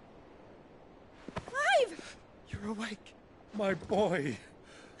 Clive! You're awake, my boy.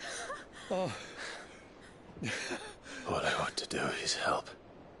 Oh. All I want to do is help.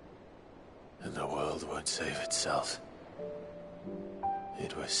 And the world won't save itself.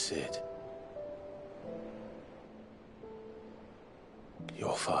 It was Sid.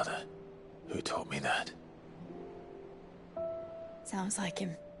 Your father, who taught me that. Sounds like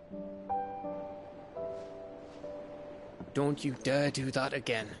him. Don't you dare do that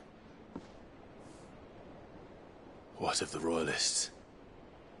again. What of the Royalists?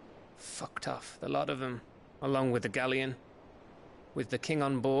 Fucked off, the lot of them, along with the galleon. With the king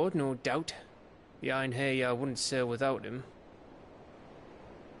on board, no doubt. The Iron Hair wouldn't sail without him.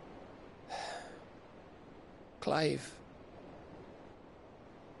 Clive.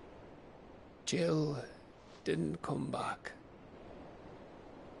 Jill didn't come back.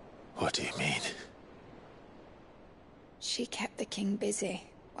 What do you mean? She kept the king busy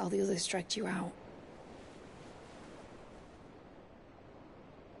while the others dragged you out.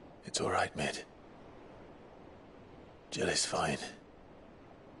 It's all right, Mid. Jill is fine.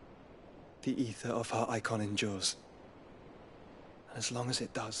 The ether of her icon endures. And as long as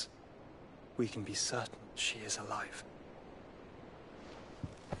it does, we can be certain she is alive.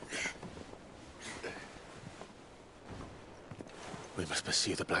 We must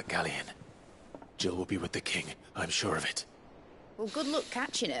pursue the Black Galleon. Jill will be with the king, I'm sure of it. Well, good luck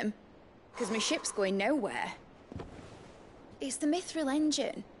catching him, because my ship's going nowhere. It's the Mithril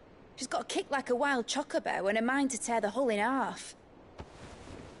engine. She's got a kick like a wild chocobo and a mind to tear the hull in half.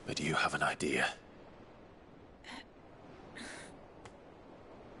 But do you have an idea?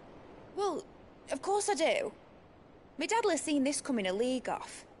 Well, of course I do. My dad'll have seen this coming a league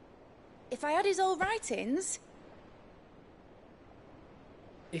off. If I had his old writings...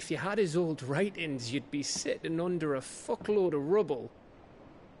 If you had his old writings, you'd be sitting under a fuckload of rubble.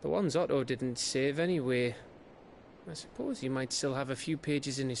 The ones Otto didn't save anyway. I suppose he might still have a few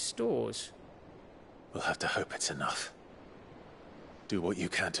pages in his stores. We'll have to hope it's enough. Do what you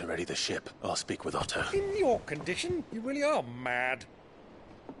can to ready the ship. I'll speak with Otto. In your condition, you really are mad.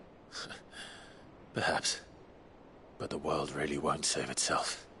 Perhaps. But the world really won't save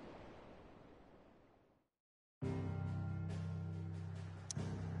itself.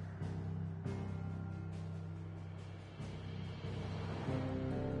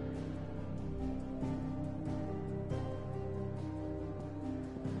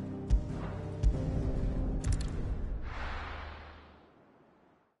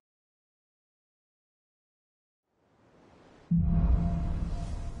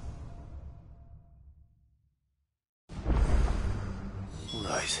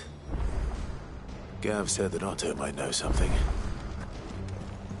 Gav said that Otto might know something.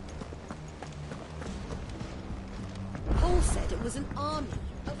 Paul said it was an army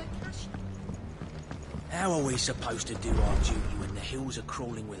of Akashi. How are we supposed to do our duty when the hills are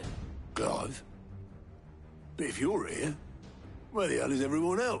crawling with them? Clive? But if you're here, where the hell is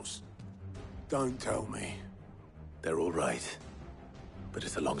everyone else? Don't tell me. They're all right. But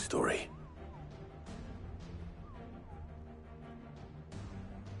it's a long story.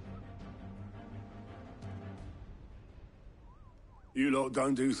 You lot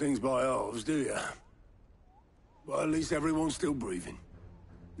don't do things by halves, do you? Well, at least everyone's still breathing.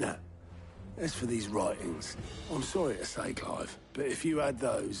 Now, as for these writings, I'm sorry to say, Clive, but if you had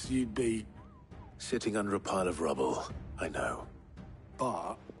those, you'd be... Sitting under a pile of rubble, I know.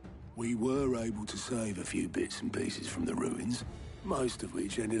 But we were able to save a few bits and pieces from the ruins, most of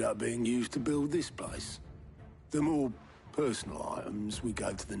which ended up being used to build this place. The more personal items we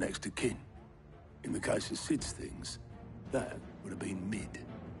gave to the next of kin. In the case of Sid's things, that would have been mid.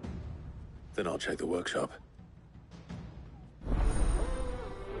 Then I'll check the workshop.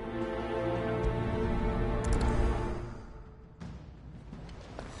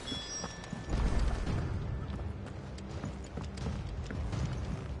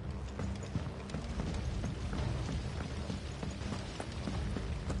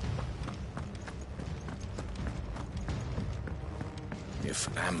 If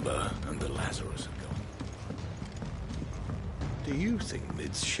Amber and the Lazarus are gone, do you think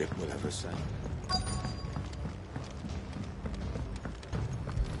Mid's ship will ever sail?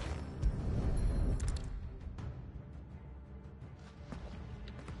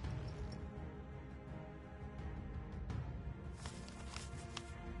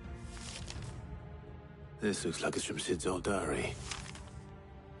 This looks like it's from Sid's old diary.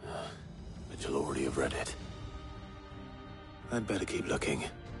 But you'll already have read it. I'd better keep looking.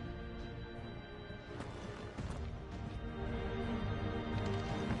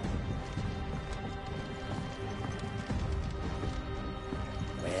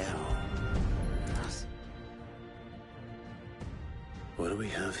 What do we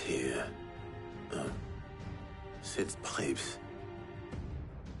have here? Oh, Sid's pipes.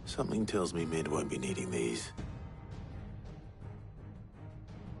 Something tells me Mid won't be needing these.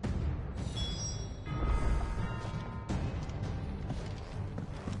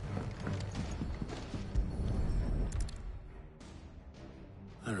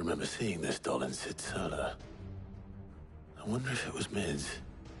 I remember seeing this doll in Sid's cellar. I wonder if it was Mid's.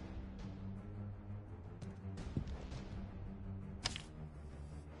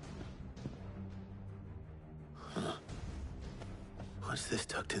 Huh. What's this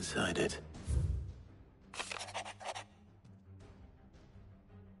tucked inside it?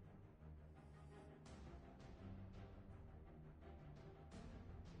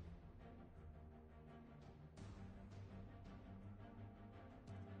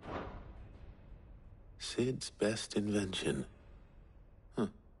 Sid's best invention. Huh.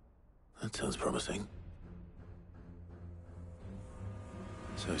 That sounds promising.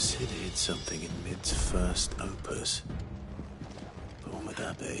 So Sid hid something in Mid's first opus. But what would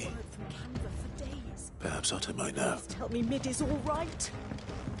that be? Perhaps Otto might know. Tell me Mid is all right.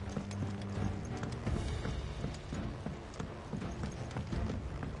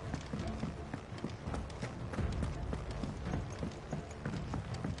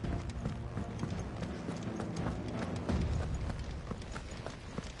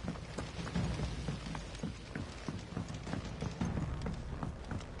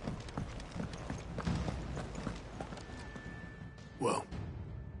 Well,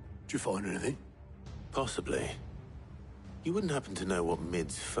 did you find anything? Possibly. You wouldn't happen to know what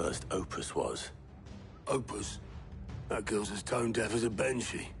Mid's first opus was? Opus? That girl's as tone deaf as a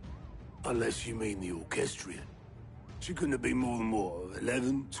banshee. Unless you mean the orchestrion. She couldn't have been more than, what,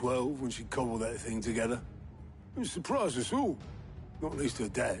 11, 12 when she cobbled that thing together? It surprised us all. Not least her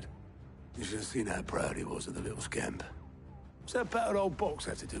dad. You should have seen how proud he was of the little scamp. What's that battered old box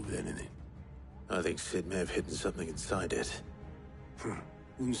have to do with anything? I think Sid may have hidden something inside it.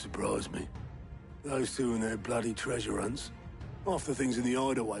 Wouldn't surprise me. Those two and their bloody treasure hunts. Half the things in the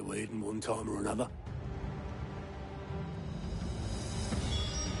hideaway were hidden one time or another.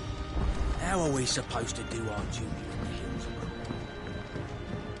 How are we supposed to do our duty in the hills of Crawley?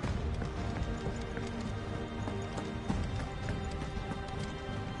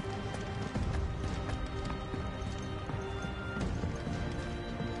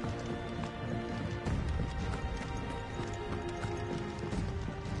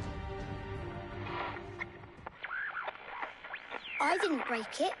 I didn't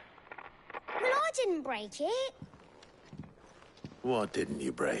break it. Well, I didn't break it. What didn't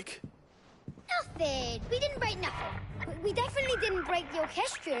you break? Nothing. We didn't break nothing. We definitely didn't break the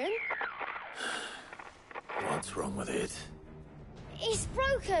orchestrion. What's wrong with it? It's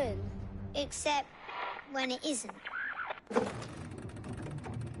broken. Except when it isn't.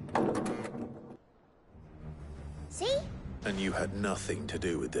 See? And you had nothing to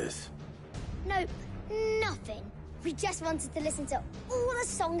do with this? Nope, nothing. We just wanted to listen to all the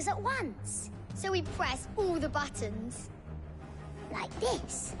songs at once. So we pressed all the buttons. Like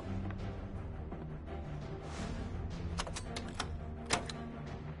this.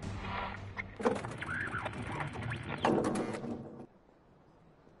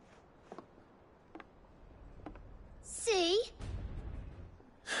 See?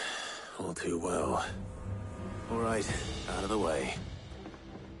 All too well. All right, out of the way.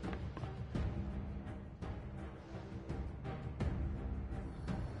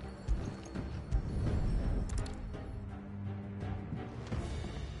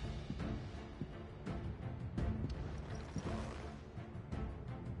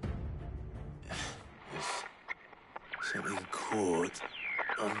 Something caught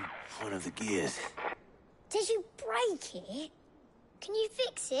on one of the gears. Did you break it? Can you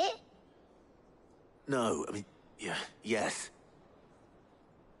fix it? No, I mean, yeah, yes.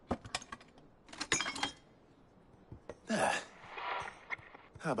 There.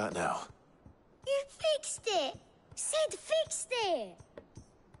 How about now? You fixed it! Sid fixed it!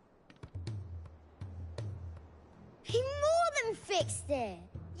 He more than fixed it!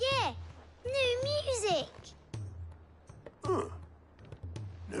 Yeah, new music! Huh.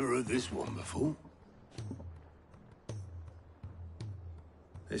 Never heard this one before.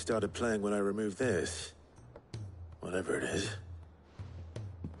 They started playing when I removed this. Whatever it is.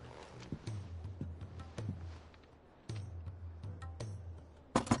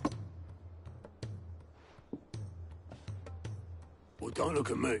 Well, don't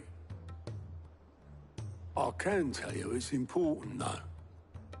look at me. I can tell you it's important, though.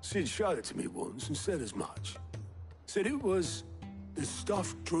 Sid showed it to me once and said as much. Said it was the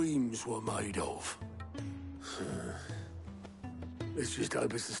stuff dreams were made of. Let's just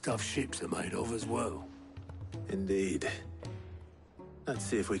hope it's the stuff ships are made of as well. Indeed. Let's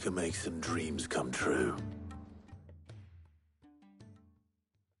see if we can make some dreams come true.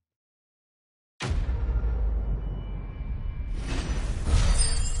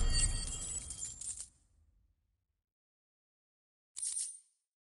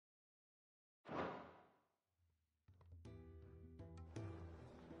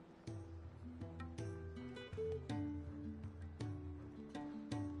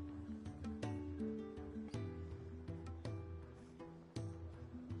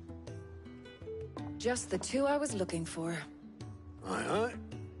 Just the two I was looking for. Aye, aye.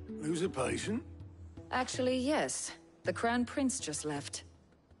 Who's a patient? Actually, yes. The Crown Prince just left.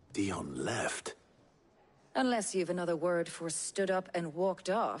 Dion left? Unless you've another word for stood up and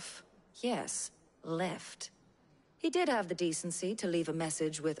walked off. Yes, left. He did have the decency to leave a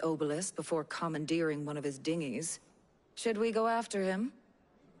message with Obelisk before commandeering one of his dinghies. Should we go after him?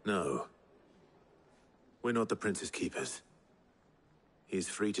 No. We're not the Prince's keepers. He's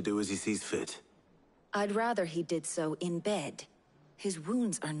free to do as he sees fit. I'd rather he did so in bed. His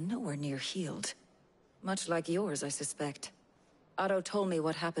wounds are nowhere near healed. Much like yours, I suspect. Otto told me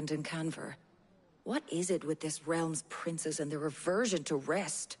what happened in Canver. What is it with this realm's princes and their aversion to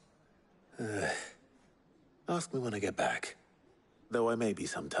rest? Ask me when I get back. Though I may be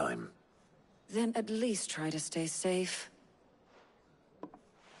sometime. Then at least try to stay safe.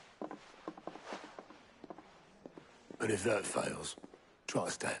 And if that fails,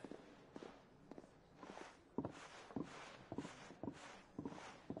 trust that.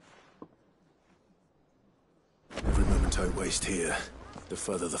 Every moment I waste here, the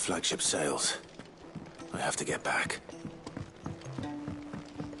further the flagship sails. I have to get back.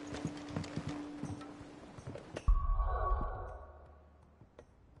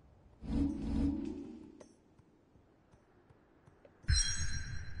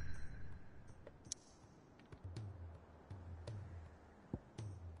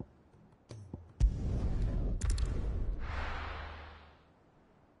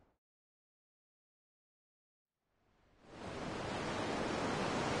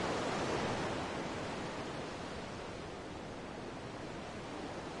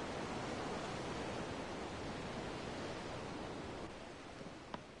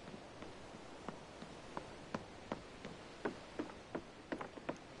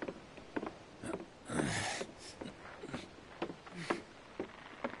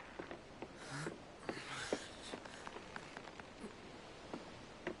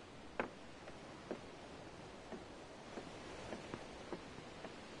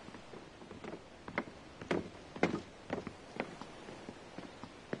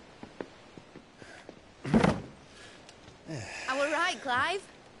 right, Clive.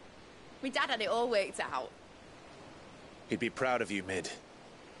 My dad had it all worked out. He'd be proud of you, Mid.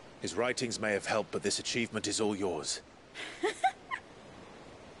 His writings may have helped, but this achievement is all yours.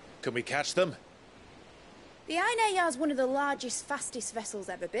 Can we catch them? The Aine Yard's one of the largest, fastest vessels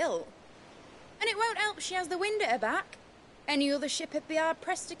ever built. And it won't help she has the wind at her back. Any other ship would be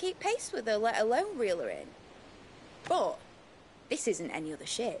hard-pressed to keep pace with her, let alone reel her in. But this isn't any other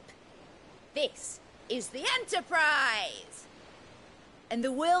ship. This is the Enterprise! And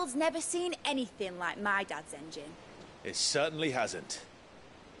the world's never seen anything like my dad's engine. It certainly hasn't.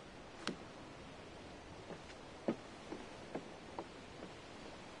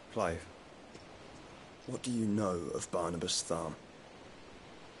 Clive, what do you know of Barnabas Tharm?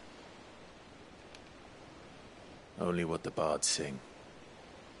 Only what the bards sing.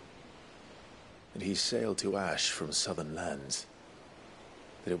 That he sailed to Ash from southern lands.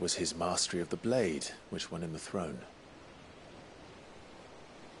 That it was his mastery of the blade which won him the throne.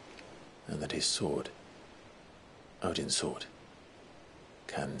 And that his sword, Odin's sword,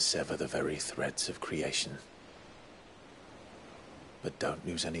 can sever the very threads of creation. But don't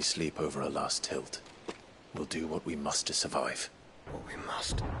lose any sleep over a last tilt. We'll do what we must to survive. What we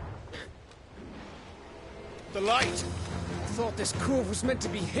must. The light! I thought this cove was meant to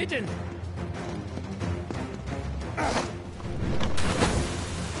be hidden.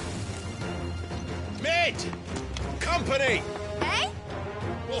 Mid! Company! Eh?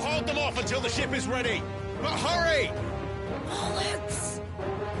 We'll hold them off until the ship is ready. But hurry! Bollocks!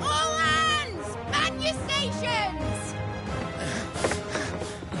 All hands! Man your stations!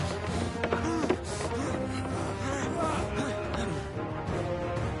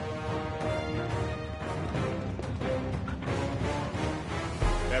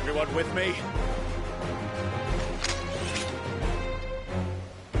 Everyone with me?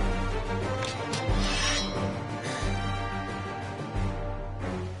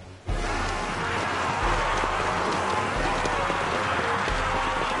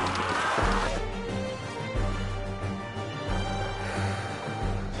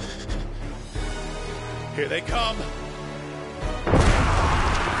 Here they come!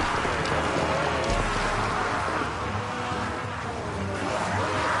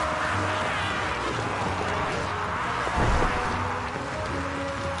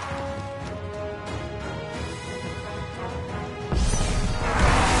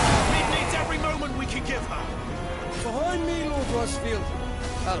 Behind me, Lord Rosfield.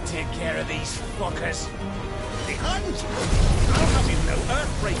 I'll take care of these fuckers. The Huns! I'll have you know,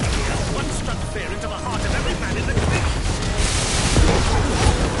 Earthbreaking here once struck fear into the heart of every man in the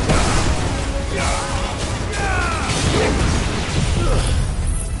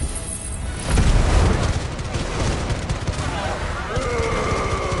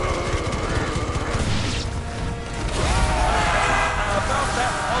About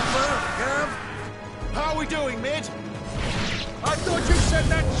that offer, Gav? How are we doing, Mid? I thought you said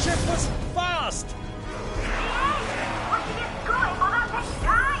that ship was fast! What are you going on that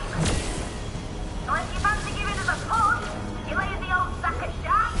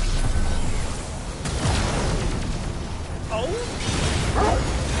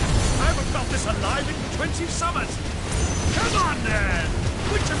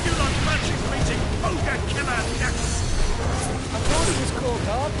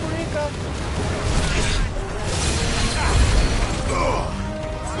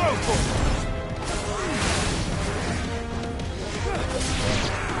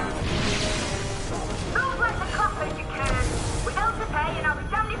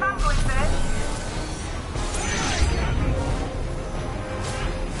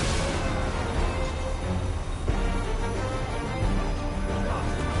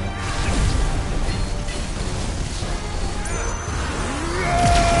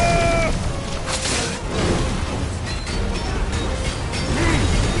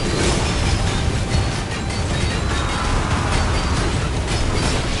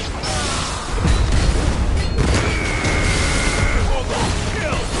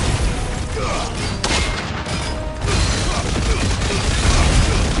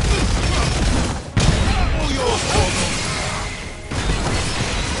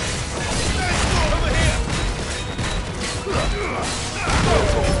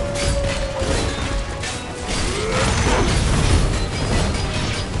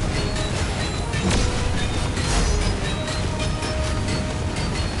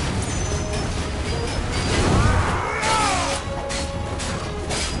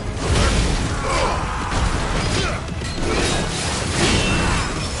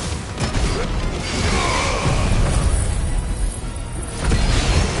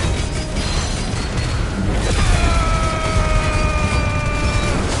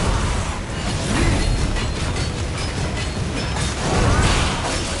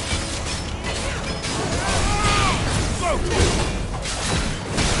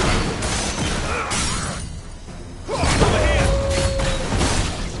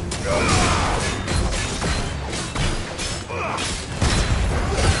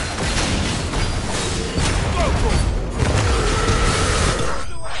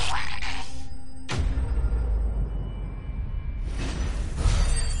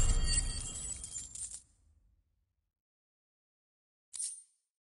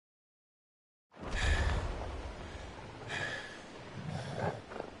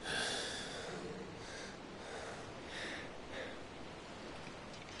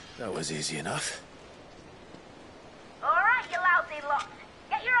That was easy enough. All right, you lousy lot.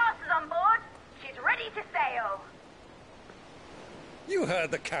 Get your asses on board. She's ready to sail. You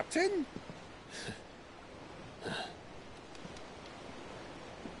heard the captain.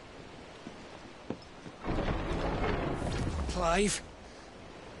 Clive?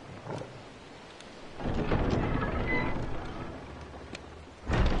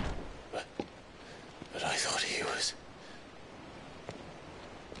 But I thought he was...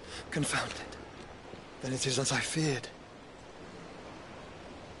 Confounded. Then it is as I feared.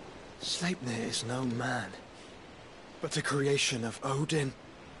 Sleipnir is no man, but a creation of Odin.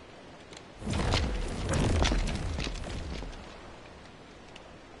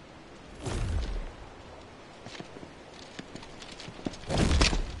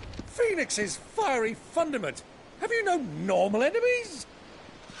 Phoenix's fiery fundament. Have you no normal enemies?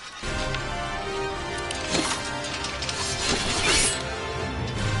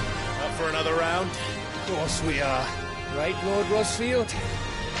 Up for another round? Of course we are. Right, Lord Rosfield?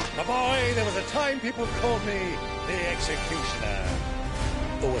 My boy, there was a time people called me the Executioner.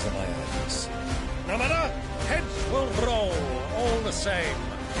 Those are my eyes. No matter, heads will roll, all the same.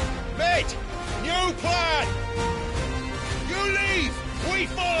 Mate! New plan! You leave! We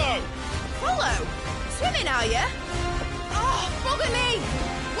follow! Follow? Swimming, are you? Oh, bugger me!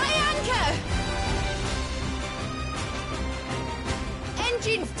 Weigh anchor!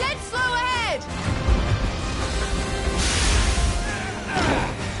 Engine's dead slow ahead!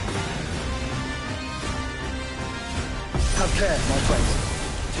 Have care, my friends.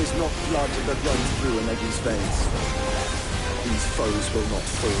 'Tis not blood that runs through an Eddie's veins. These foes will not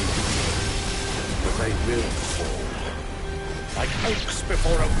fall easily, but they will fall. Like oaks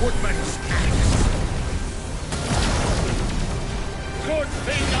before a woodman's axe. Good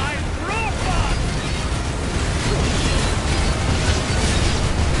thing I brought one!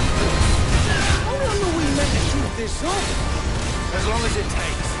 How long are we meant to keep this up? As long as it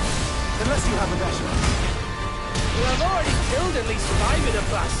takes. Unless you have a better. Well, I've already killed at least 5 of the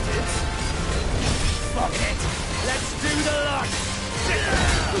bastards. Fuck it. Let's do the lot.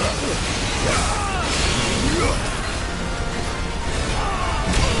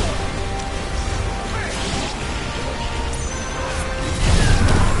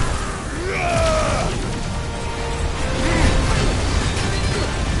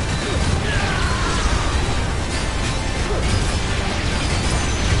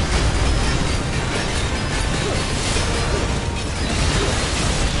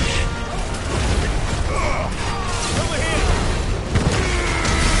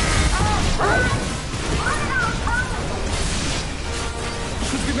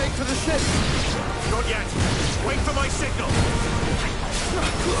 For the ship! Not yet. Wait for my signal.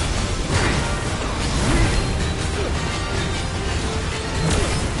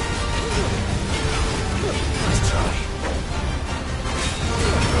 Let's try.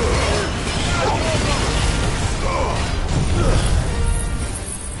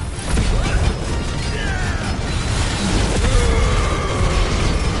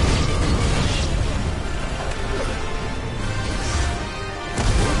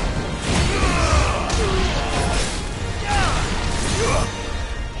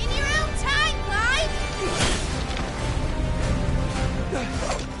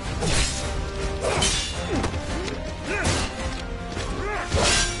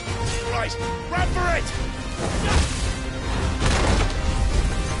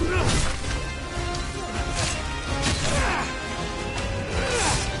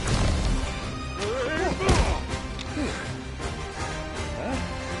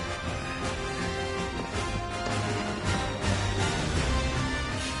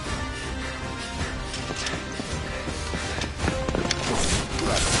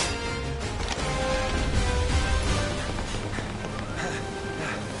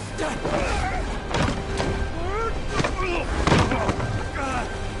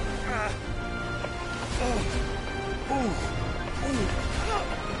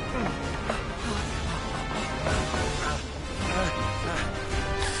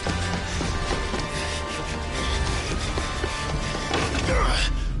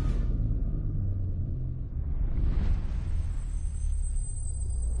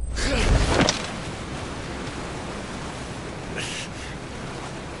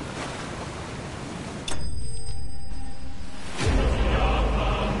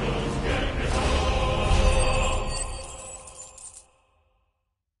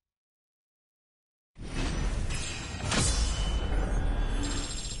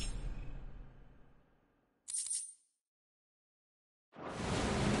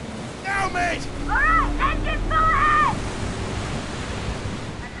 All right, engine full ahead!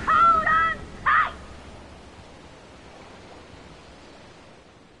 And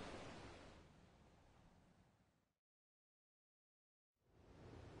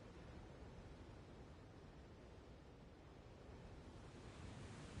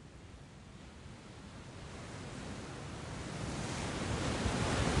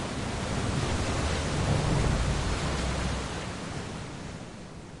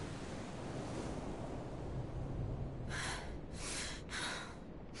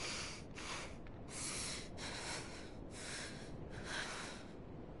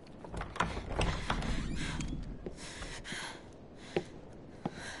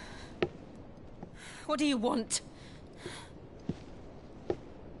What do you want?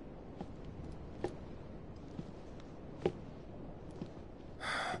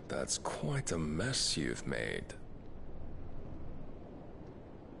 That's quite a mess you've made.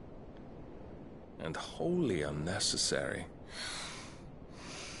 And wholly unnecessary.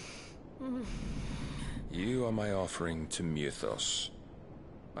 You are my offering to Mythos.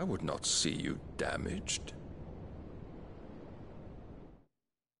 I would not see you damaged.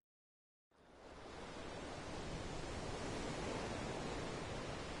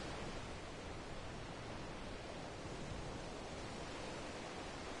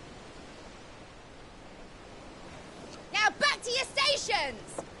 Now back to your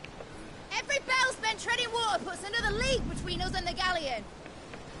stations! Every bell spent treading water puts another league between us and the galleon.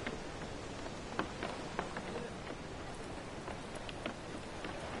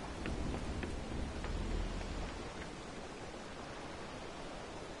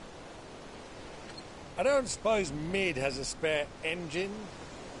 I don't suppose Mid has a spare engine?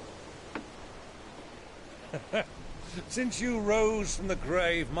 Since you rose from the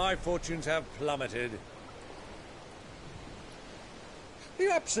grave, my fortunes have plummeted. Are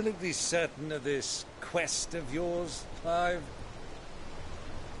you absolutely certain of this quest of yours, Clive?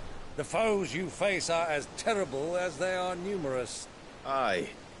 The foes you face are as terrible as they are numerous. Aye.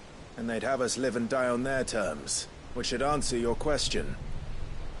 And they'd have us live and die on their terms, which should answer your question.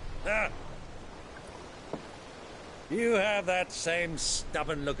 Ah. You have that same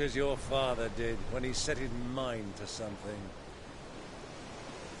stubborn look as your father did when he set his mind to something.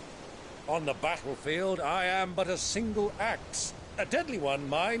 On the battlefield, I am but a single axe. A deadly one,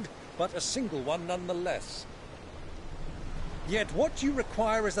 mind, but a single one nonetheless. Yet what you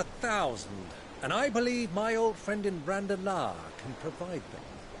require is 1,000, and I believe my old friend in Brandalar can provide them.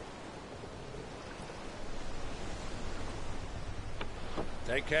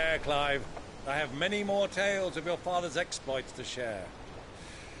 Take care, Clive. I have many more tales of your father's exploits to share.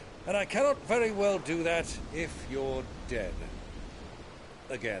 And I cannot very well do that if you're dead.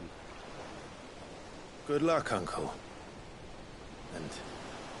 Again. Good luck, Uncle. And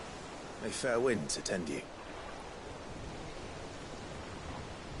may fair winds attend you.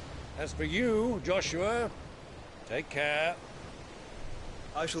 As for you, Joshua, take care.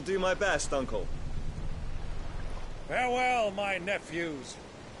 I shall do my best, Uncle. Farewell, my nephews.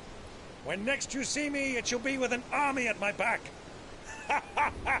 When next you see me, it shall be with an army at my back.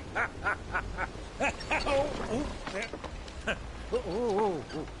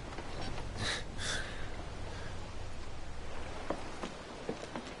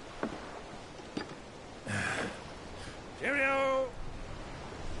 Cheerio!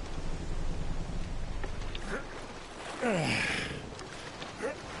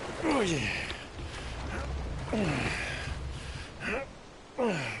 Oh, yeah.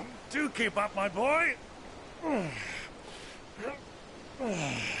 Do keep up, my boy.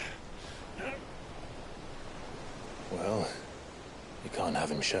 Well, we can't have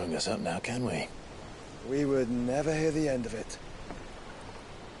him showing us up now, can we? We would never hear the end of it.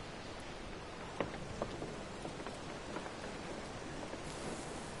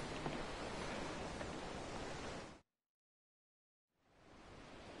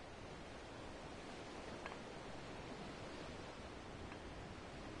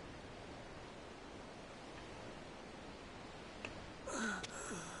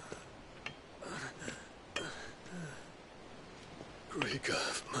 Greek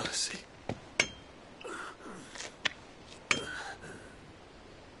of mercy.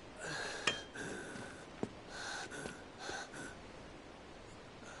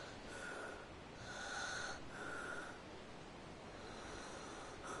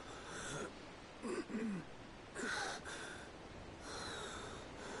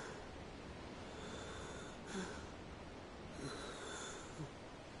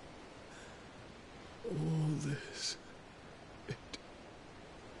 All this.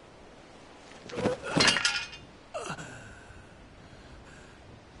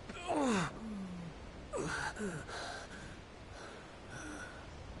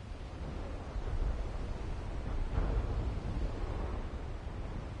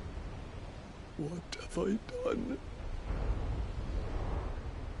 What have I done?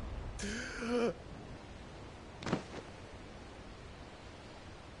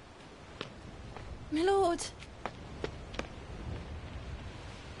 My lord.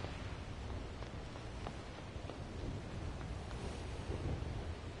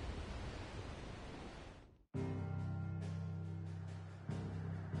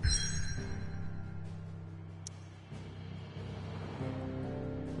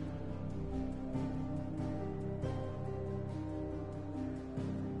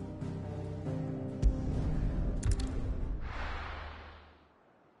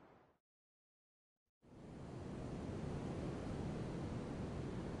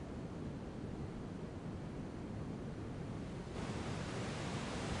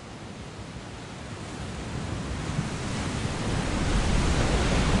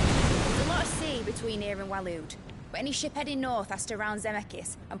 between here and Waloed, but any ship heading north has to round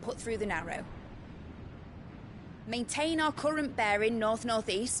Zemeckis and put through the Narrow. Maintain our current bearing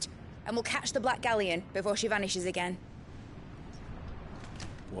north-northeast, and we'll catch the Black Galleon before she vanishes again.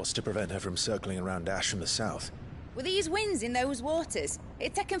 What's to prevent her from circling around Ash from the south? With these winds in those waters,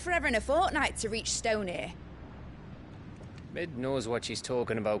 it'd taken forever and a fortnight to reach Stonehere. Mid knows what she's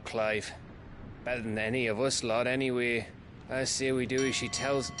talking about, Clive. Better than any of us lot, anyway. I say we do as she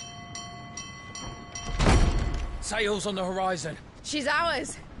tells. Sails on the horizon. She's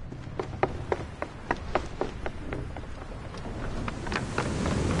ours.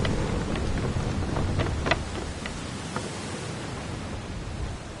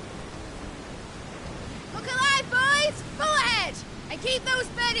 Look alive, boys! Full ahead! And keep those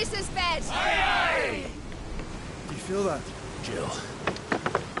furnaces fed! Aye, aye! Do you feel that, Jill?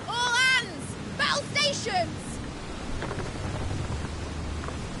 All hands! Battle stations!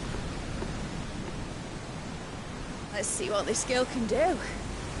 Let's see what this girl can do.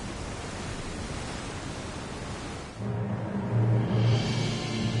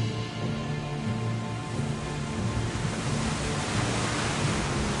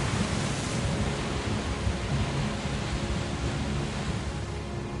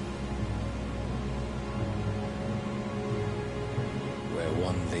 Where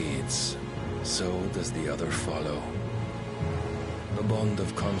one leads, so does the other follow. A bond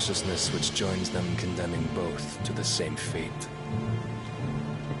of consciousness which joins them, condemning both to the same fate.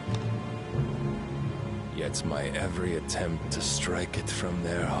 Yet my every attempt to strike it from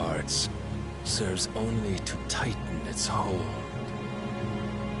their hearts serves only to tighten its hold.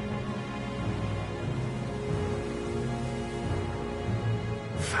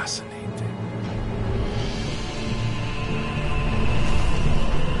 Fascinating.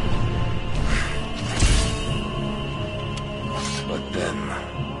 But then,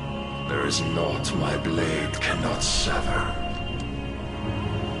 there is naught my blade cannot sever.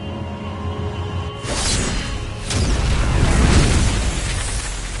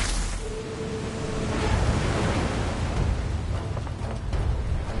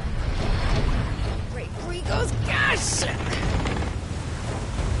 Great Grigo's gas!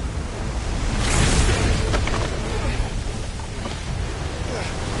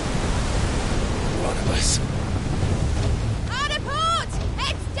 One of us. Hard a port!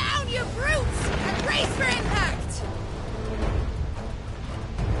 Heads down, you brutes! And brace for impact!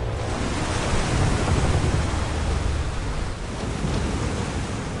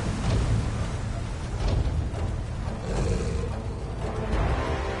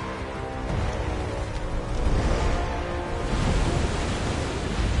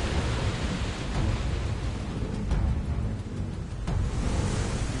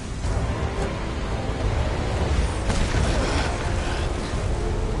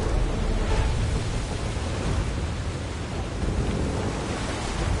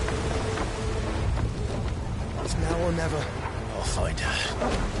 It's now or never. I'll find her.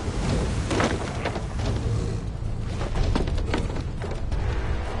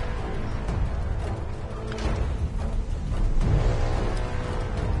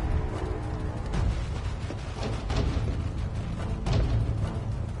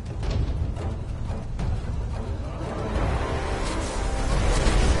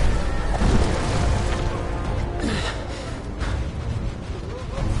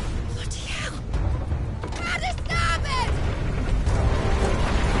 Hard a starboard!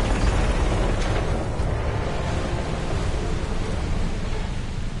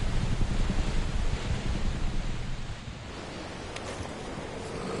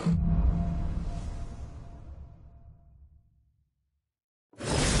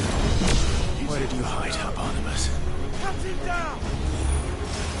 Where did you hide, Barnabas? Captain down!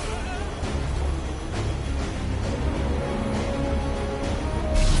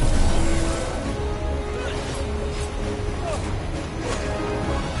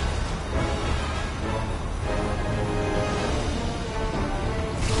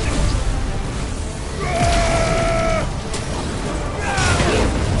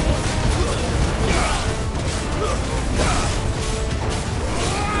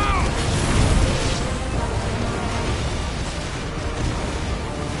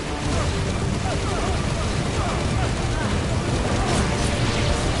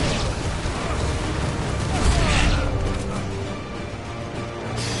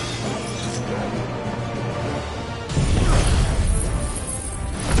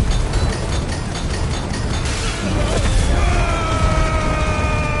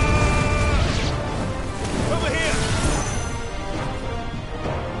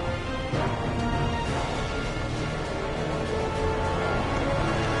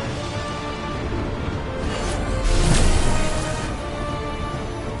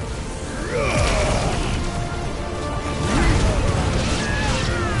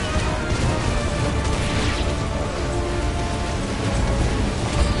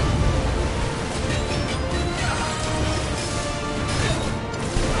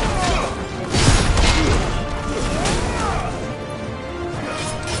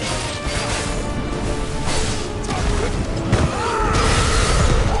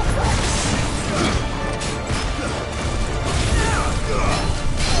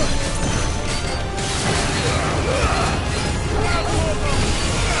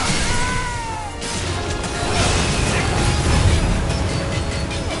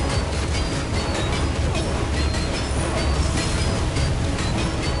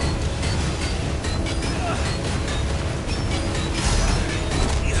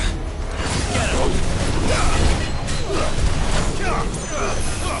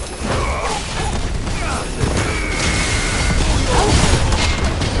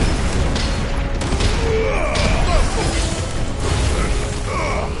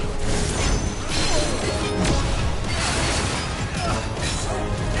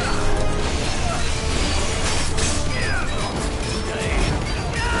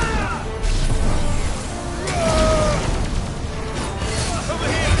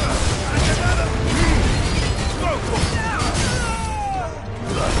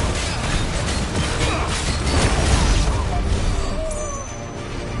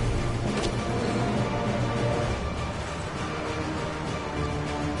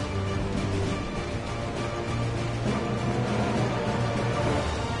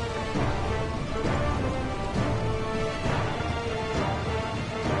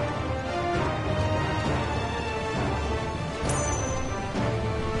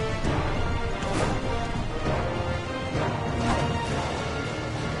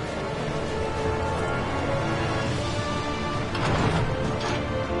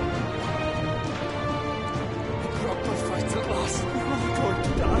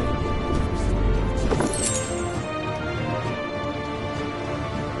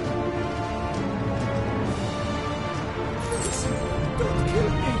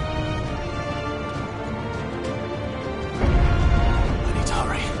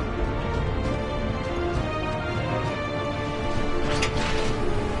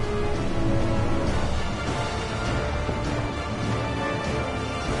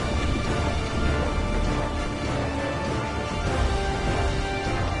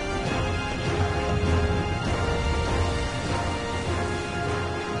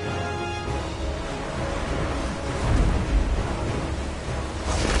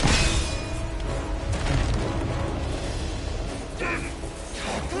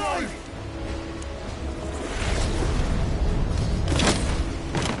 Clive!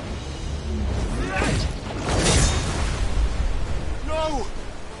 No!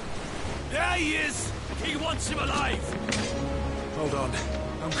 There he is! He wants him alive! Hold on.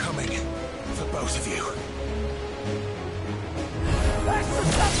 I'm coming. For both of you.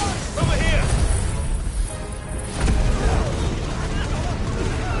 Over here!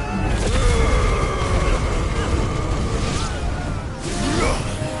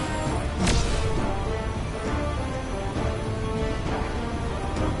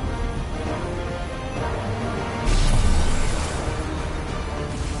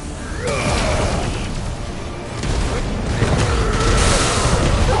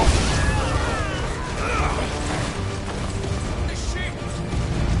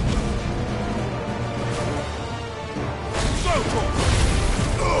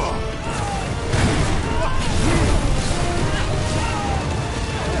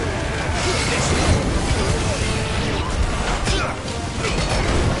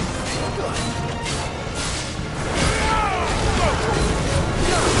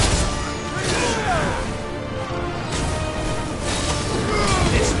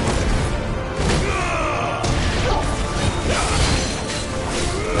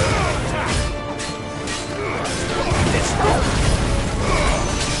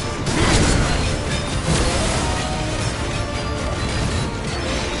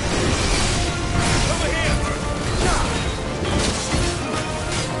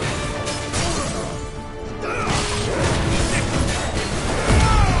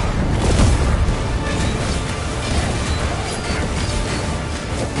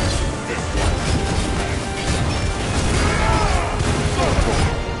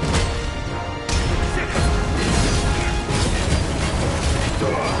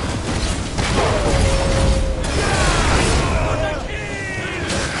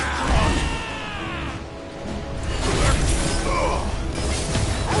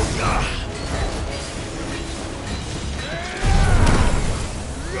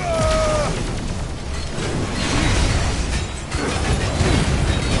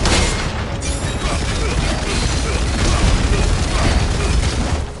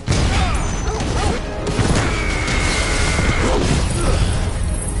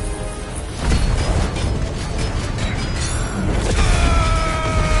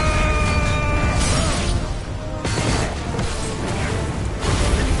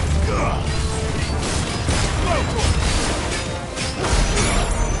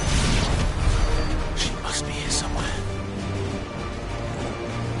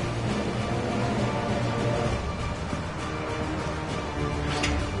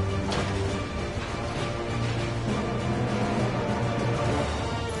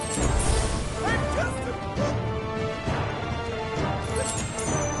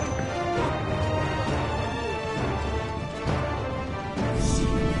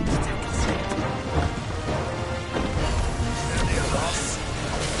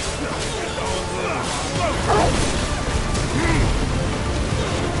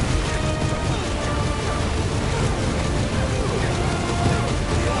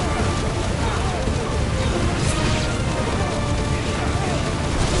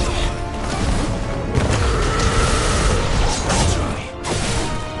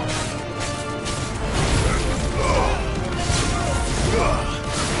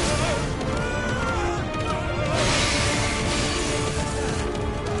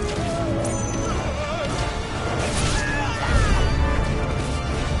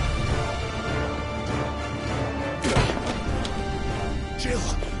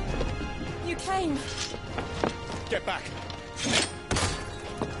 Get back!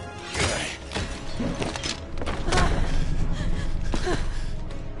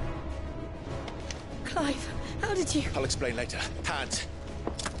 Clive, how did you... I'll explain later. Hands!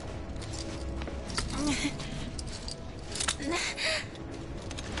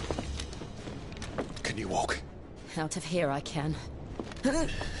 Can you walk? Out of here I can.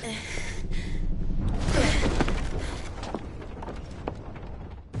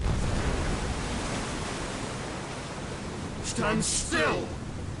 Stand still!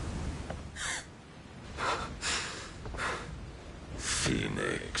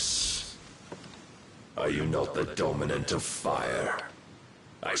 Phoenix. Are you not the dominant of fire?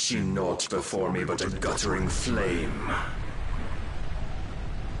 I see naught before me but a guttering flame.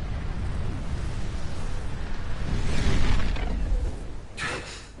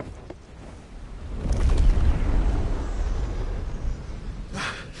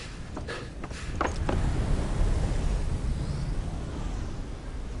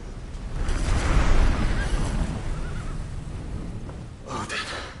 Odin.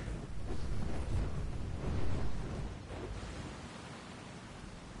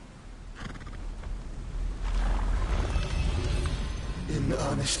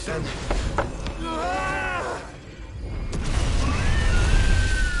 finished then?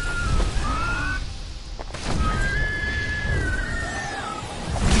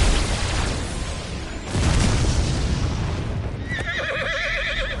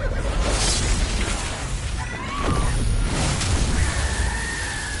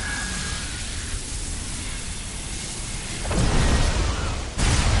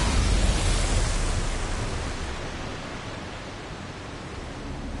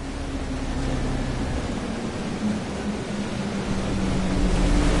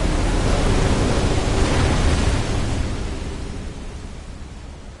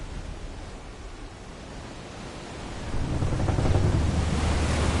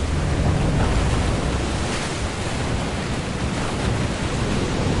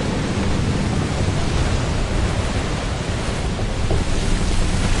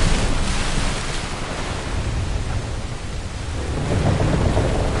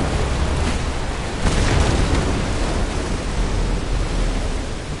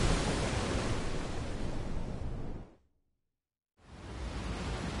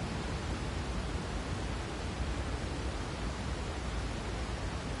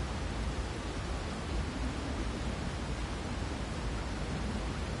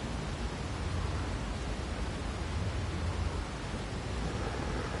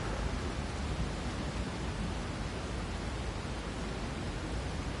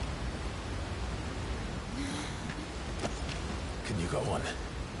 Can you go on?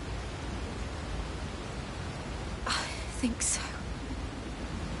 I think so.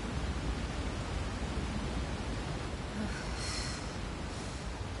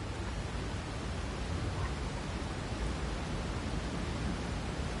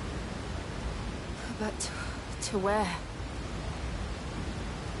 But to where?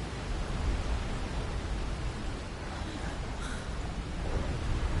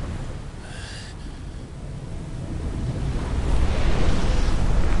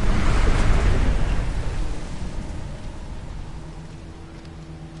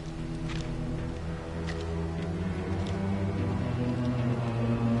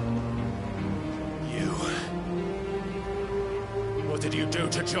 What did you do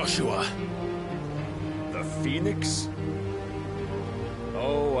to Joshua? The Phoenix?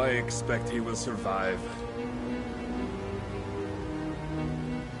 Oh, I expect he will survive.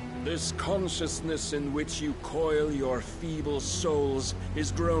 This consciousness in which you coil your feeble souls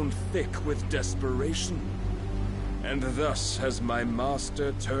is grown thick with desperation. And thus has my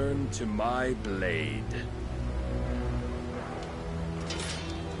master turned to my blade.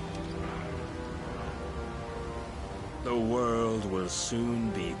 The world will soon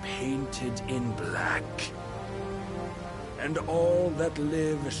be painted in black. And all that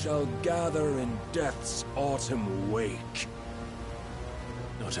live shall gather in death's autumn wake.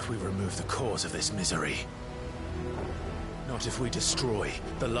 Not if we remove the cause of this misery. Not if we destroy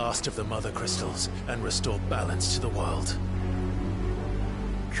the last of the Mother Crystals and restore balance to the world.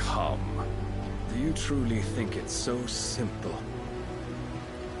 Come. Do you truly think it's so simple?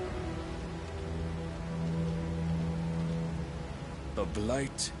 The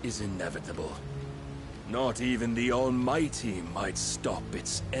Blight is inevitable. Not even the Almighty might stop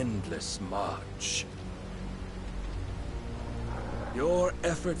its endless march. Your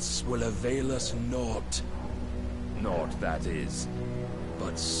efforts will avail us naught. Naught, that is,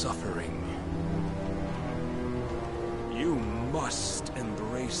 but suffering. You must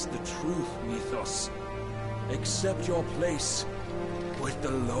embrace the truth, Mythos. Accept your place with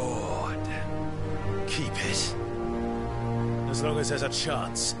the Lord. Keep it. As long as there's a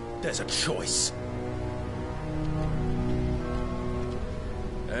chance, there's a choice.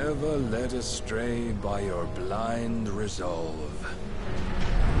 Ever led astray by your blind resolve.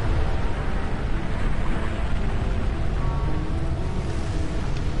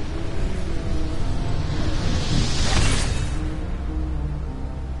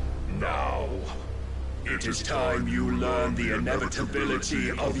 Now, it is time you learn the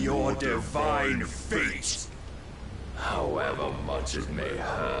inevitability of your divine fate. However much it may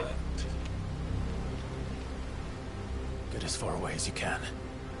hurt. Get as far away as you can.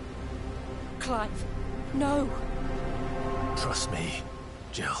 Clive, no. Trust me,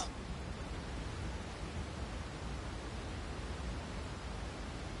 Jill.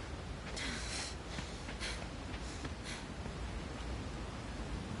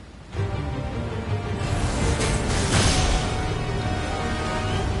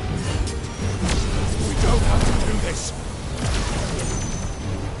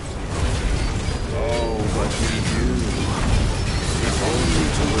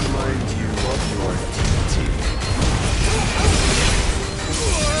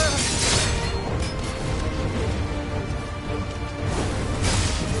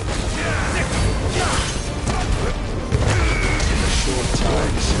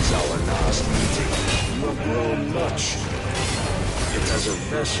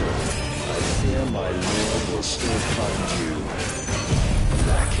 confession, I fear my lord will still find you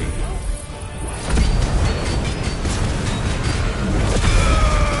lacking.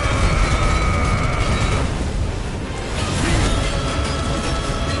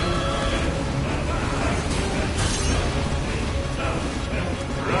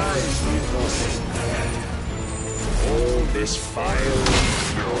 Rise, Mythos. All this fire and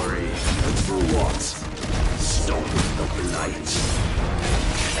fury, and for what? Stopping the blight.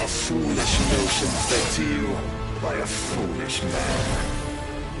 A foolish notion fed to you by a foolish man.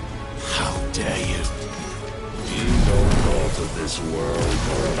 How dare you? You know naught of this world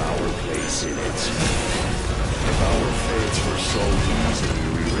or of our place in it. If our fates were so easily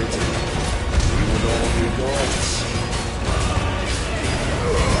rewritten, we would all be gods.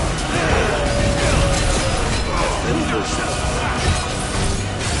 Defend yourself.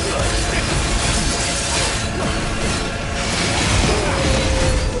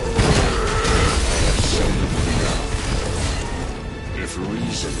 If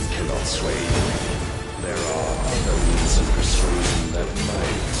reason cannot sway you, there are other means of persuasion that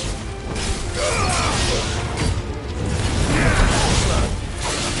might.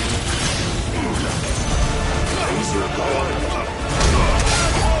 Raise your guard.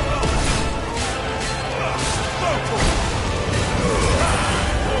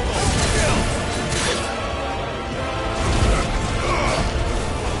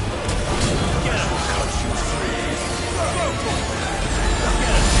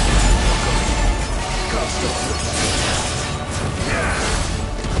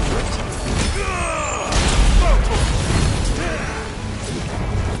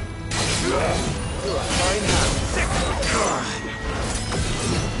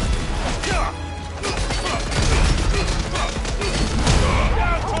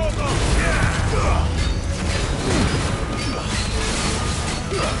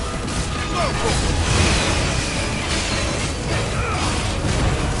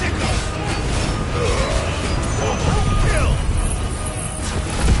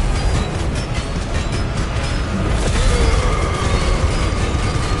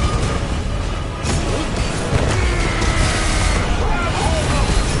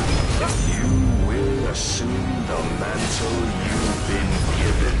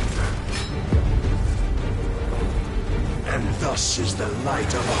 Thus is the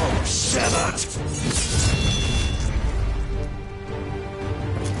light of hope severed.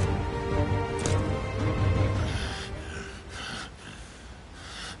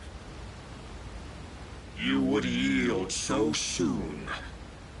 You would yield so soon.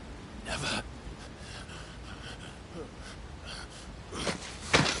 Never.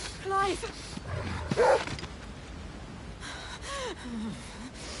 Clive!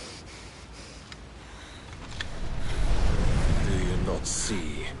 Not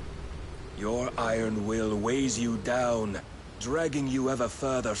see. Your iron will weighs you down, dragging you ever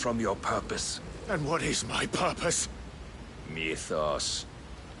further from your purpose. And what is my purpose? Mythos.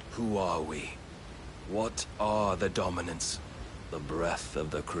 Who are we? What are the dominants? The breath of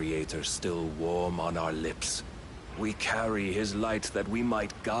the Creator still warm on our lips. We carry his light that we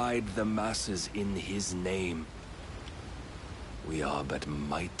might guide the masses in his name. We are but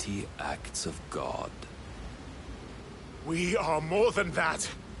mighty acts of God. We are more than that.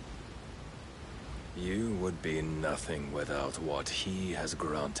 You would be nothing without what he has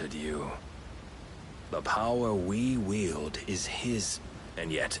granted you. The power we wield is his,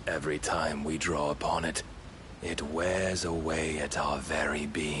 and yet every time we draw upon it, it wears away at our very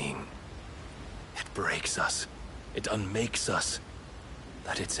being. It breaks us. It unmakes us,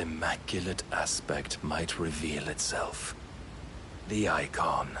 that its immaculate aspect might reveal itself. The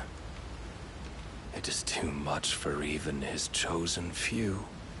icon. It is too much for even his chosen few.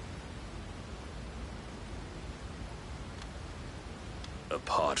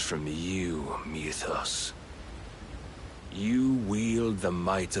 Apart from you, Mythos, you wield the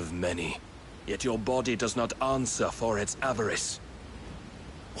might of many, yet your body does not answer for its avarice.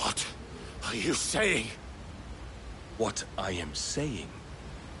 What are you saying? What I am saying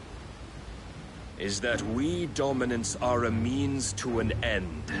is that we dominants are a means to an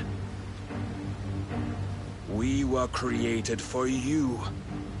end. We were created for you,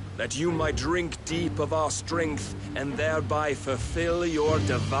 that you might drink deep of our strength and thereby fulfill your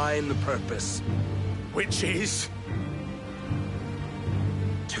divine purpose. Which is?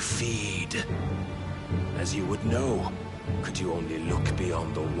 To feed. As you would know, could you only look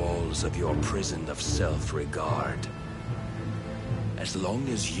beyond the walls of your prison of self-regard. As long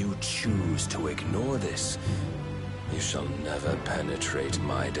as you choose to ignore this, you shall never penetrate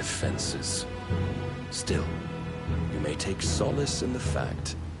my defenses. Still, You may take solace in the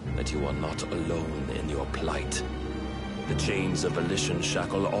fact that you are not alone in your plight. The chains of volition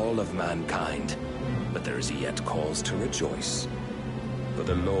shackle all of mankind, but there is yet cause to rejoice. For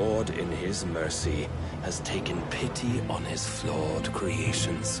the Lord, in his mercy, has taken pity on his flawed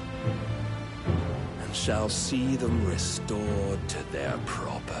creations, and shall see them restored to their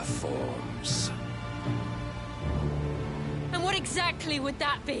proper forms. And what exactly would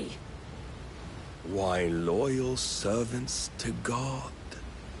that be? Why, loyal servants to God.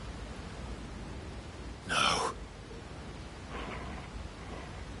 No.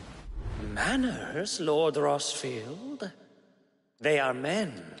 Manners, Lord Rosfield? They are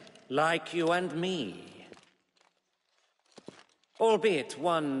men, like you and me. Albeit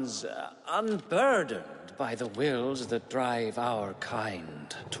ones unburdened by the wills that drive our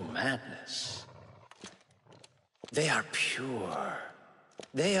kind to madness. They are pure.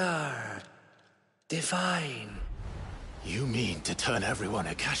 They are divine. You mean to turn everyone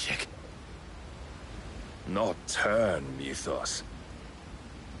Akashic? Not turn, Mythos.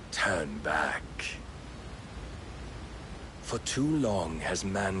 Turn back. For too long has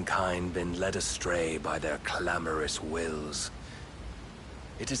mankind been led astray by their clamorous wills.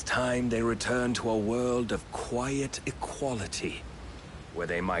 It is time they return to a world of quiet equality, where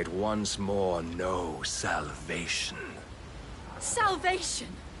they might once more know salvation. Salvation?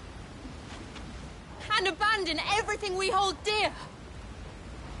 And abandon everything we hold dear?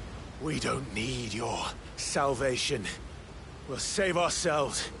 We don't need your salvation. We'll save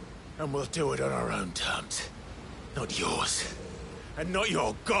ourselves, and we'll do it on our own terms. Not yours. And not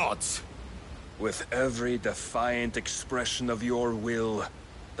your gods. With every defiant expression of your will,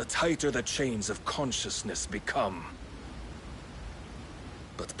 the tighter the chains of consciousness become.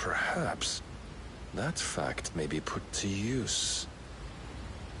 But perhaps that fact may be put to use.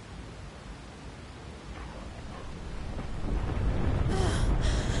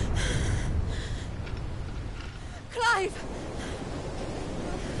 Clive!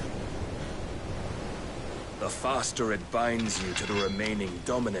 The faster it binds you to the remaining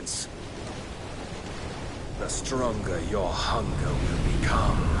dominance, the stronger your hunger will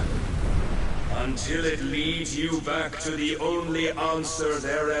become. Until it leads you back to the only answer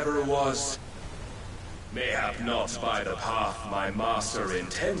there ever was. Mayhap not by the path my master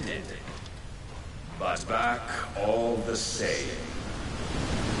intended, but back all the same.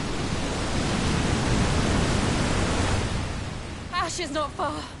 Ash is not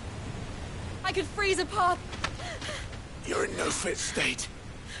far. I could freeze a path. You're in no fit state.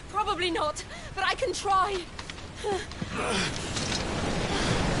 Probably not, but I can try.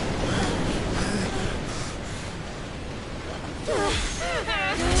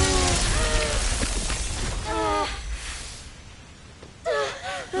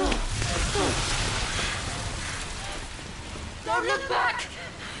 Don't look back!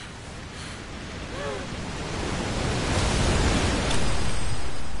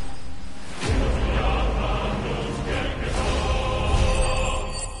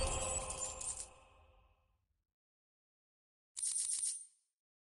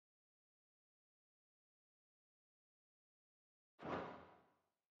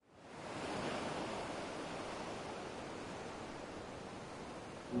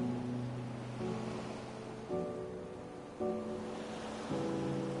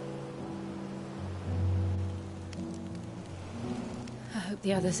 I hope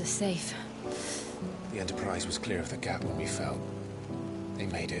the others are safe. The Enterprise was clear of the gap when we fell. They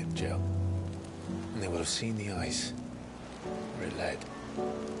made it, Jill. And they will have seen the ice where it led.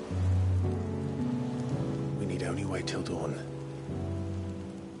 We need only wait till dawn.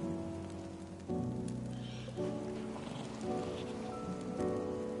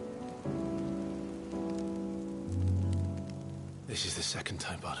 This is the second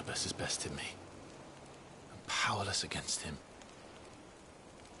time Barnabas has bested me. I'm powerless against him.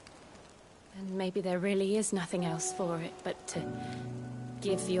 And maybe there really is nothing else for it but to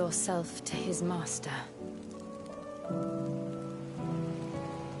give yourself to his master.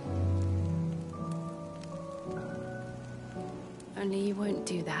 Only you won't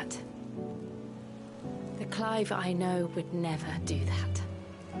do that. The Clive I know would never do that.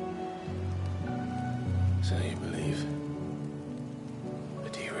 So you believe?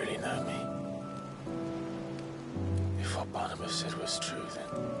 But do you really know me? If what Barnabas said was true, then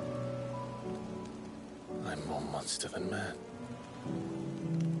I'm more monster than man.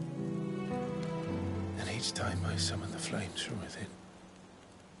 And each time I summon the flames from within,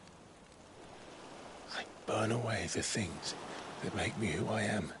 I burn away the things that make me who I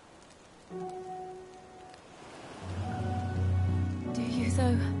am. Do you,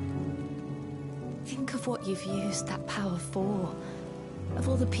 though? Think of what you've used that power for. Of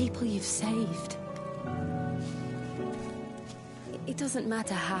all the people you've saved. It doesn't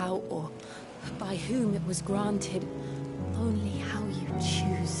matter how or by whom it was granted, only how you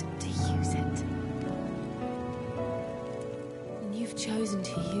choose to use it. And you've chosen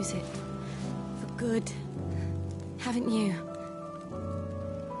to use it for good, haven't you?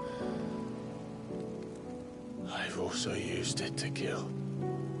 I've also used it to kill.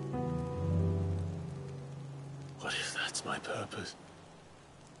 What if that's my purpose?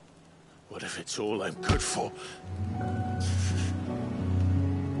 What if it's all I'm good for?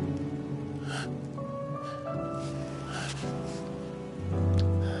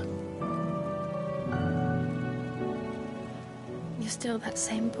 You're still that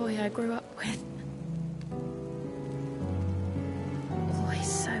same boy I grew up with.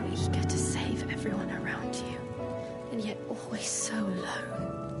 Always so eager to save everyone around you, and yet always so alone.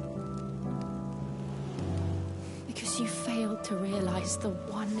 Because you failed to realize the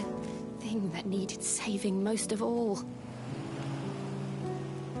one thing that needed saving most of all.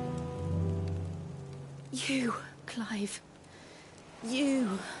 You, Clive.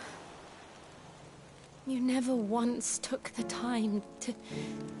 You. You never once took the time to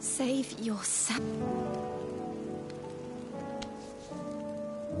save yourself.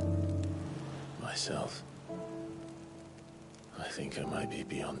 Myself. I think I might be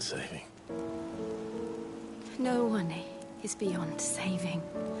beyond saving. No one is beyond saving.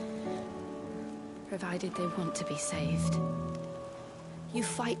 Provided they want to be saved. You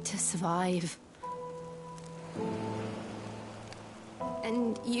fight to survive.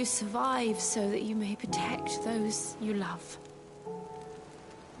 And you survive so that you may protect those you love.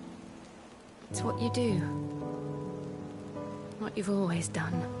 It's what you do. What you've always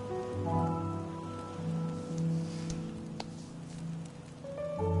done.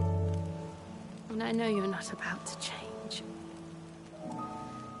 And I know you're not about to change.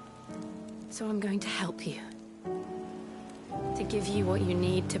 So I'm going to help you. To give you what you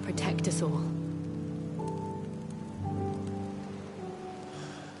need to protect us all.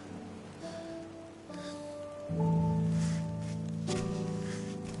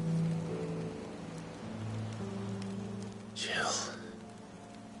 Jill.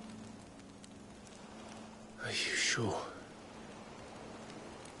 Are you sure?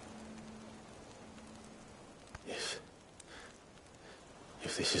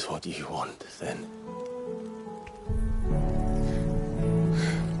 If this is what you want, then...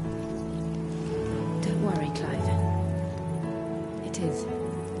 Don't worry, Clive. It is.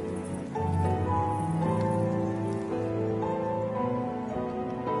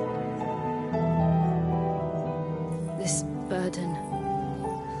 This burden,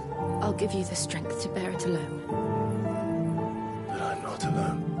 I'll give you the strength to bear it alone. But I'm not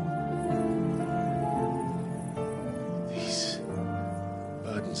alone. These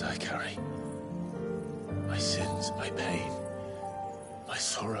burdens I carry, my sins, my pain, my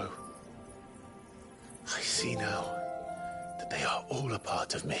sorrow, I see now that they are all a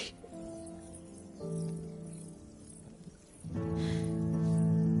part of me.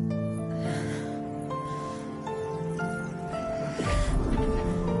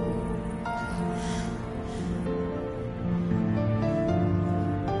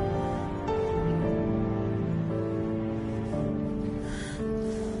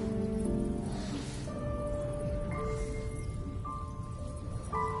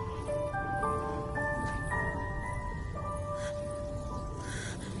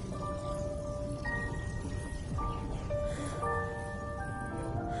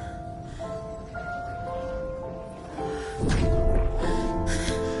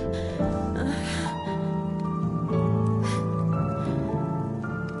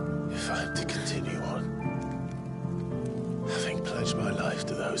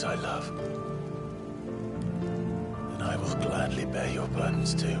 I love. And I will gladly bear your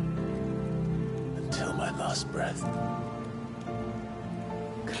burdens too, until my last breath.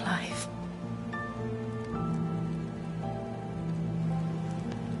 Clive.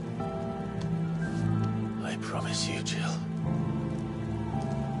 I promise you, Jill,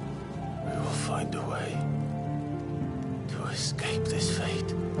 we will find a way to escape this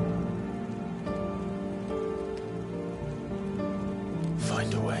fate.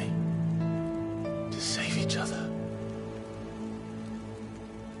 Find a way to save each other.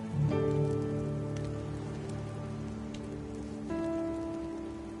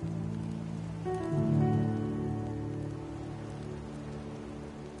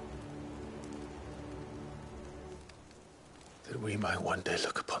 That we might one day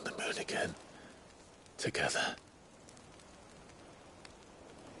look upon the moon again, together.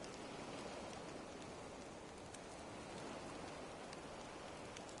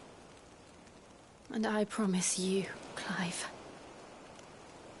 And I promise you, Clive,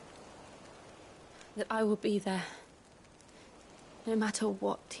 that I will be there, no matter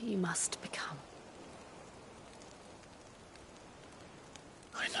what you must become.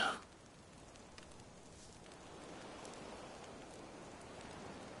 I know.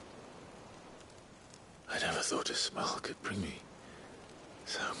 I never thought a smile could bring me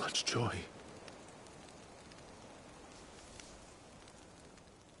so much joy.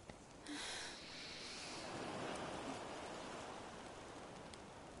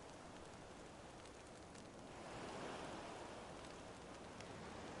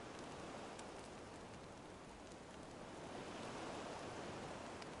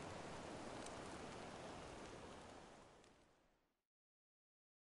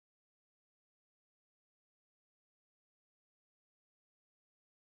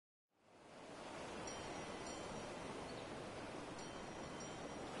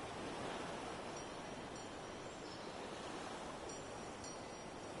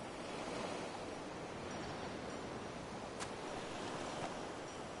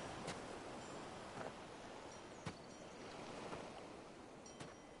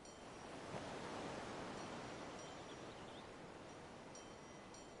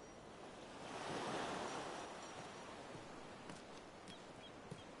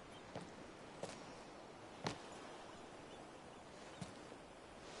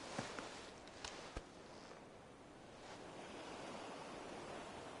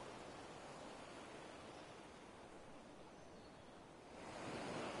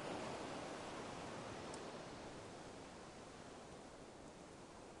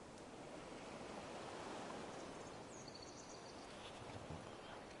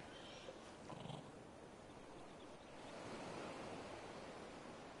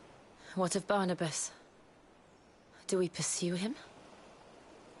 What of Barnabas? Do we pursue him?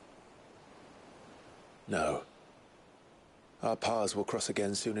 No. Our paths will cross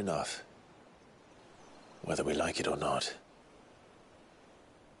again soon enough. Whether we like it or not.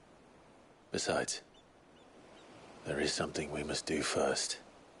 Besides, there is something we must do first.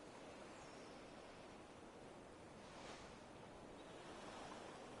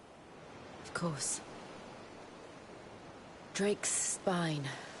 Of course. Drake's spine.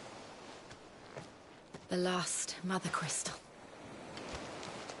 The last Mother Crystal.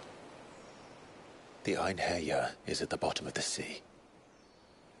 The Einherja is at the bottom of the sea.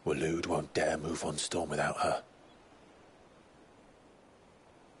 Waloed won't dare move on Storm without her.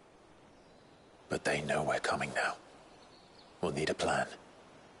 But they know we're coming now. We'll need a plan.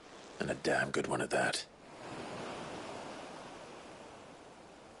 And a damn good one at that.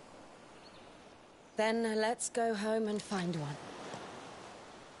 Then let's go home and find one.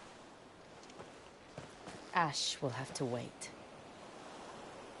 Ash will have to wait.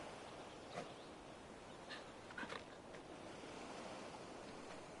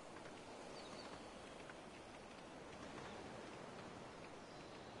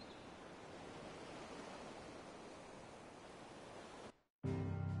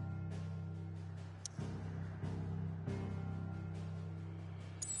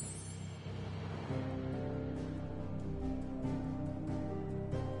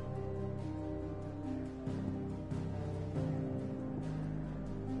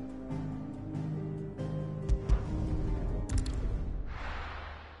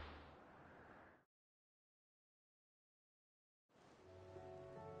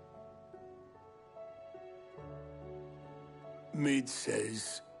 Mid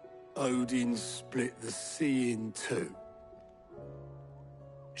says Odin split the sea in two.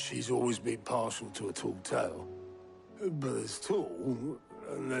 She's always been partial to a tall tale. But there's tall,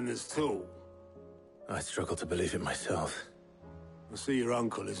 and then there's tall. I struggle to believe it myself. I see your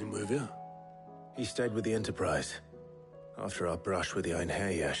uncle isn't with you. He stayed with the Enterprise. After our brush with the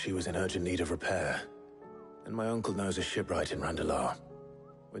Einherja, she was in urgent need of repair. And my uncle knows a shipwright in Randalar.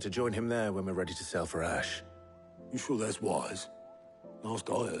 We're to join him there when we're ready to sail for Ash. You sure that's wise? Last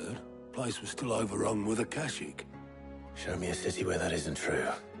I heard, the place was still overrun with Akashic. Show me a city where that isn't true.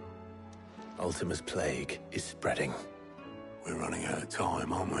 Ultima's plague is spreading. We're running out of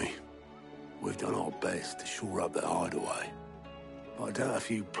time, aren't we? We've done our best to shore up that hideaway. But I doubt a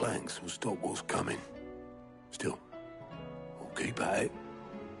few planks will stop what's coming. Still, we'll keep at it.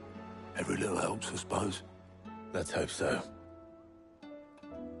 Every little helps, I suppose. Let's hope so.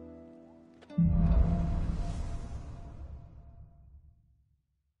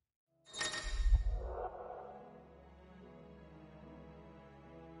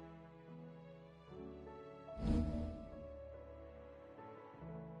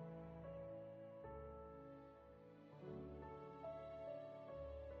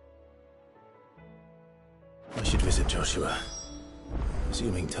 visit Joshua.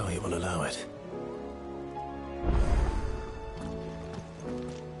 Assuming Talia will allow it.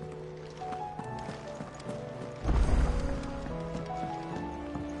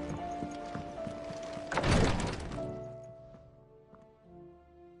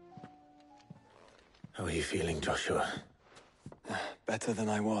 How are you feeling, Joshua? Better than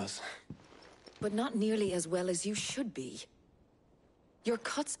I was. But not nearly as well as you should be. Your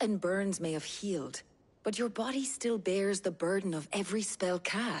cuts and burns may have healed, but your body still bears the burden of every spell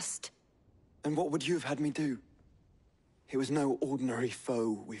cast. And what would you have had me do? It was no ordinary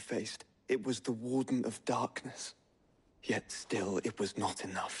foe we faced. It was the Warden of Darkness. Yet still, it was not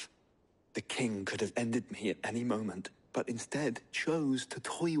enough. The king could have ended me at any moment, but instead chose to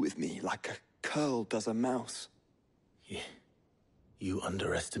toy with me like a curl does a mouse. You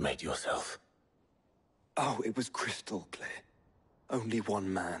underestimate yourself. Oh, it was crystal clear. Only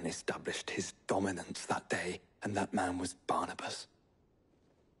one man established his dominance that day, and that man was Barnabas.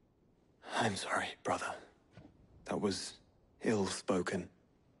 I'm sorry, brother. That was ill-spoken.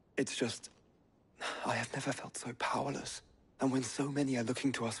 It's just, I have never felt so powerless. And when so many are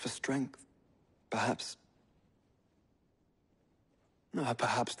looking to us for strength, perhaps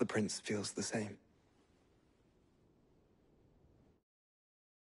the prince feels the same.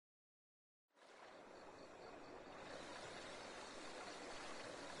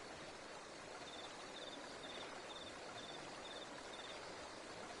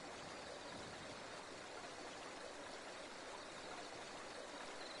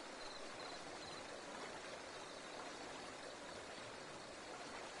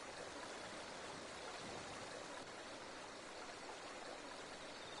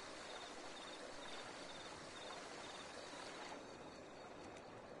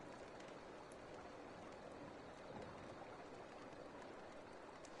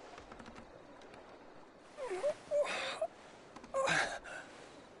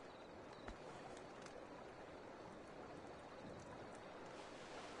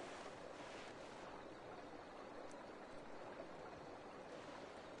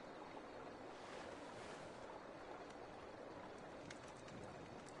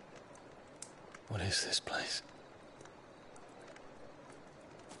 What is this place?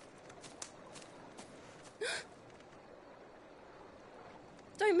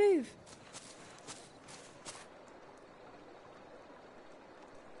 Don't move.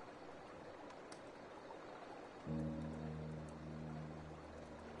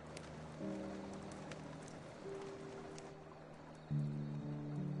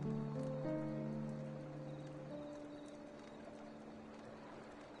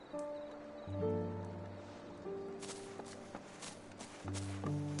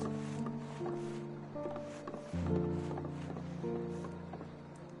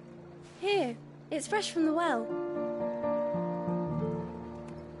 Here, it's fresh from the well.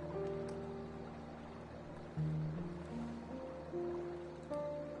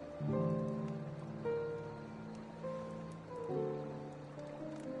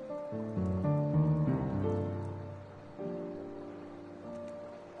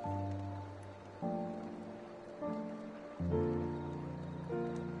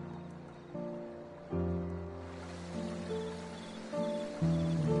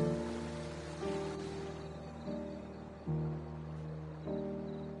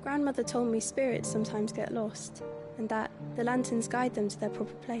 Grandmother told me spirits sometimes get lost, and that the lanterns guide them to their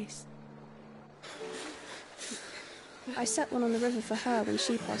proper place. I set one on the river for her when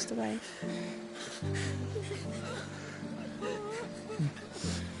she passed away.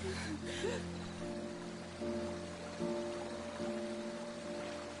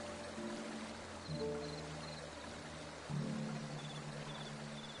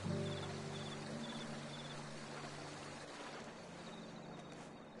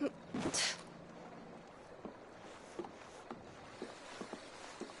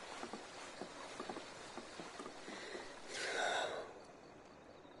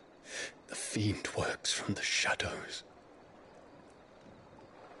 The fiend works from the shadows.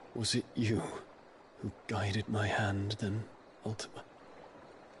 Was it you who guided my hand, then, Ultima?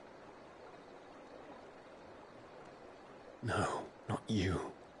 No, not you.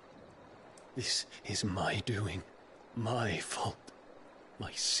 This is my doing, my fault,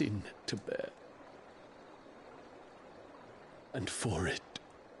 my sin to bear. And for it,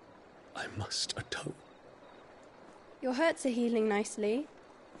 I must atone. Your hurts are healing nicely.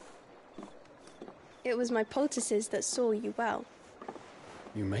 It was my poultices that saw you well.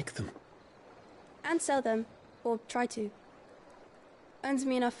 You make them? And sell them, or try to. Earns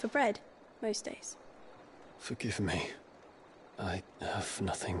me enough for bread, most days. Forgive me. I have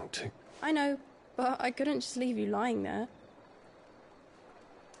nothing to... I know, but I couldn't just leave you lying there.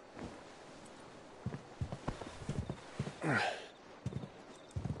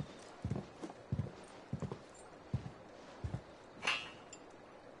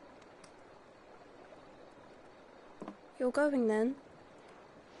 You're going then?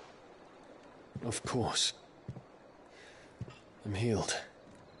 Of course. I'm healed.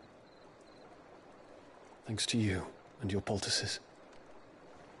 Thanks to you and your poultices.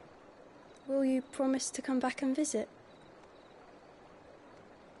 Will you promise to come back and visit?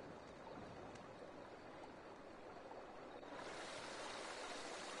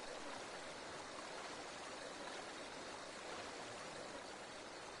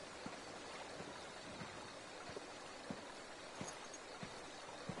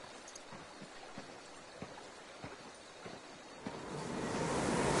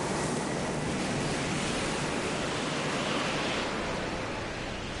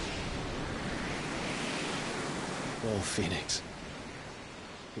 Well, Phoenix,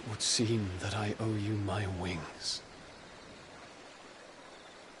 it would seem that I owe you my wings.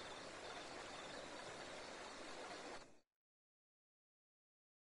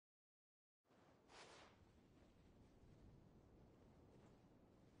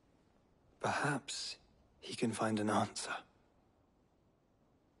 Perhaps he can find an answer.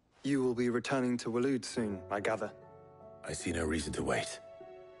 You will be returning to Waloed soon, I gather. I see no reason to wait.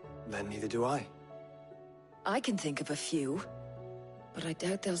 Then neither do I. I can think of a few, but I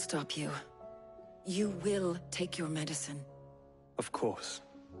doubt they'll stop you. You will take your medicine. Of course,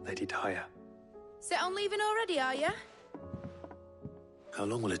 Lady Daya. Set on leaving already, are you? How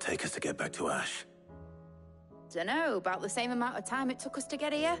long will it take us to get back to Ash? Dunno, about the same amount of time it took us to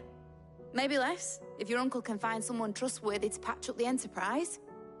get here. Maybe less, if your uncle can find someone trustworthy to patch up the Enterprise.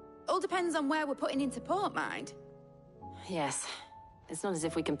 All depends on where we're putting into port, mind. Yes. It's not as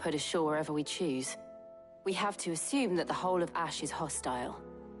if we can put ashore wherever we choose. We have to assume that the whole of Ash is hostile,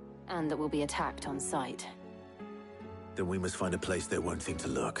 and that we'll be attacked on sight. Then we must find a place they won't think to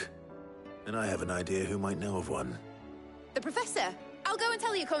look. And I have an idea who might know of one. The Professor! I'll go and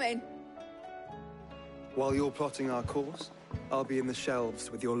tell you come in. While you're plotting our course, I'll be in the shelves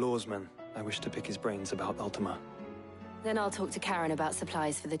with your lawsman. I wish to pick his brains about Ultima. Then I'll talk to Karen about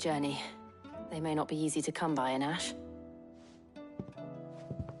supplies for the journey. They may not be easy to come by in Ash.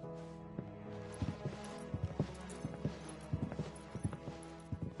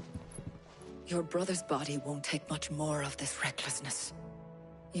 Your brother's body won't take much more of this recklessness.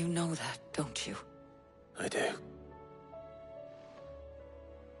 You know that, don't you? I do.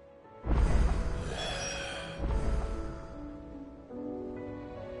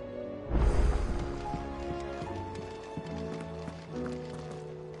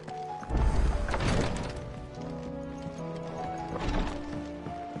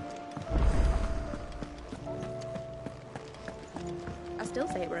 I still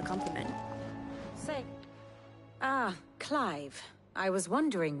say it were a compliment. Say. Ah, Clive. I was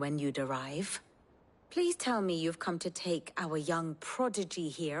wondering when you'd arrive. Please tell me you've come to take our young prodigy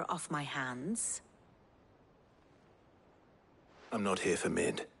here off my hands. I'm not here for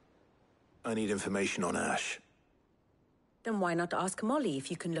Mid. I need information on Ash. Then why not ask Molly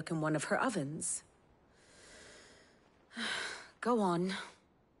if you can look in one of her ovens? Go on.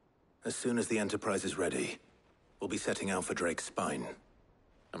 As soon as the Enterprise is ready, we'll be setting out for Drake's Spine.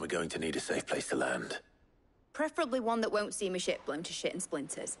 And we're going to need a safe place to land. Preferably one that won't see my ship blown to shit and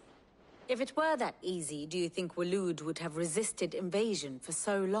splinters. If it were that easy, do you think Waloed would have resisted invasion for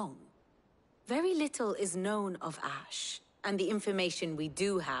so long? Very little is known of Ash, and the information we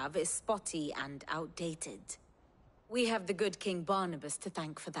do have is spotty and outdated. We have the good King Barnabas to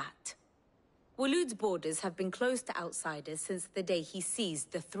thank for that. Waloed's borders have been closed to outsiders since the day he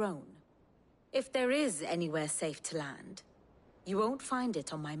seized the throne. If there is anywhere safe to land, you won't find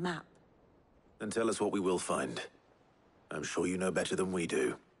it on my map. Then tell us what we will find. I'm sure you know better than we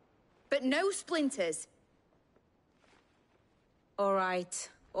do. But no splinters. All right,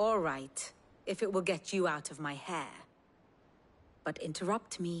 if it will get you out of my hair. But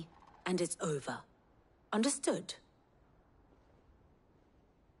interrupt me, and it's over. Understood?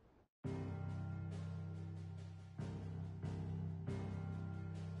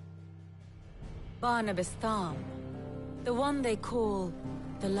 Barnabas Tham, the one they call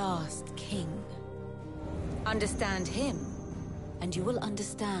the Last King. Understand him, and you will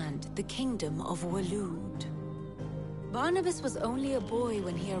understand the kingdom of Waloed. Barnabas was only a boy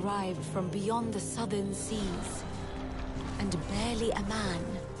when he arrived from beyond the southern seas, and barely a man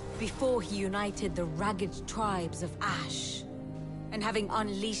before he united the ragged tribes of Ash. And having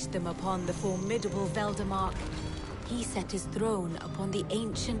unleashed them upon the formidable Veldamark, he set his throne upon the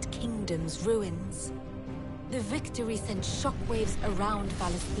ancient kingdom's ruins. The victory sent shockwaves around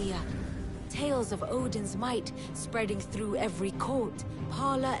Valisthea. Tales of Odin's might spreading through every court,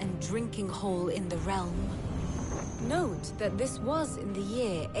 parlor, and drinking hole in the realm. Note that this was in the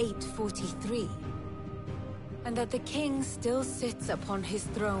year 843, and that the king still sits upon his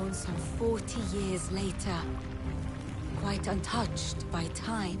throne some 40 years later, quite untouched by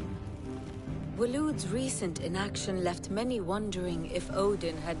time. Waloed's recent inaction left many wondering if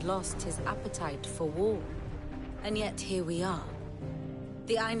Odin had lost his appetite for war. And yet here we are.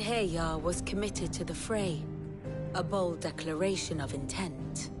 The Einherjar was committed to the fray, a bold declaration of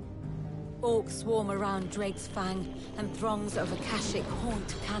intent. Orcs swarm around Drake's Fang, and throngs of Akashic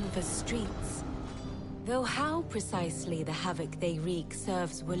haunt Canva's streets. Though how precisely the havoc they wreak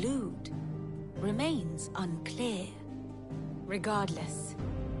serves Waloed remains unclear. Regardless,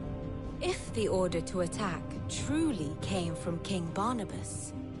 if the order to attack truly came from King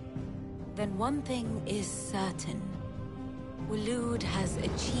Barnabas, then one thing is certain. Waloed has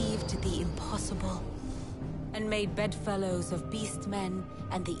achieved the impossible, and made bedfellows of beastmen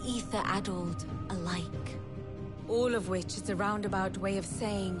and the ether-addled alike. All of which is a roundabout way of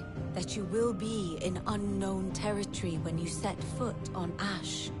saying that you will be in unknown territory when you set foot on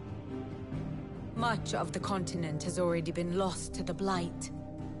Ash. Much of the continent has already been lost to the Blight,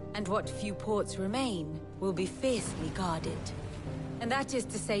 and what few ports remain will be fiercely guarded. And that is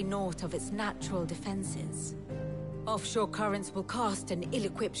to say naught of its natural defenses. Offshore currents will cast an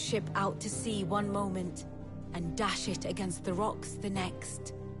ill-equipped ship out to sea one moment, and dash it against the rocks the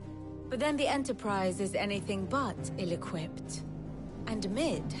next. But then the Enterprise is anything but ill-equipped, and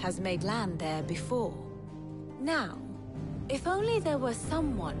Mid has made land there before. Now, if only there were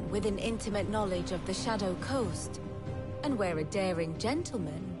someone with an intimate knowledge of the Shadow Coast, and where a daring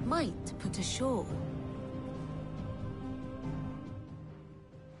gentleman might put ashore.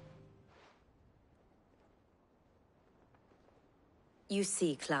 You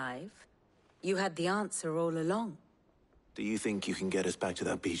see, Clive, you had the answer all along. Do you think you can get us back to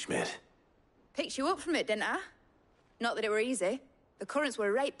that beach, Mid? Picked you up from it, didn't I? Not that it were easy. The currents were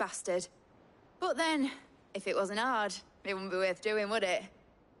a right bastard. But then, if it wasn't hard, it wouldn't be worth doing, would it?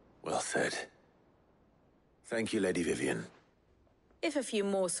 Well said. Thank you, Lady Vivian. If a few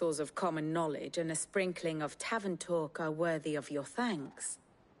morsels of common knowledge and a sprinkling of tavern talk are worthy of your thanks,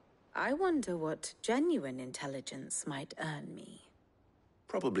 I wonder what genuine intelligence might earn me.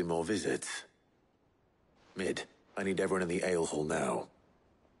 Probably more visits. Mid, I need everyone in the ale hall now.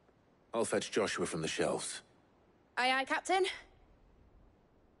 I'll fetch Joshua from the shelves. Aye, aye, Captain.